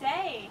did it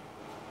say?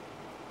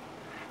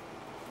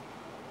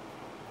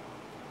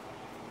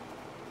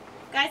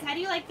 Guys, how do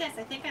you like this?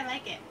 I think I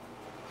like it.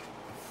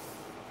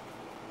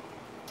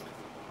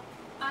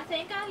 I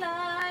think I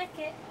like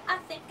it. I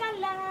think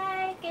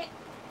I like it.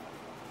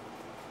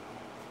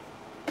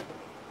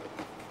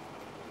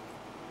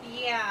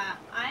 Yeah,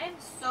 I am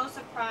so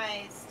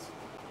surprised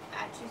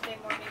at Tuesday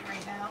morning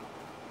right now.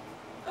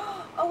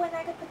 Oh, and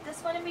I could put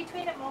this one in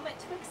between, a moment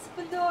to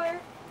explore.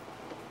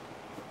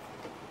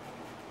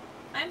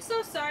 I'm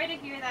so sorry to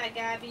hear that,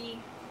 Gabby.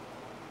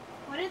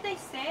 What did they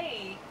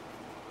say?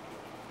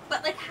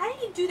 But, like, how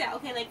do you do that?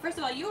 Okay, like, first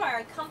of all, you are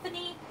a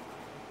company.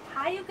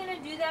 How are you going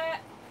to do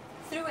that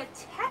through a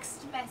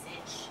text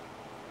message?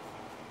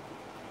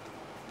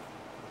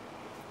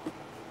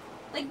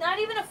 Like, not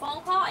even a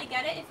phone call. I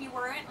get it if you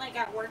weren't, like,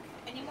 at work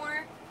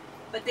anymore.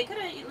 But they could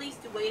have at least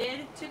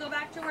waited to go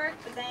back to work.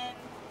 But then,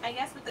 I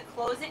guess with the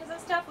closings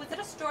and stuff, was it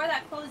a store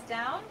that closed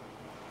down?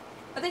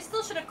 But they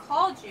still should have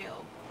called you.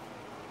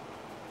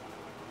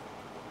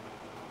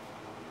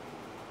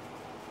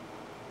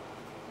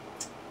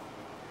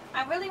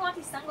 I really want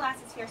these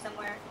sunglasses here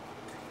somewhere,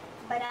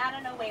 but I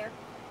don't know where.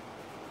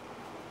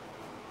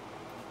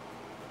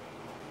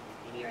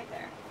 Maybe right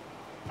there.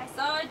 I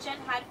saw Jen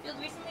Hadfield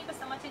recently, but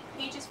someone took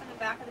pages from the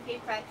back of the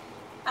paper pad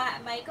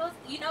at Michael's.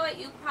 You know what?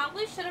 You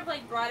probably should have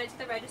like brought it to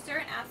the register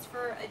and asked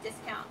for a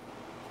discount.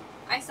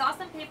 I saw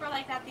some paper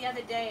like that the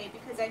other day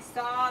because I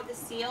saw the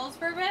seals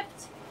were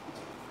ripped,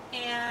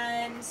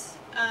 and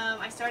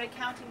I started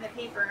counting the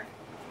paper.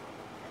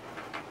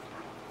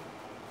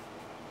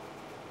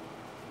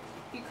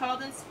 You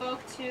called and spoke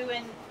to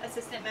an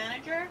assistant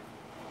manager?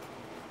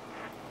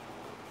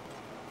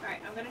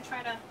 Alright, I'm going to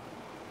try to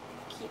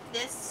keep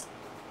this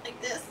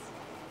like this.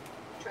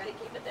 Try to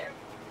keep it there.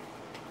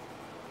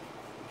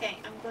 Okay,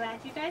 I'm glad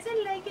you guys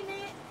are liking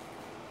it.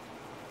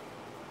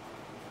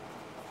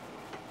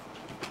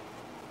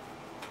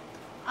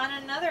 On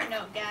another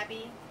note,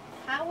 Gabby,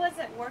 how was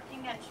it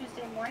working at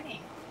Tuesday morning?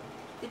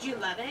 Did you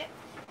love it?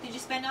 Did you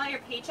spend all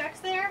your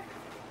paychecks there?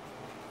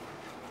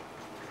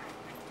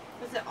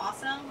 Was it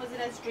awesome? Was it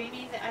as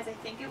dreamy as I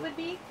think it would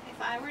be if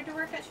I were to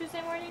work at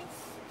Tuesday morning?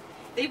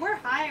 They were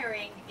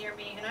hiring near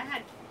me, and I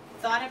had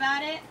thought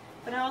about it,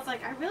 but I was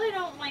like, I really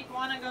don't like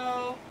want to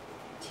go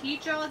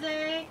teach all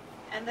day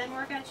and then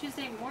work at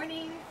Tuesday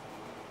morning.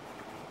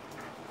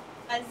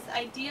 As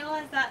ideal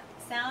as that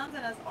sounds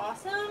and as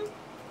awesome,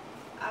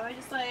 I was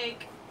just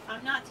like,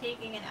 I'm not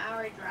taking an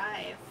hour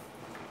drive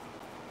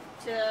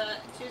to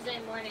Tuesday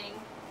morning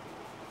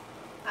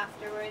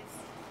afterwards.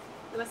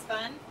 It was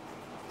fun.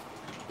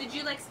 Did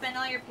you like spend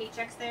all your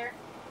paychecks there?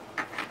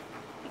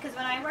 Because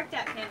when I worked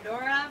at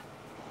Pandora,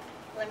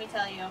 let me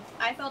tell you,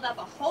 I filled up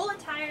a whole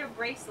entire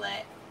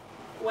bracelet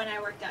when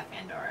I worked at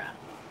Pandora.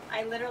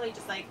 I literally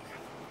just like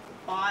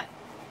bought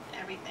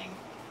everything.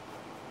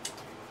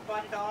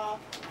 Bought it all.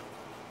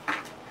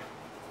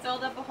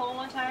 Filled up a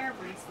whole entire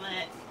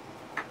bracelet.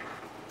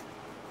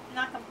 I'm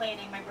not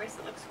complaining, my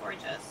bracelet looks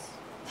gorgeous.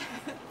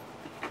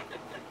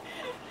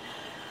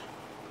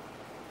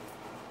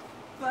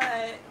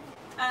 But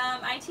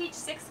I teach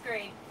 6th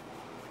grade.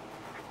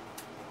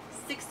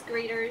 6th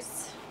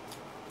graders.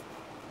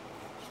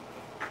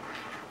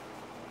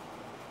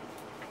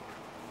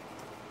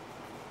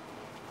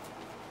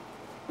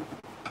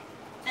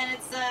 And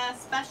it's a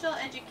special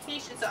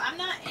education. So I'm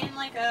not in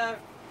like a,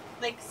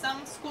 like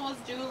some schools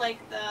do like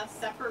the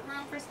separate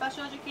room for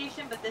special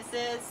education, but this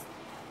is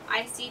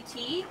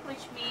ICT,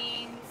 which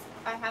means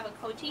I have a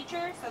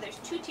co-teacher. So there's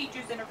 2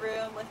 teachers in a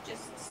room with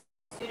just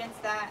students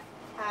that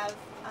have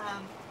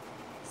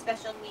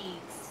special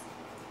needs.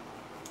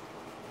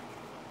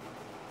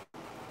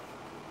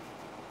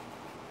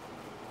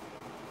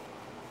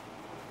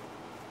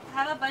 I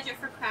have a budget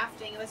for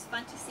crafting. It was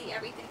fun to see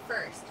everything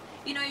first.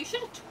 You know, you should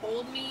have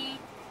told me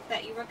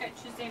that you work at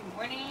Tuesday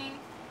morning.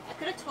 I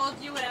could have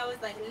told you what I was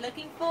like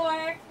looking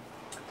for,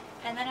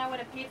 and then I would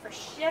have paid for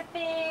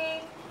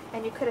shipping,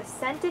 and you could have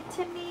sent it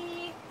to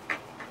me.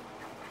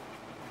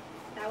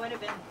 would have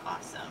been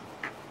awesome.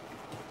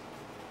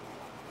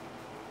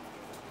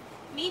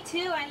 Me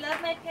too. I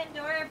love my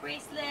Pandora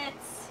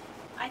bracelets.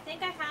 I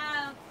think I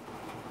have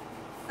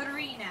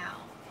 3 now.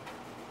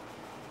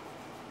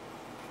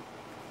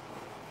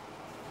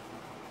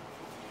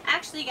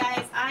 Actually,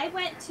 guys, I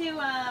went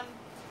to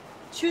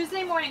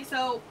Tuesday morning.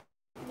 So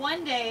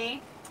one day,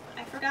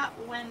 I forgot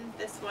when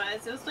this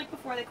was. It was like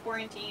before the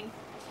quarantine.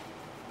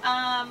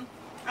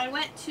 I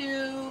went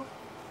to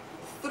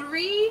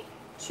 3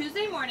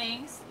 Tuesday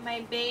mornings.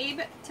 My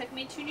babe took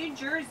me to New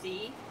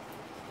Jersey,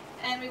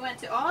 and we went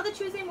to all the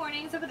Tuesday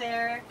mornings over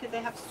there because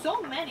they have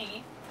so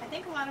many. I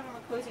think a lot of them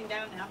are closing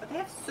down now, but they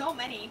have so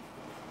many.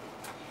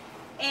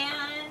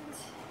 And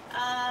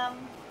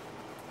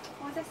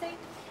what was I saying?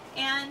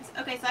 And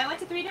okay, so I went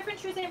to 3 different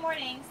Tuesday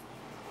mornings.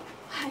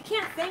 I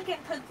can't think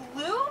and put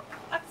glue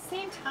at the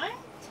same time.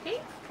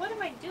 Tape? What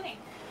am I doing?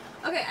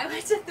 Okay, I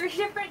went to 3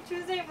 different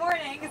Tuesday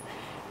mornings,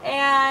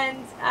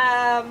 and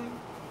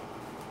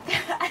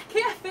I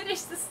can't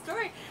finish the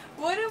story.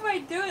 What am I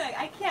doing?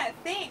 I can't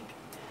think.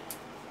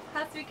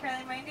 How sweet,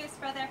 Caroline. My youngest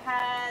brother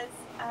has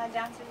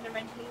Down syndrome,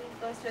 and he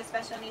goes to a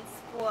special needs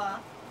school.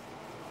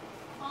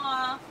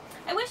 Aww.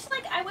 I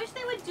wish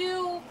they would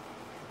do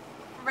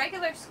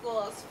regular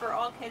schools for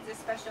all kids with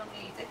special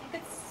needs. I think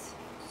it's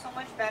so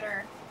much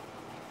better.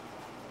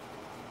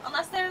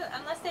 Unless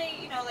they,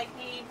 you know, like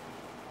need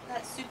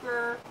that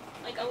super,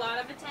 like a lot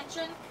of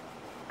attention.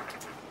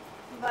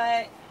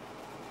 But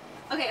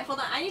okay, hold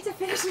on. I need to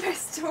finish my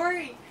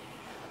story.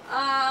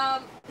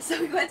 So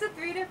we went to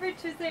 3 different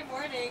Tuesday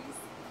mornings,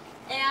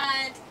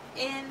 and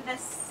in the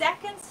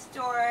second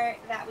store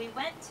that we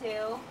went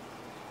to,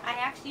 I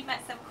actually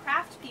met some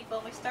craft people,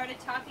 and we started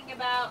talking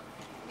about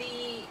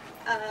the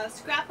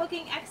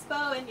scrapbooking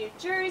expo in New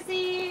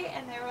Jersey,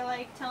 and they were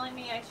like telling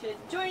me I should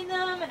join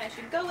them and I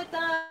should go with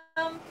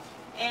them.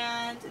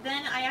 And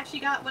then I actually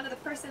got one of the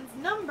person's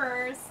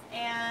numbers,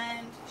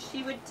 and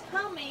she would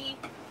tell me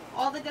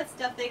all the good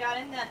stuff they got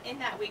in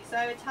that week. So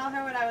I would tell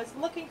her what I was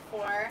looking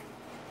for,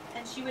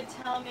 and she would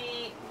tell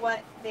me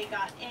what they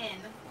got in,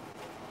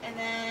 and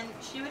then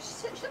she would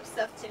ship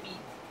stuff to me.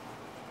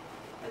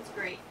 It was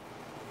great.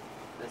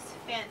 It was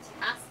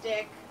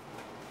fantastic.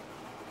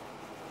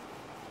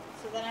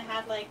 So then I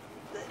had like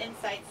the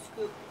inside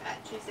scoop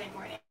at Tuesday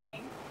morning.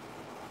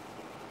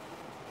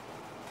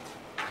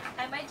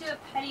 I might do a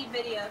petty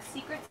video.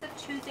 Secrets of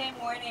Tuesday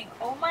morning.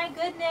 Oh my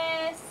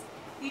goodness.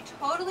 You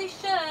totally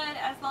should,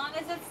 as long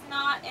as it's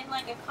not in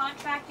like a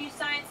contract you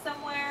signed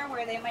somewhere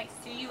where they might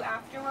sue you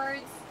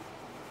afterwards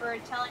for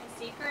telling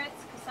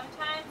secrets, because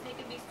sometimes they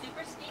can be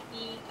super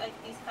sneaky, like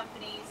these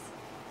companies.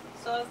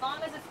 So as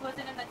long as it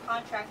wasn't in the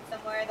contract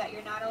somewhere that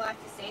you're not allowed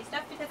to say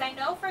stuff, because I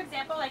know, for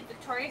example, like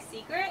Victoria's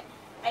Secret,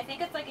 I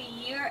think it's like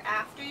a year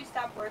after you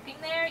stop working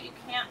there, you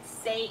can't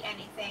say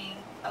anything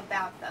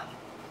about them.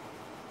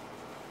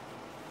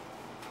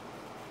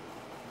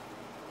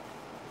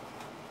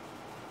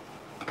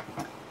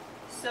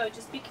 So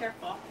just be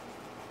careful.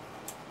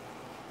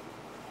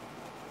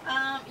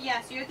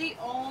 Yes, you're the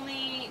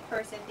only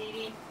person, Dee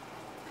Dee.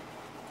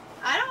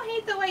 I don't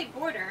hate the white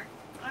border.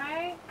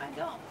 I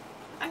don't.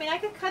 I mean, I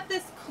could cut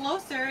this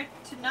closer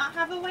to not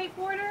have a white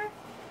border,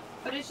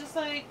 but it's just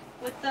like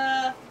with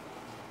the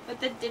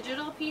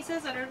digital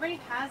pieces that everybody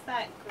has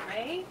that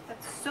gray.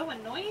 That's so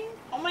annoying.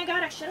 Oh my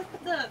god, I should have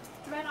put the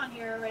thread on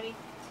here already.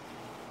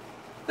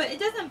 But it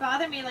doesn't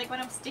bother me like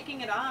when I'm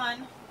sticking it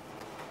on.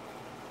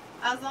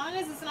 As long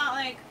as it's not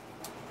like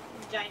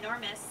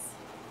ginormous.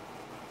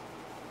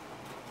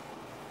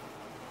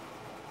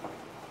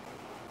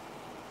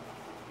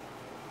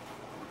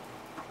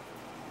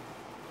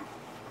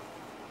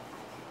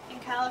 In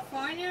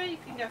California, you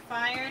can get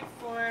fired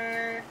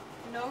for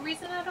no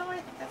reason at all. I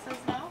think that says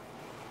no.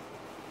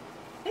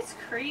 It's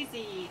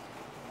crazy.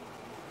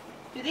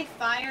 Do they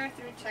fire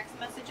through text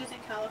messages in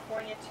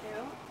California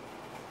too?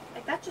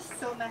 Like, that's just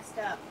so messed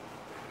up.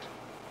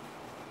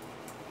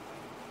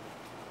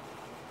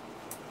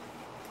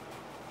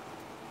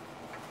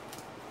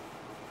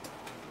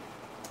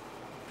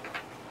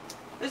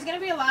 There's going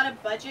to be a lot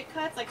of budget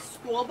cuts, like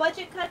school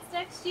budget cuts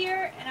next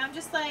year, and I'm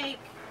just like,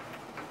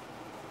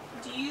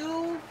 do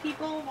you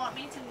people want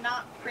me to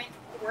not print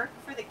work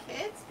for the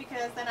kids?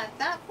 Because then at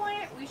that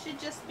point, we should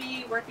just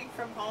be working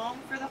from home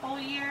for the whole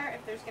year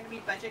if there's going to be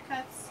budget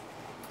cuts.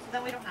 So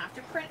then we don't have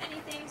to print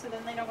anything, so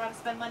then they don't want to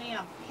spend money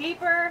on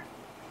paper.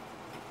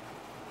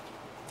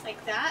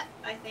 Like that,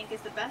 I think,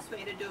 is the best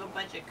way to do a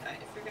budget cut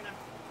if you're going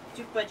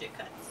to do budget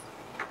cuts.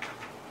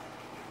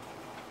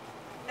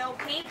 No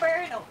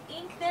paper, no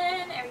ink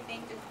then,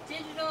 everything just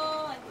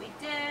digital like we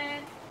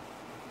did.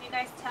 Can you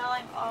guys tell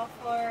I'm all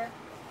for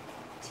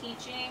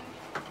teaching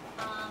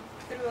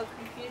through a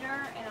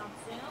computer and on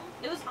Zoom?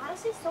 It was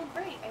honestly so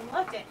great. I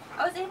loved it.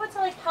 I was able to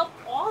like help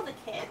all the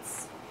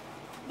kids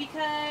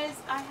because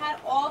I had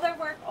all their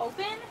work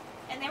open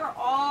and they were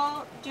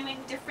all doing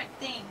different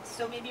things.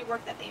 So maybe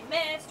work that they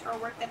missed or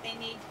work that they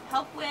need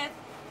help with.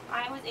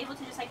 I was able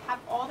to just like have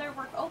all their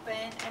work open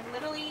and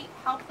literally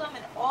help them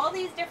in all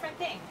these different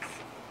things.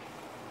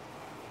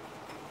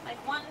 Like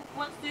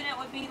one student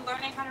would be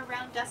learning how to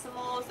round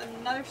decimals, and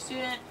another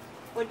student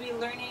would be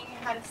learning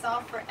how to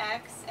solve for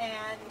X,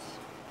 and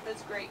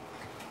that's great.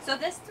 So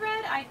this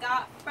thread I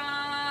got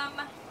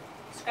from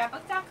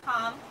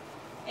scrapbook.com.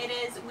 It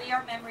is We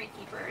Are Memory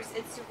Keepers.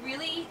 It's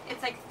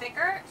like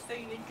thicker, so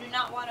you do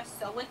not want to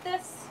sew with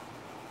this.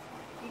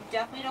 You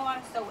definitely don't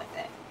want to sew with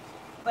it,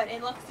 but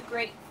it looks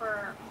great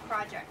for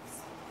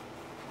projects.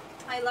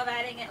 I love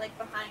adding it like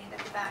behind at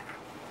the back.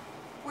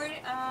 Where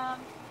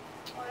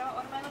what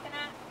am I looking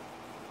at?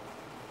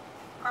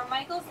 Are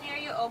Michael's near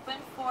you open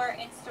for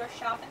in-store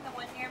shopping? The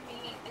one near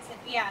me isn't.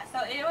 Yeah, so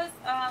it was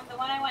the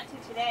one I went to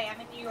today.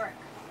 I'm in New York.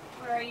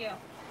 Where are you?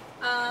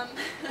 I'm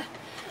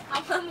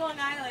on Long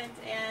Island,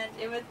 and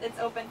it's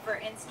open for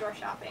in-store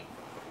shopping.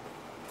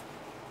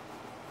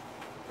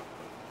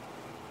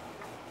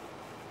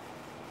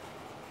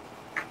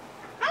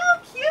 How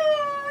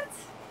cute!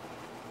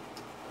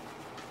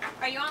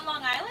 Are you on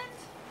Long Island?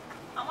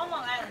 I'm on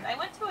Long Island. I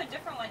went to a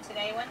different one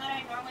today, one that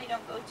I normally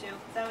don't go to,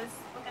 because I was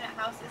looking at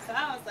houses, so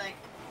I was like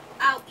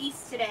out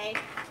east today.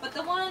 But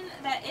the one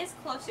that is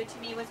closer to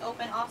me was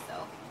open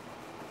also.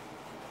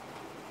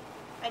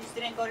 I just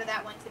didn't go to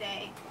that one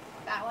today.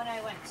 That one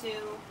I went to,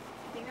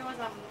 I think it was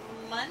on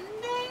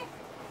Monday.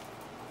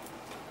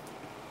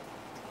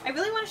 I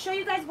really want to show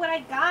you guys what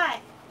I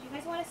got. You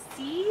guys want to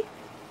see?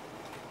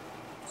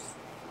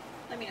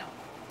 Let me know.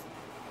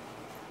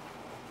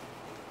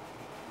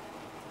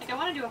 Like, I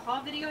want to do a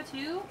haul video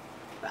too,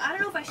 but I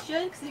don't know if I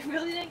should because I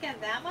really didn't get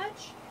that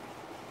much.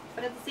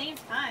 But at the same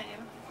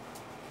time,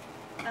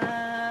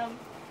 I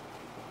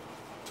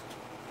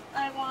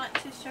want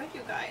to show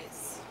you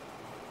guys.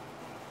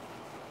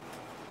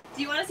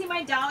 Do you want to see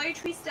my Dollar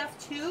Tree stuff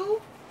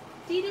too,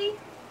 Dee Dee?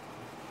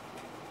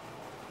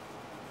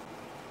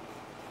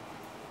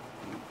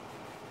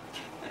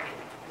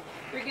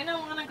 You're gonna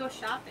want to go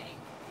shopping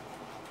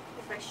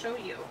if I show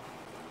you,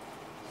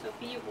 so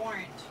be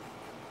warned.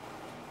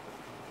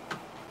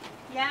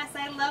 Yes,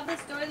 I love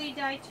this doily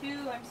die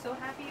too. I'm so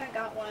happy I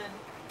got one.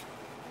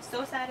 I'm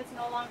so sad it's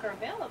no longer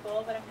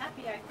available, but I'm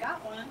happy I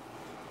got one.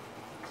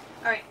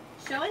 Alright,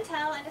 show and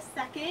tell in a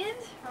second.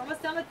 We're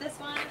almost done with this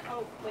one.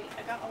 Oh, wait,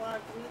 I got a lot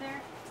of glue there.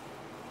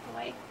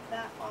 Wipe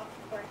that off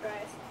before it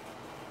dries.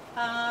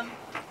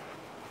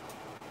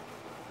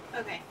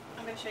 Okay,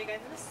 I'm going to show you guys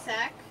in a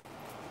sec.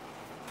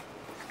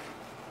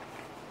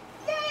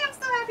 Yay, I'm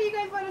so happy you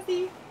guys want to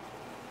see.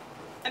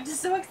 I'm just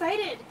so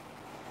excited.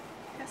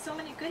 I got so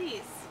many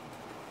goodies.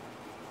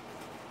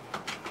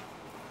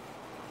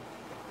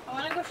 I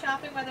want to go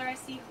shopping whether I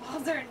see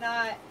hauls or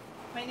not.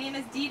 My name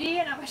is Dee Dee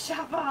and I'm a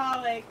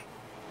shopaholic.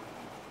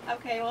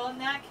 Okay, well in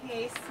that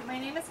case, my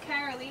name is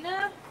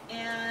Carolina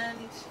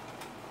and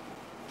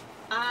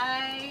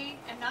I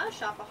am not a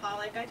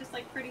shopaholic. I just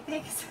like pretty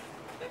things.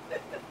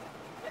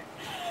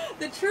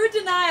 The true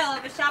denial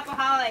of a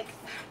shopaholic.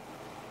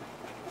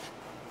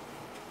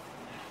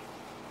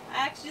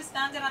 I actually just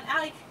found it on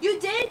Ally. You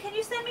did? Can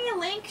you send me a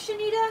link,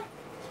 Shanita?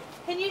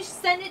 Can you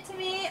send it to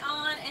me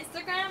on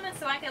Instagram and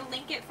so I can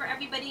link it for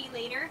everybody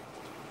later?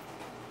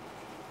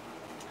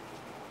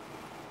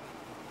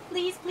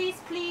 Please, please,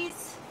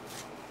 please.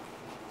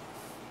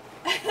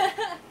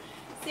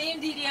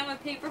 Same DD, I'm a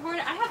paper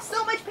hoarder. I have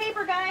so much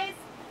paper, guys.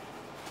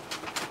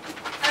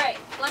 Alright,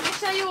 let me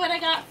show you what I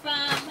got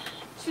from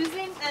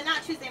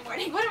not Tuesday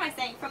morning. What am I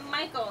saying? From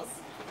Michael's.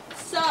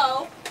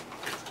 So,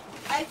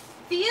 I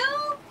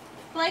feel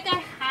like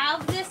I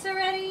have this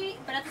already,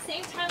 but at the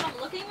same time I'm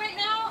looking right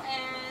now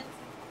and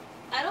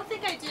I don't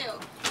think I do.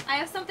 I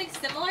have something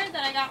similar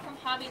that I got from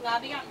Hobby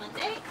Lobby on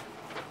Monday.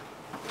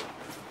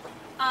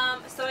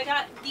 So I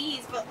got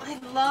these, but I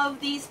love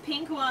these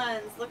pink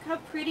ones. Look how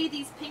pretty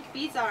these pink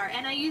beads are.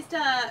 And I used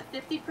a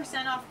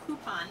 50% off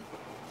coupon.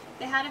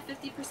 They had a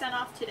 50%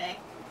 off today.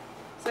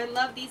 So I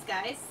love these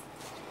guys.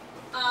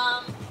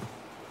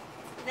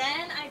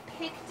 Then I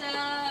picked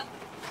up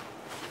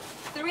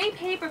 3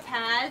 paper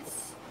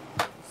pads.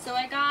 So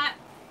I got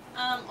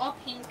all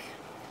pink.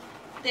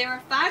 They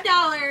were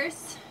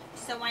 $5,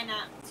 so why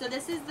not? So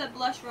this is the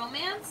Blush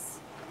Romance.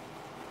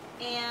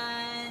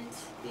 And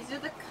these are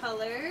the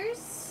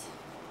colors.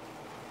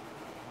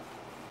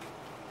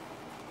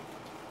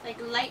 Like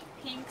light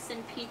pinks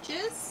and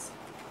peaches.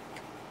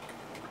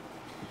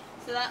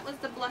 So that was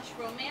the Blush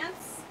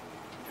Romance.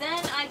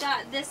 Then I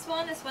got this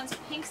one. This one's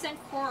pinks and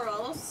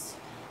corals.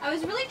 I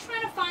was really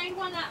trying to find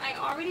one that I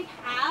already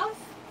have.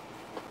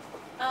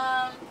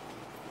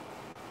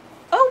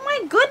 Oh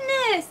my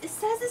goodness! It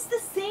says it's the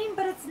same,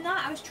 but it's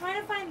not. I was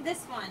trying to find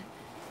this one.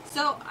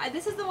 So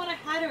this is the one I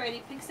had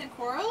already, pinks and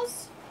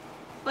corals.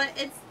 But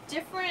it's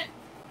different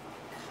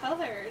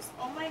colors.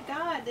 Oh my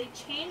god, they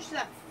changed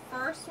that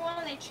first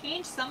one. They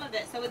changed some of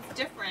it, so it's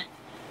different.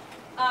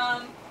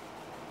 I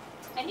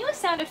knew it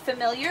sounded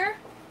familiar,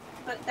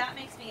 but that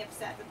makes me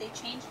upset that they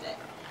changed it.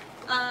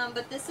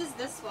 But this is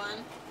this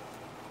one.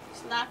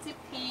 There's lots of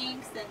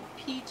pinks and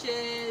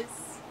peaches.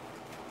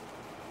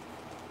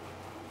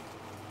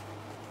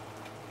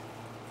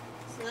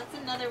 So that's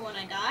another one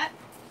I got.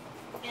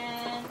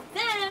 And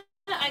then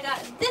I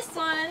got this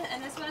one,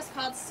 and this one is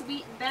called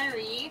Sweet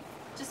Berry.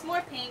 Just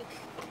more pink.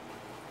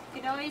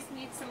 You could always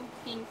need some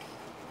pink.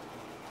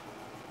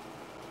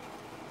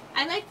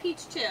 I like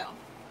peach too.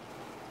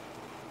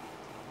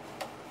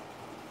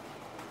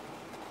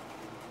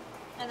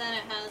 And then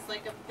it has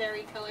like a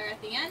berry color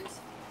at the end.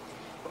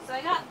 So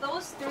I got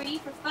those 3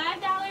 for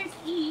 $5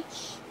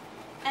 each.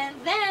 And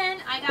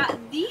then I got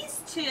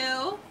these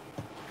two.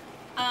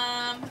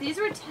 These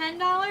were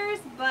 $10,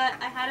 but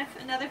I had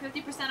another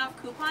 50%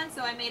 off coupon,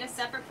 so I made a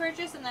separate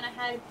purchase, and then I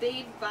had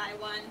Babe buy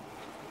one.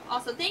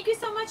 Also, thank you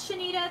so much,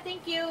 Shanita.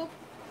 Thank you.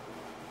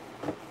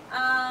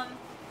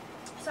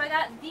 So I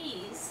got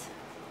these.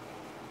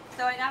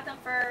 So I got them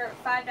for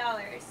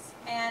 $5.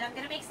 And I'm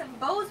going to make some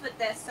bows with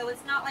this, so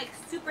it's not like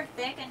super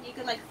thick and you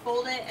could like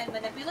fold it and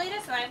manipulate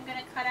it. So I'm going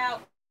to cut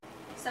out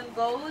some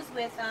bows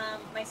with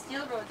my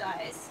steel roll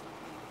dies.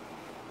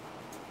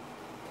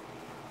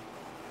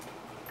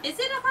 Is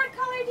it a hard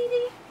color, Dee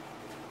Dee?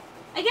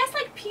 I guess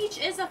like peach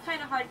is a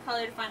kind of hard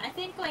color to find. I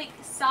think like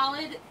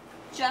solid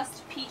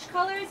just peach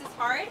colors is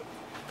hard.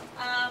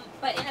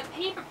 But in a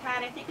paper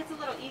pad, I think it's a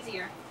little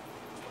easier.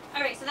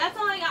 Alright, so that's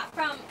all I got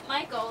from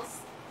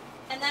Michael's.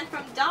 And then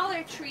from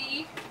Dollar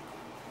Tree,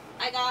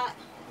 I got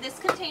this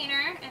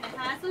container, and it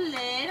has a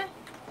lid.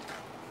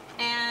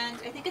 And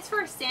I think it's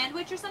for a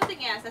sandwich or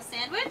something. Yeah, it's a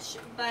sandwich.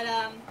 But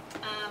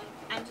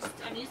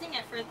I'm using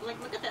it for,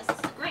 like, look at this. This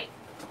is great.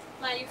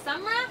 Like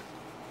Sumra,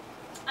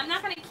 I'm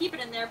not going to keep it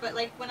in there, but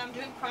like when I'm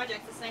doing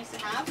projects, it's nice to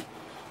have.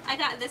 I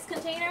got this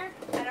container.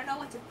 I don't know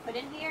what to put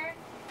in here,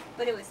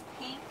 but it was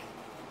pink,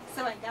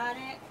 so I got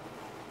it.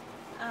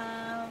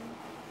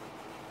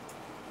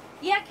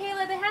 Yeah,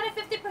 Kayla, they had a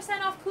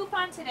 50% off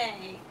coupon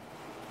today.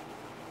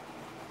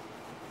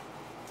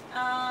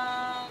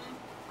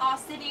 Oh,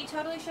 Sydney, you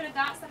totally should have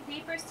got some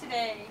papers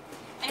today.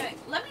 Anyway,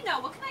 let me know.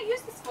 What can I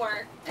use this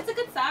for? It's a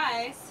good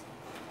size.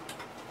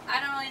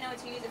 I don't really know what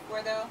to use it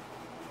for, though.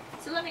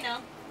 So let me know.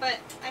 But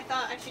I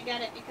thought I should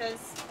get it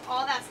because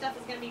all that stuff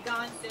is going to be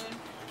gone soon.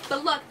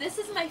 But look, this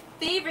is my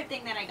favorite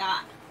thing that I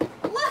got.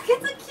 Look,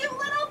 it's a cute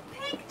little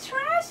pink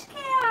trash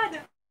can.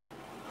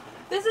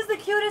 This is the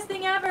cutest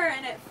thing ever,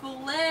 and it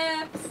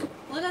flips.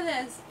 Look at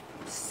this.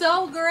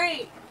 So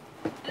great.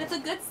 And it's a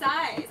good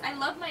size. I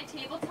love my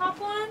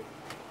tabletop one,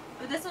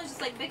 but this one's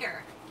just like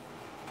bigger.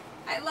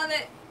 I love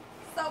it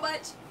so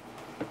much.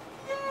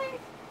 Yay.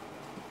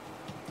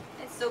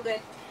 It's so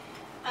good.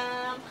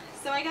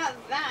 So I got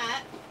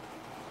that.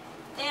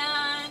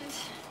 And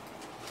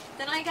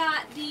then I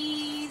got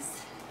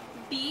these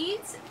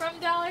beads from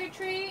Dollar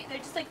Tree. They're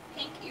just like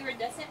pink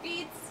iridescent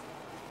beads.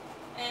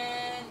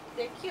 And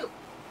they're cute.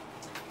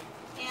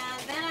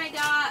 And then I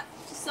got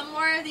some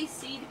more of these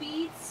seed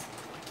beads,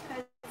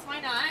 because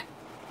why not?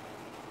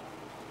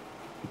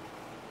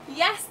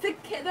 Yes, the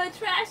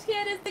trash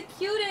can is the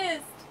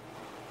cutest.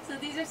 So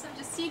these are some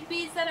just seed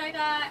beads that I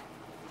got.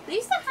 They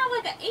used to have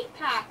like an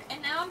 8-pack,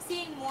 and now I'm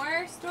seeing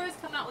more stores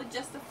come out with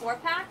just a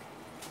 4-pack.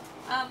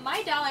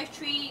 My Dollar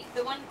Tree,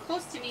 the one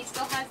close to me,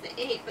 still has the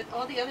 8, but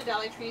all the other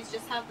Dollar Trees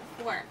just have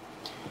the 4.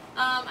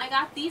 I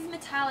got these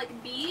metallic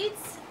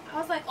beads. I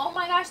was like, oh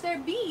my gosh, they're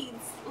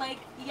beads. Like,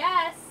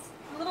 yes.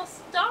 Little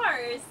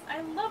stars.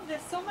 I love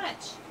this so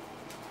much.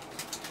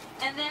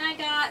 And then I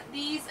got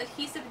these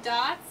adhesive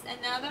dots,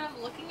 and now that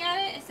I'm looking at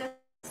it, it says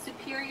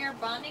superior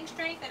bonding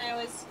strength, and I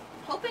was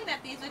hoping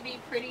that these would be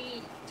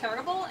pretty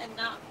durable and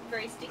not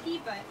very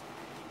sticky, but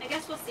I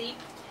guess we'll see.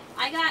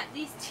 I got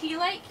these tea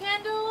light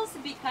candles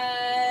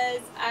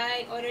because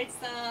I ordered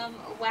some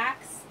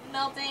wax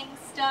melting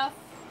stuff,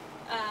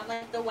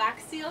 like the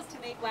wax seals, to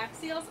make wax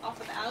seals off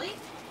of Ali.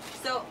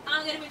 So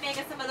I'm going to be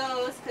making some of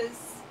those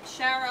because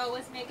Cheryl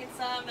was making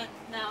some, and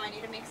now I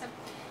need to make some.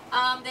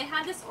 They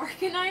had this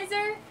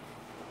organizer,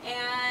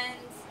 and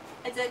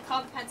it's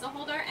called a pencil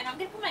holder, and I'm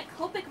going to put my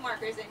Copic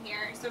markers in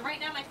here. So right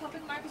now my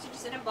Copic markers are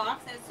just in a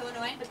box, and it's so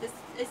annoying, but this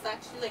is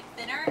actually like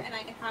thinner, and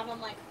I can have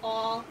them like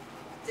all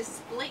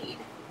displayed.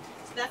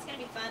 So that's going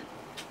to be fun.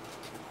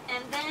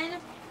 And then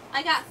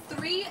I got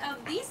 3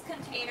 of these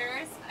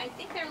containers. I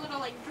think they're little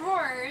like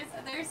drawers.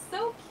 They're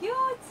so cute.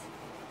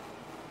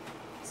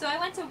 So I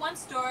went to one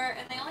store,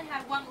 and they only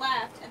had one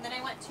left, and then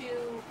I went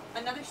to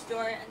another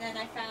store, and then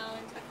I found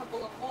a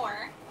couple of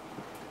more.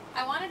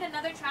 I wanted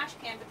another trash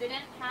can, but they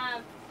didn't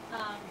have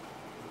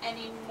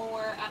any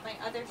more at my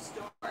other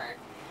store.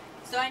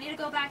 So I need to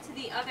go back to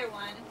the other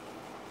one.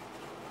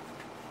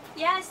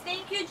 Yes,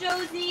 thank you,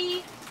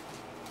 Josie.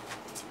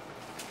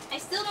 I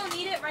still don't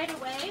need it right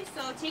away,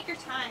 so take your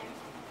time.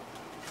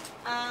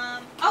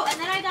 Oh, and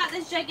then I got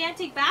this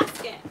gigantic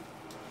basket.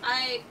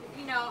 I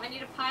need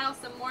to pile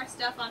some more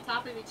stuff on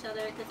top of each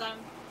other because I've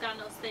got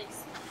no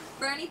space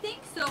for anything.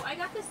 So I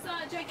got this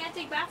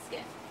gigantic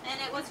basket, and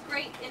it was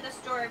great in the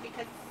store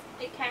because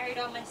it carried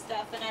all my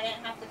stuff, and I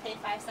didn't have to pay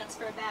 5 cents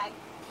for a bag.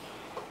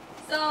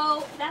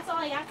 So that's all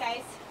I got,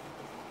 guys.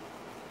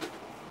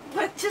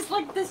 But just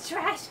like this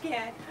trash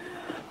can,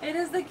 it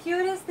is the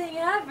cutest thing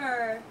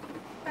ever.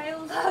 I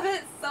love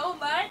it so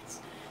much.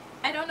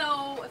 I don't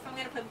know if I'm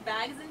going to put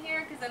bags in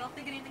here because I don't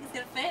think anything's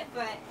going to fit,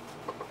 but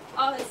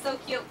oh, it's so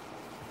cute.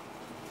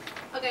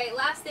 Okay,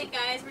 last thing,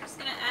 guys, we're just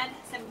gonna add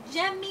some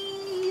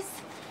gemmies.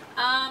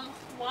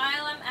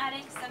 While I'm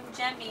adding some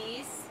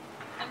gemmies,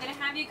 I'm gonna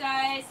have you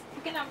guys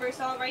pick a number,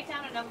 so I'll write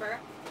down a number.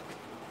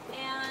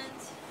 And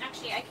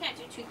actually, I can't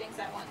do two things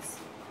at once.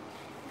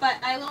 But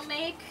I will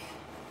make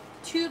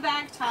 2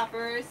 bag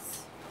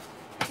toppers.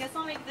 I guess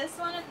I'll make this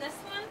one and this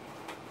one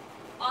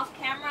off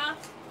camera,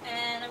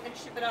 and I'm gonna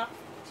ship it off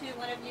to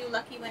one of you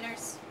lucky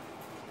winners.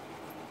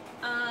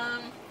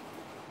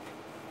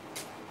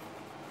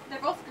 They're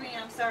both green,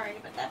 I'm sorry,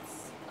 but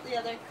that's the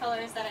other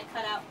colors that I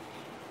cut out.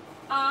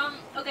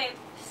 Okay,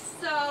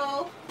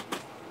 so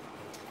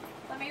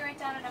let me write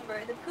down a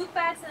number. The poop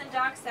bags in the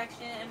dog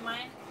section, and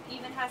mine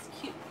even has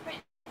cute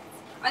prints.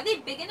 Are they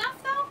big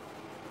enough though?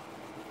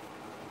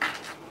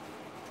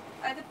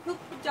 Are the poop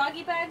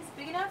doggy bags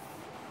big enough?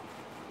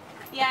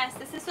 Yes,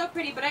 this is so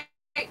pretty, but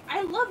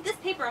I love this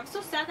paper. I'm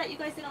so sad that you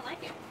guys didn't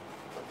like it.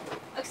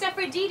 Except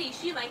for Dee Dee,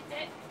 she liked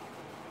it.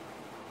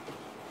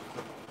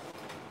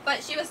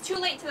 But she was too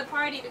late to the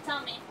party to tell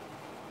me.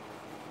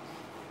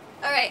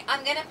 Alright,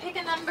 I'm gonna pick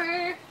a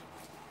number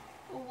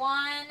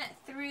 1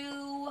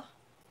 through,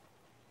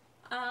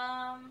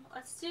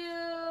 let's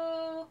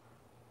do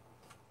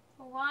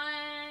 1.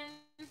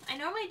 I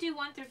normally do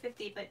 1 through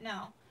 50, but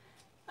no.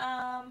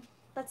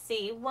 Let's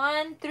see,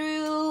 1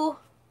 through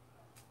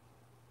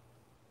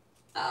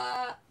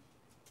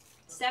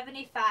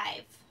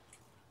 75.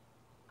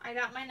 I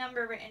got my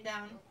number written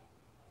down.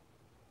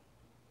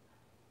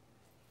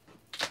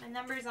 My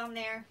number's on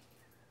there.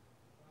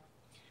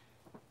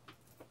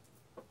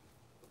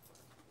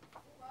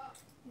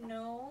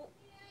 No,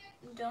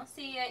 don't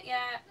see it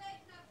yet.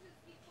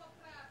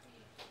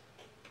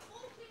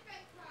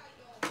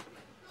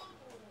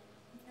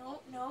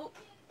 Nope, nope.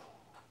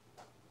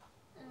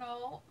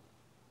 No.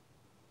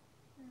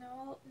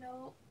 No,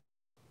 no.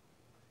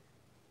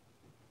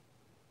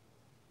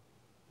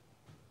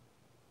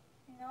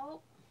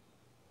 Nope.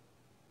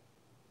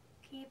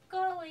 Keep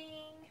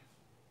going.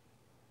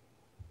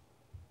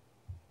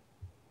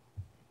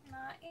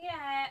 Not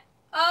yet.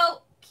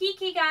 Oh,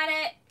 Kiki got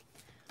it.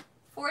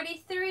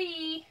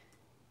 43.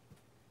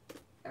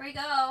 There we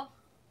go.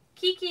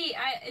 Kiki,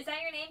 is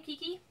that your name,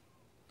 Kiki?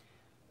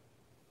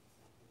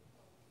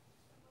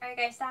 Alright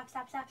guys, stop.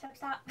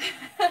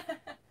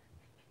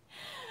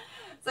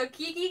 So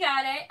Kiki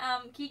got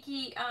it.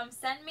 Kiki,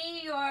 send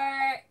me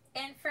your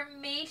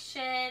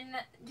information.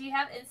 Do you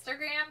have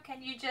Instagram?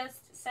 Can you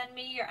just send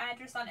me your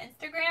address on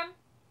Instagram?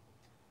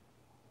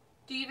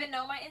 Do you even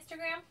know my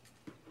Instagram?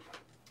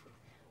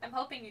 I'm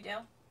hoping you do.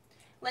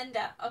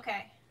 Linda,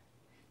 okay.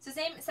 So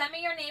send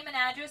me your name and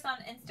address on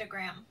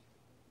Instagram.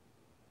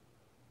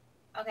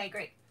 Okay,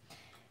 great.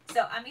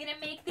 So I'm going to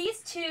make these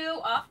 2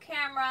 off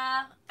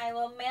camera. I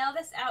will mail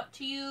this out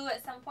to you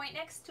at some point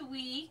next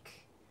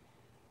week.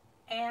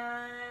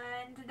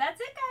 And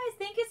that's it, guys.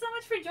 Thank you so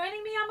much for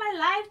joining me on my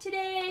live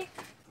today.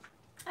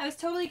 I was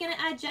totally going to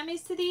add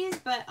gemmies to these,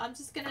 but I'm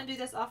just going to do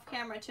this off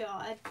camera too.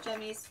 I'll add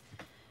gemmies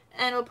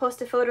and we'll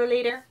post a photo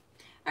later.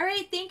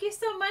 Alright, thank you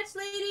so much,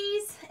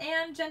 ladies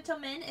and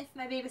gentlemen, if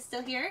my baby's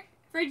still here,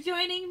 for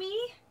joining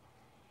me.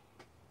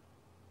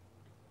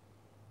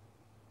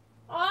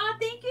 Aw,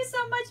 thank you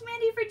so much,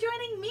 Mandy, for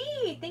joining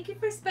me. Thank you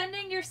for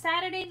spending your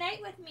Saturday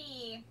night with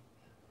me.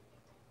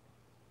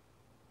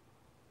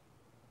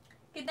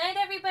 Good night,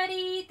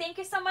 everybody. Thank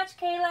you so much,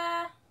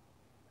 Kayla.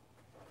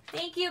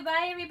 Thank you.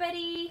 Bye,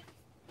 everybody.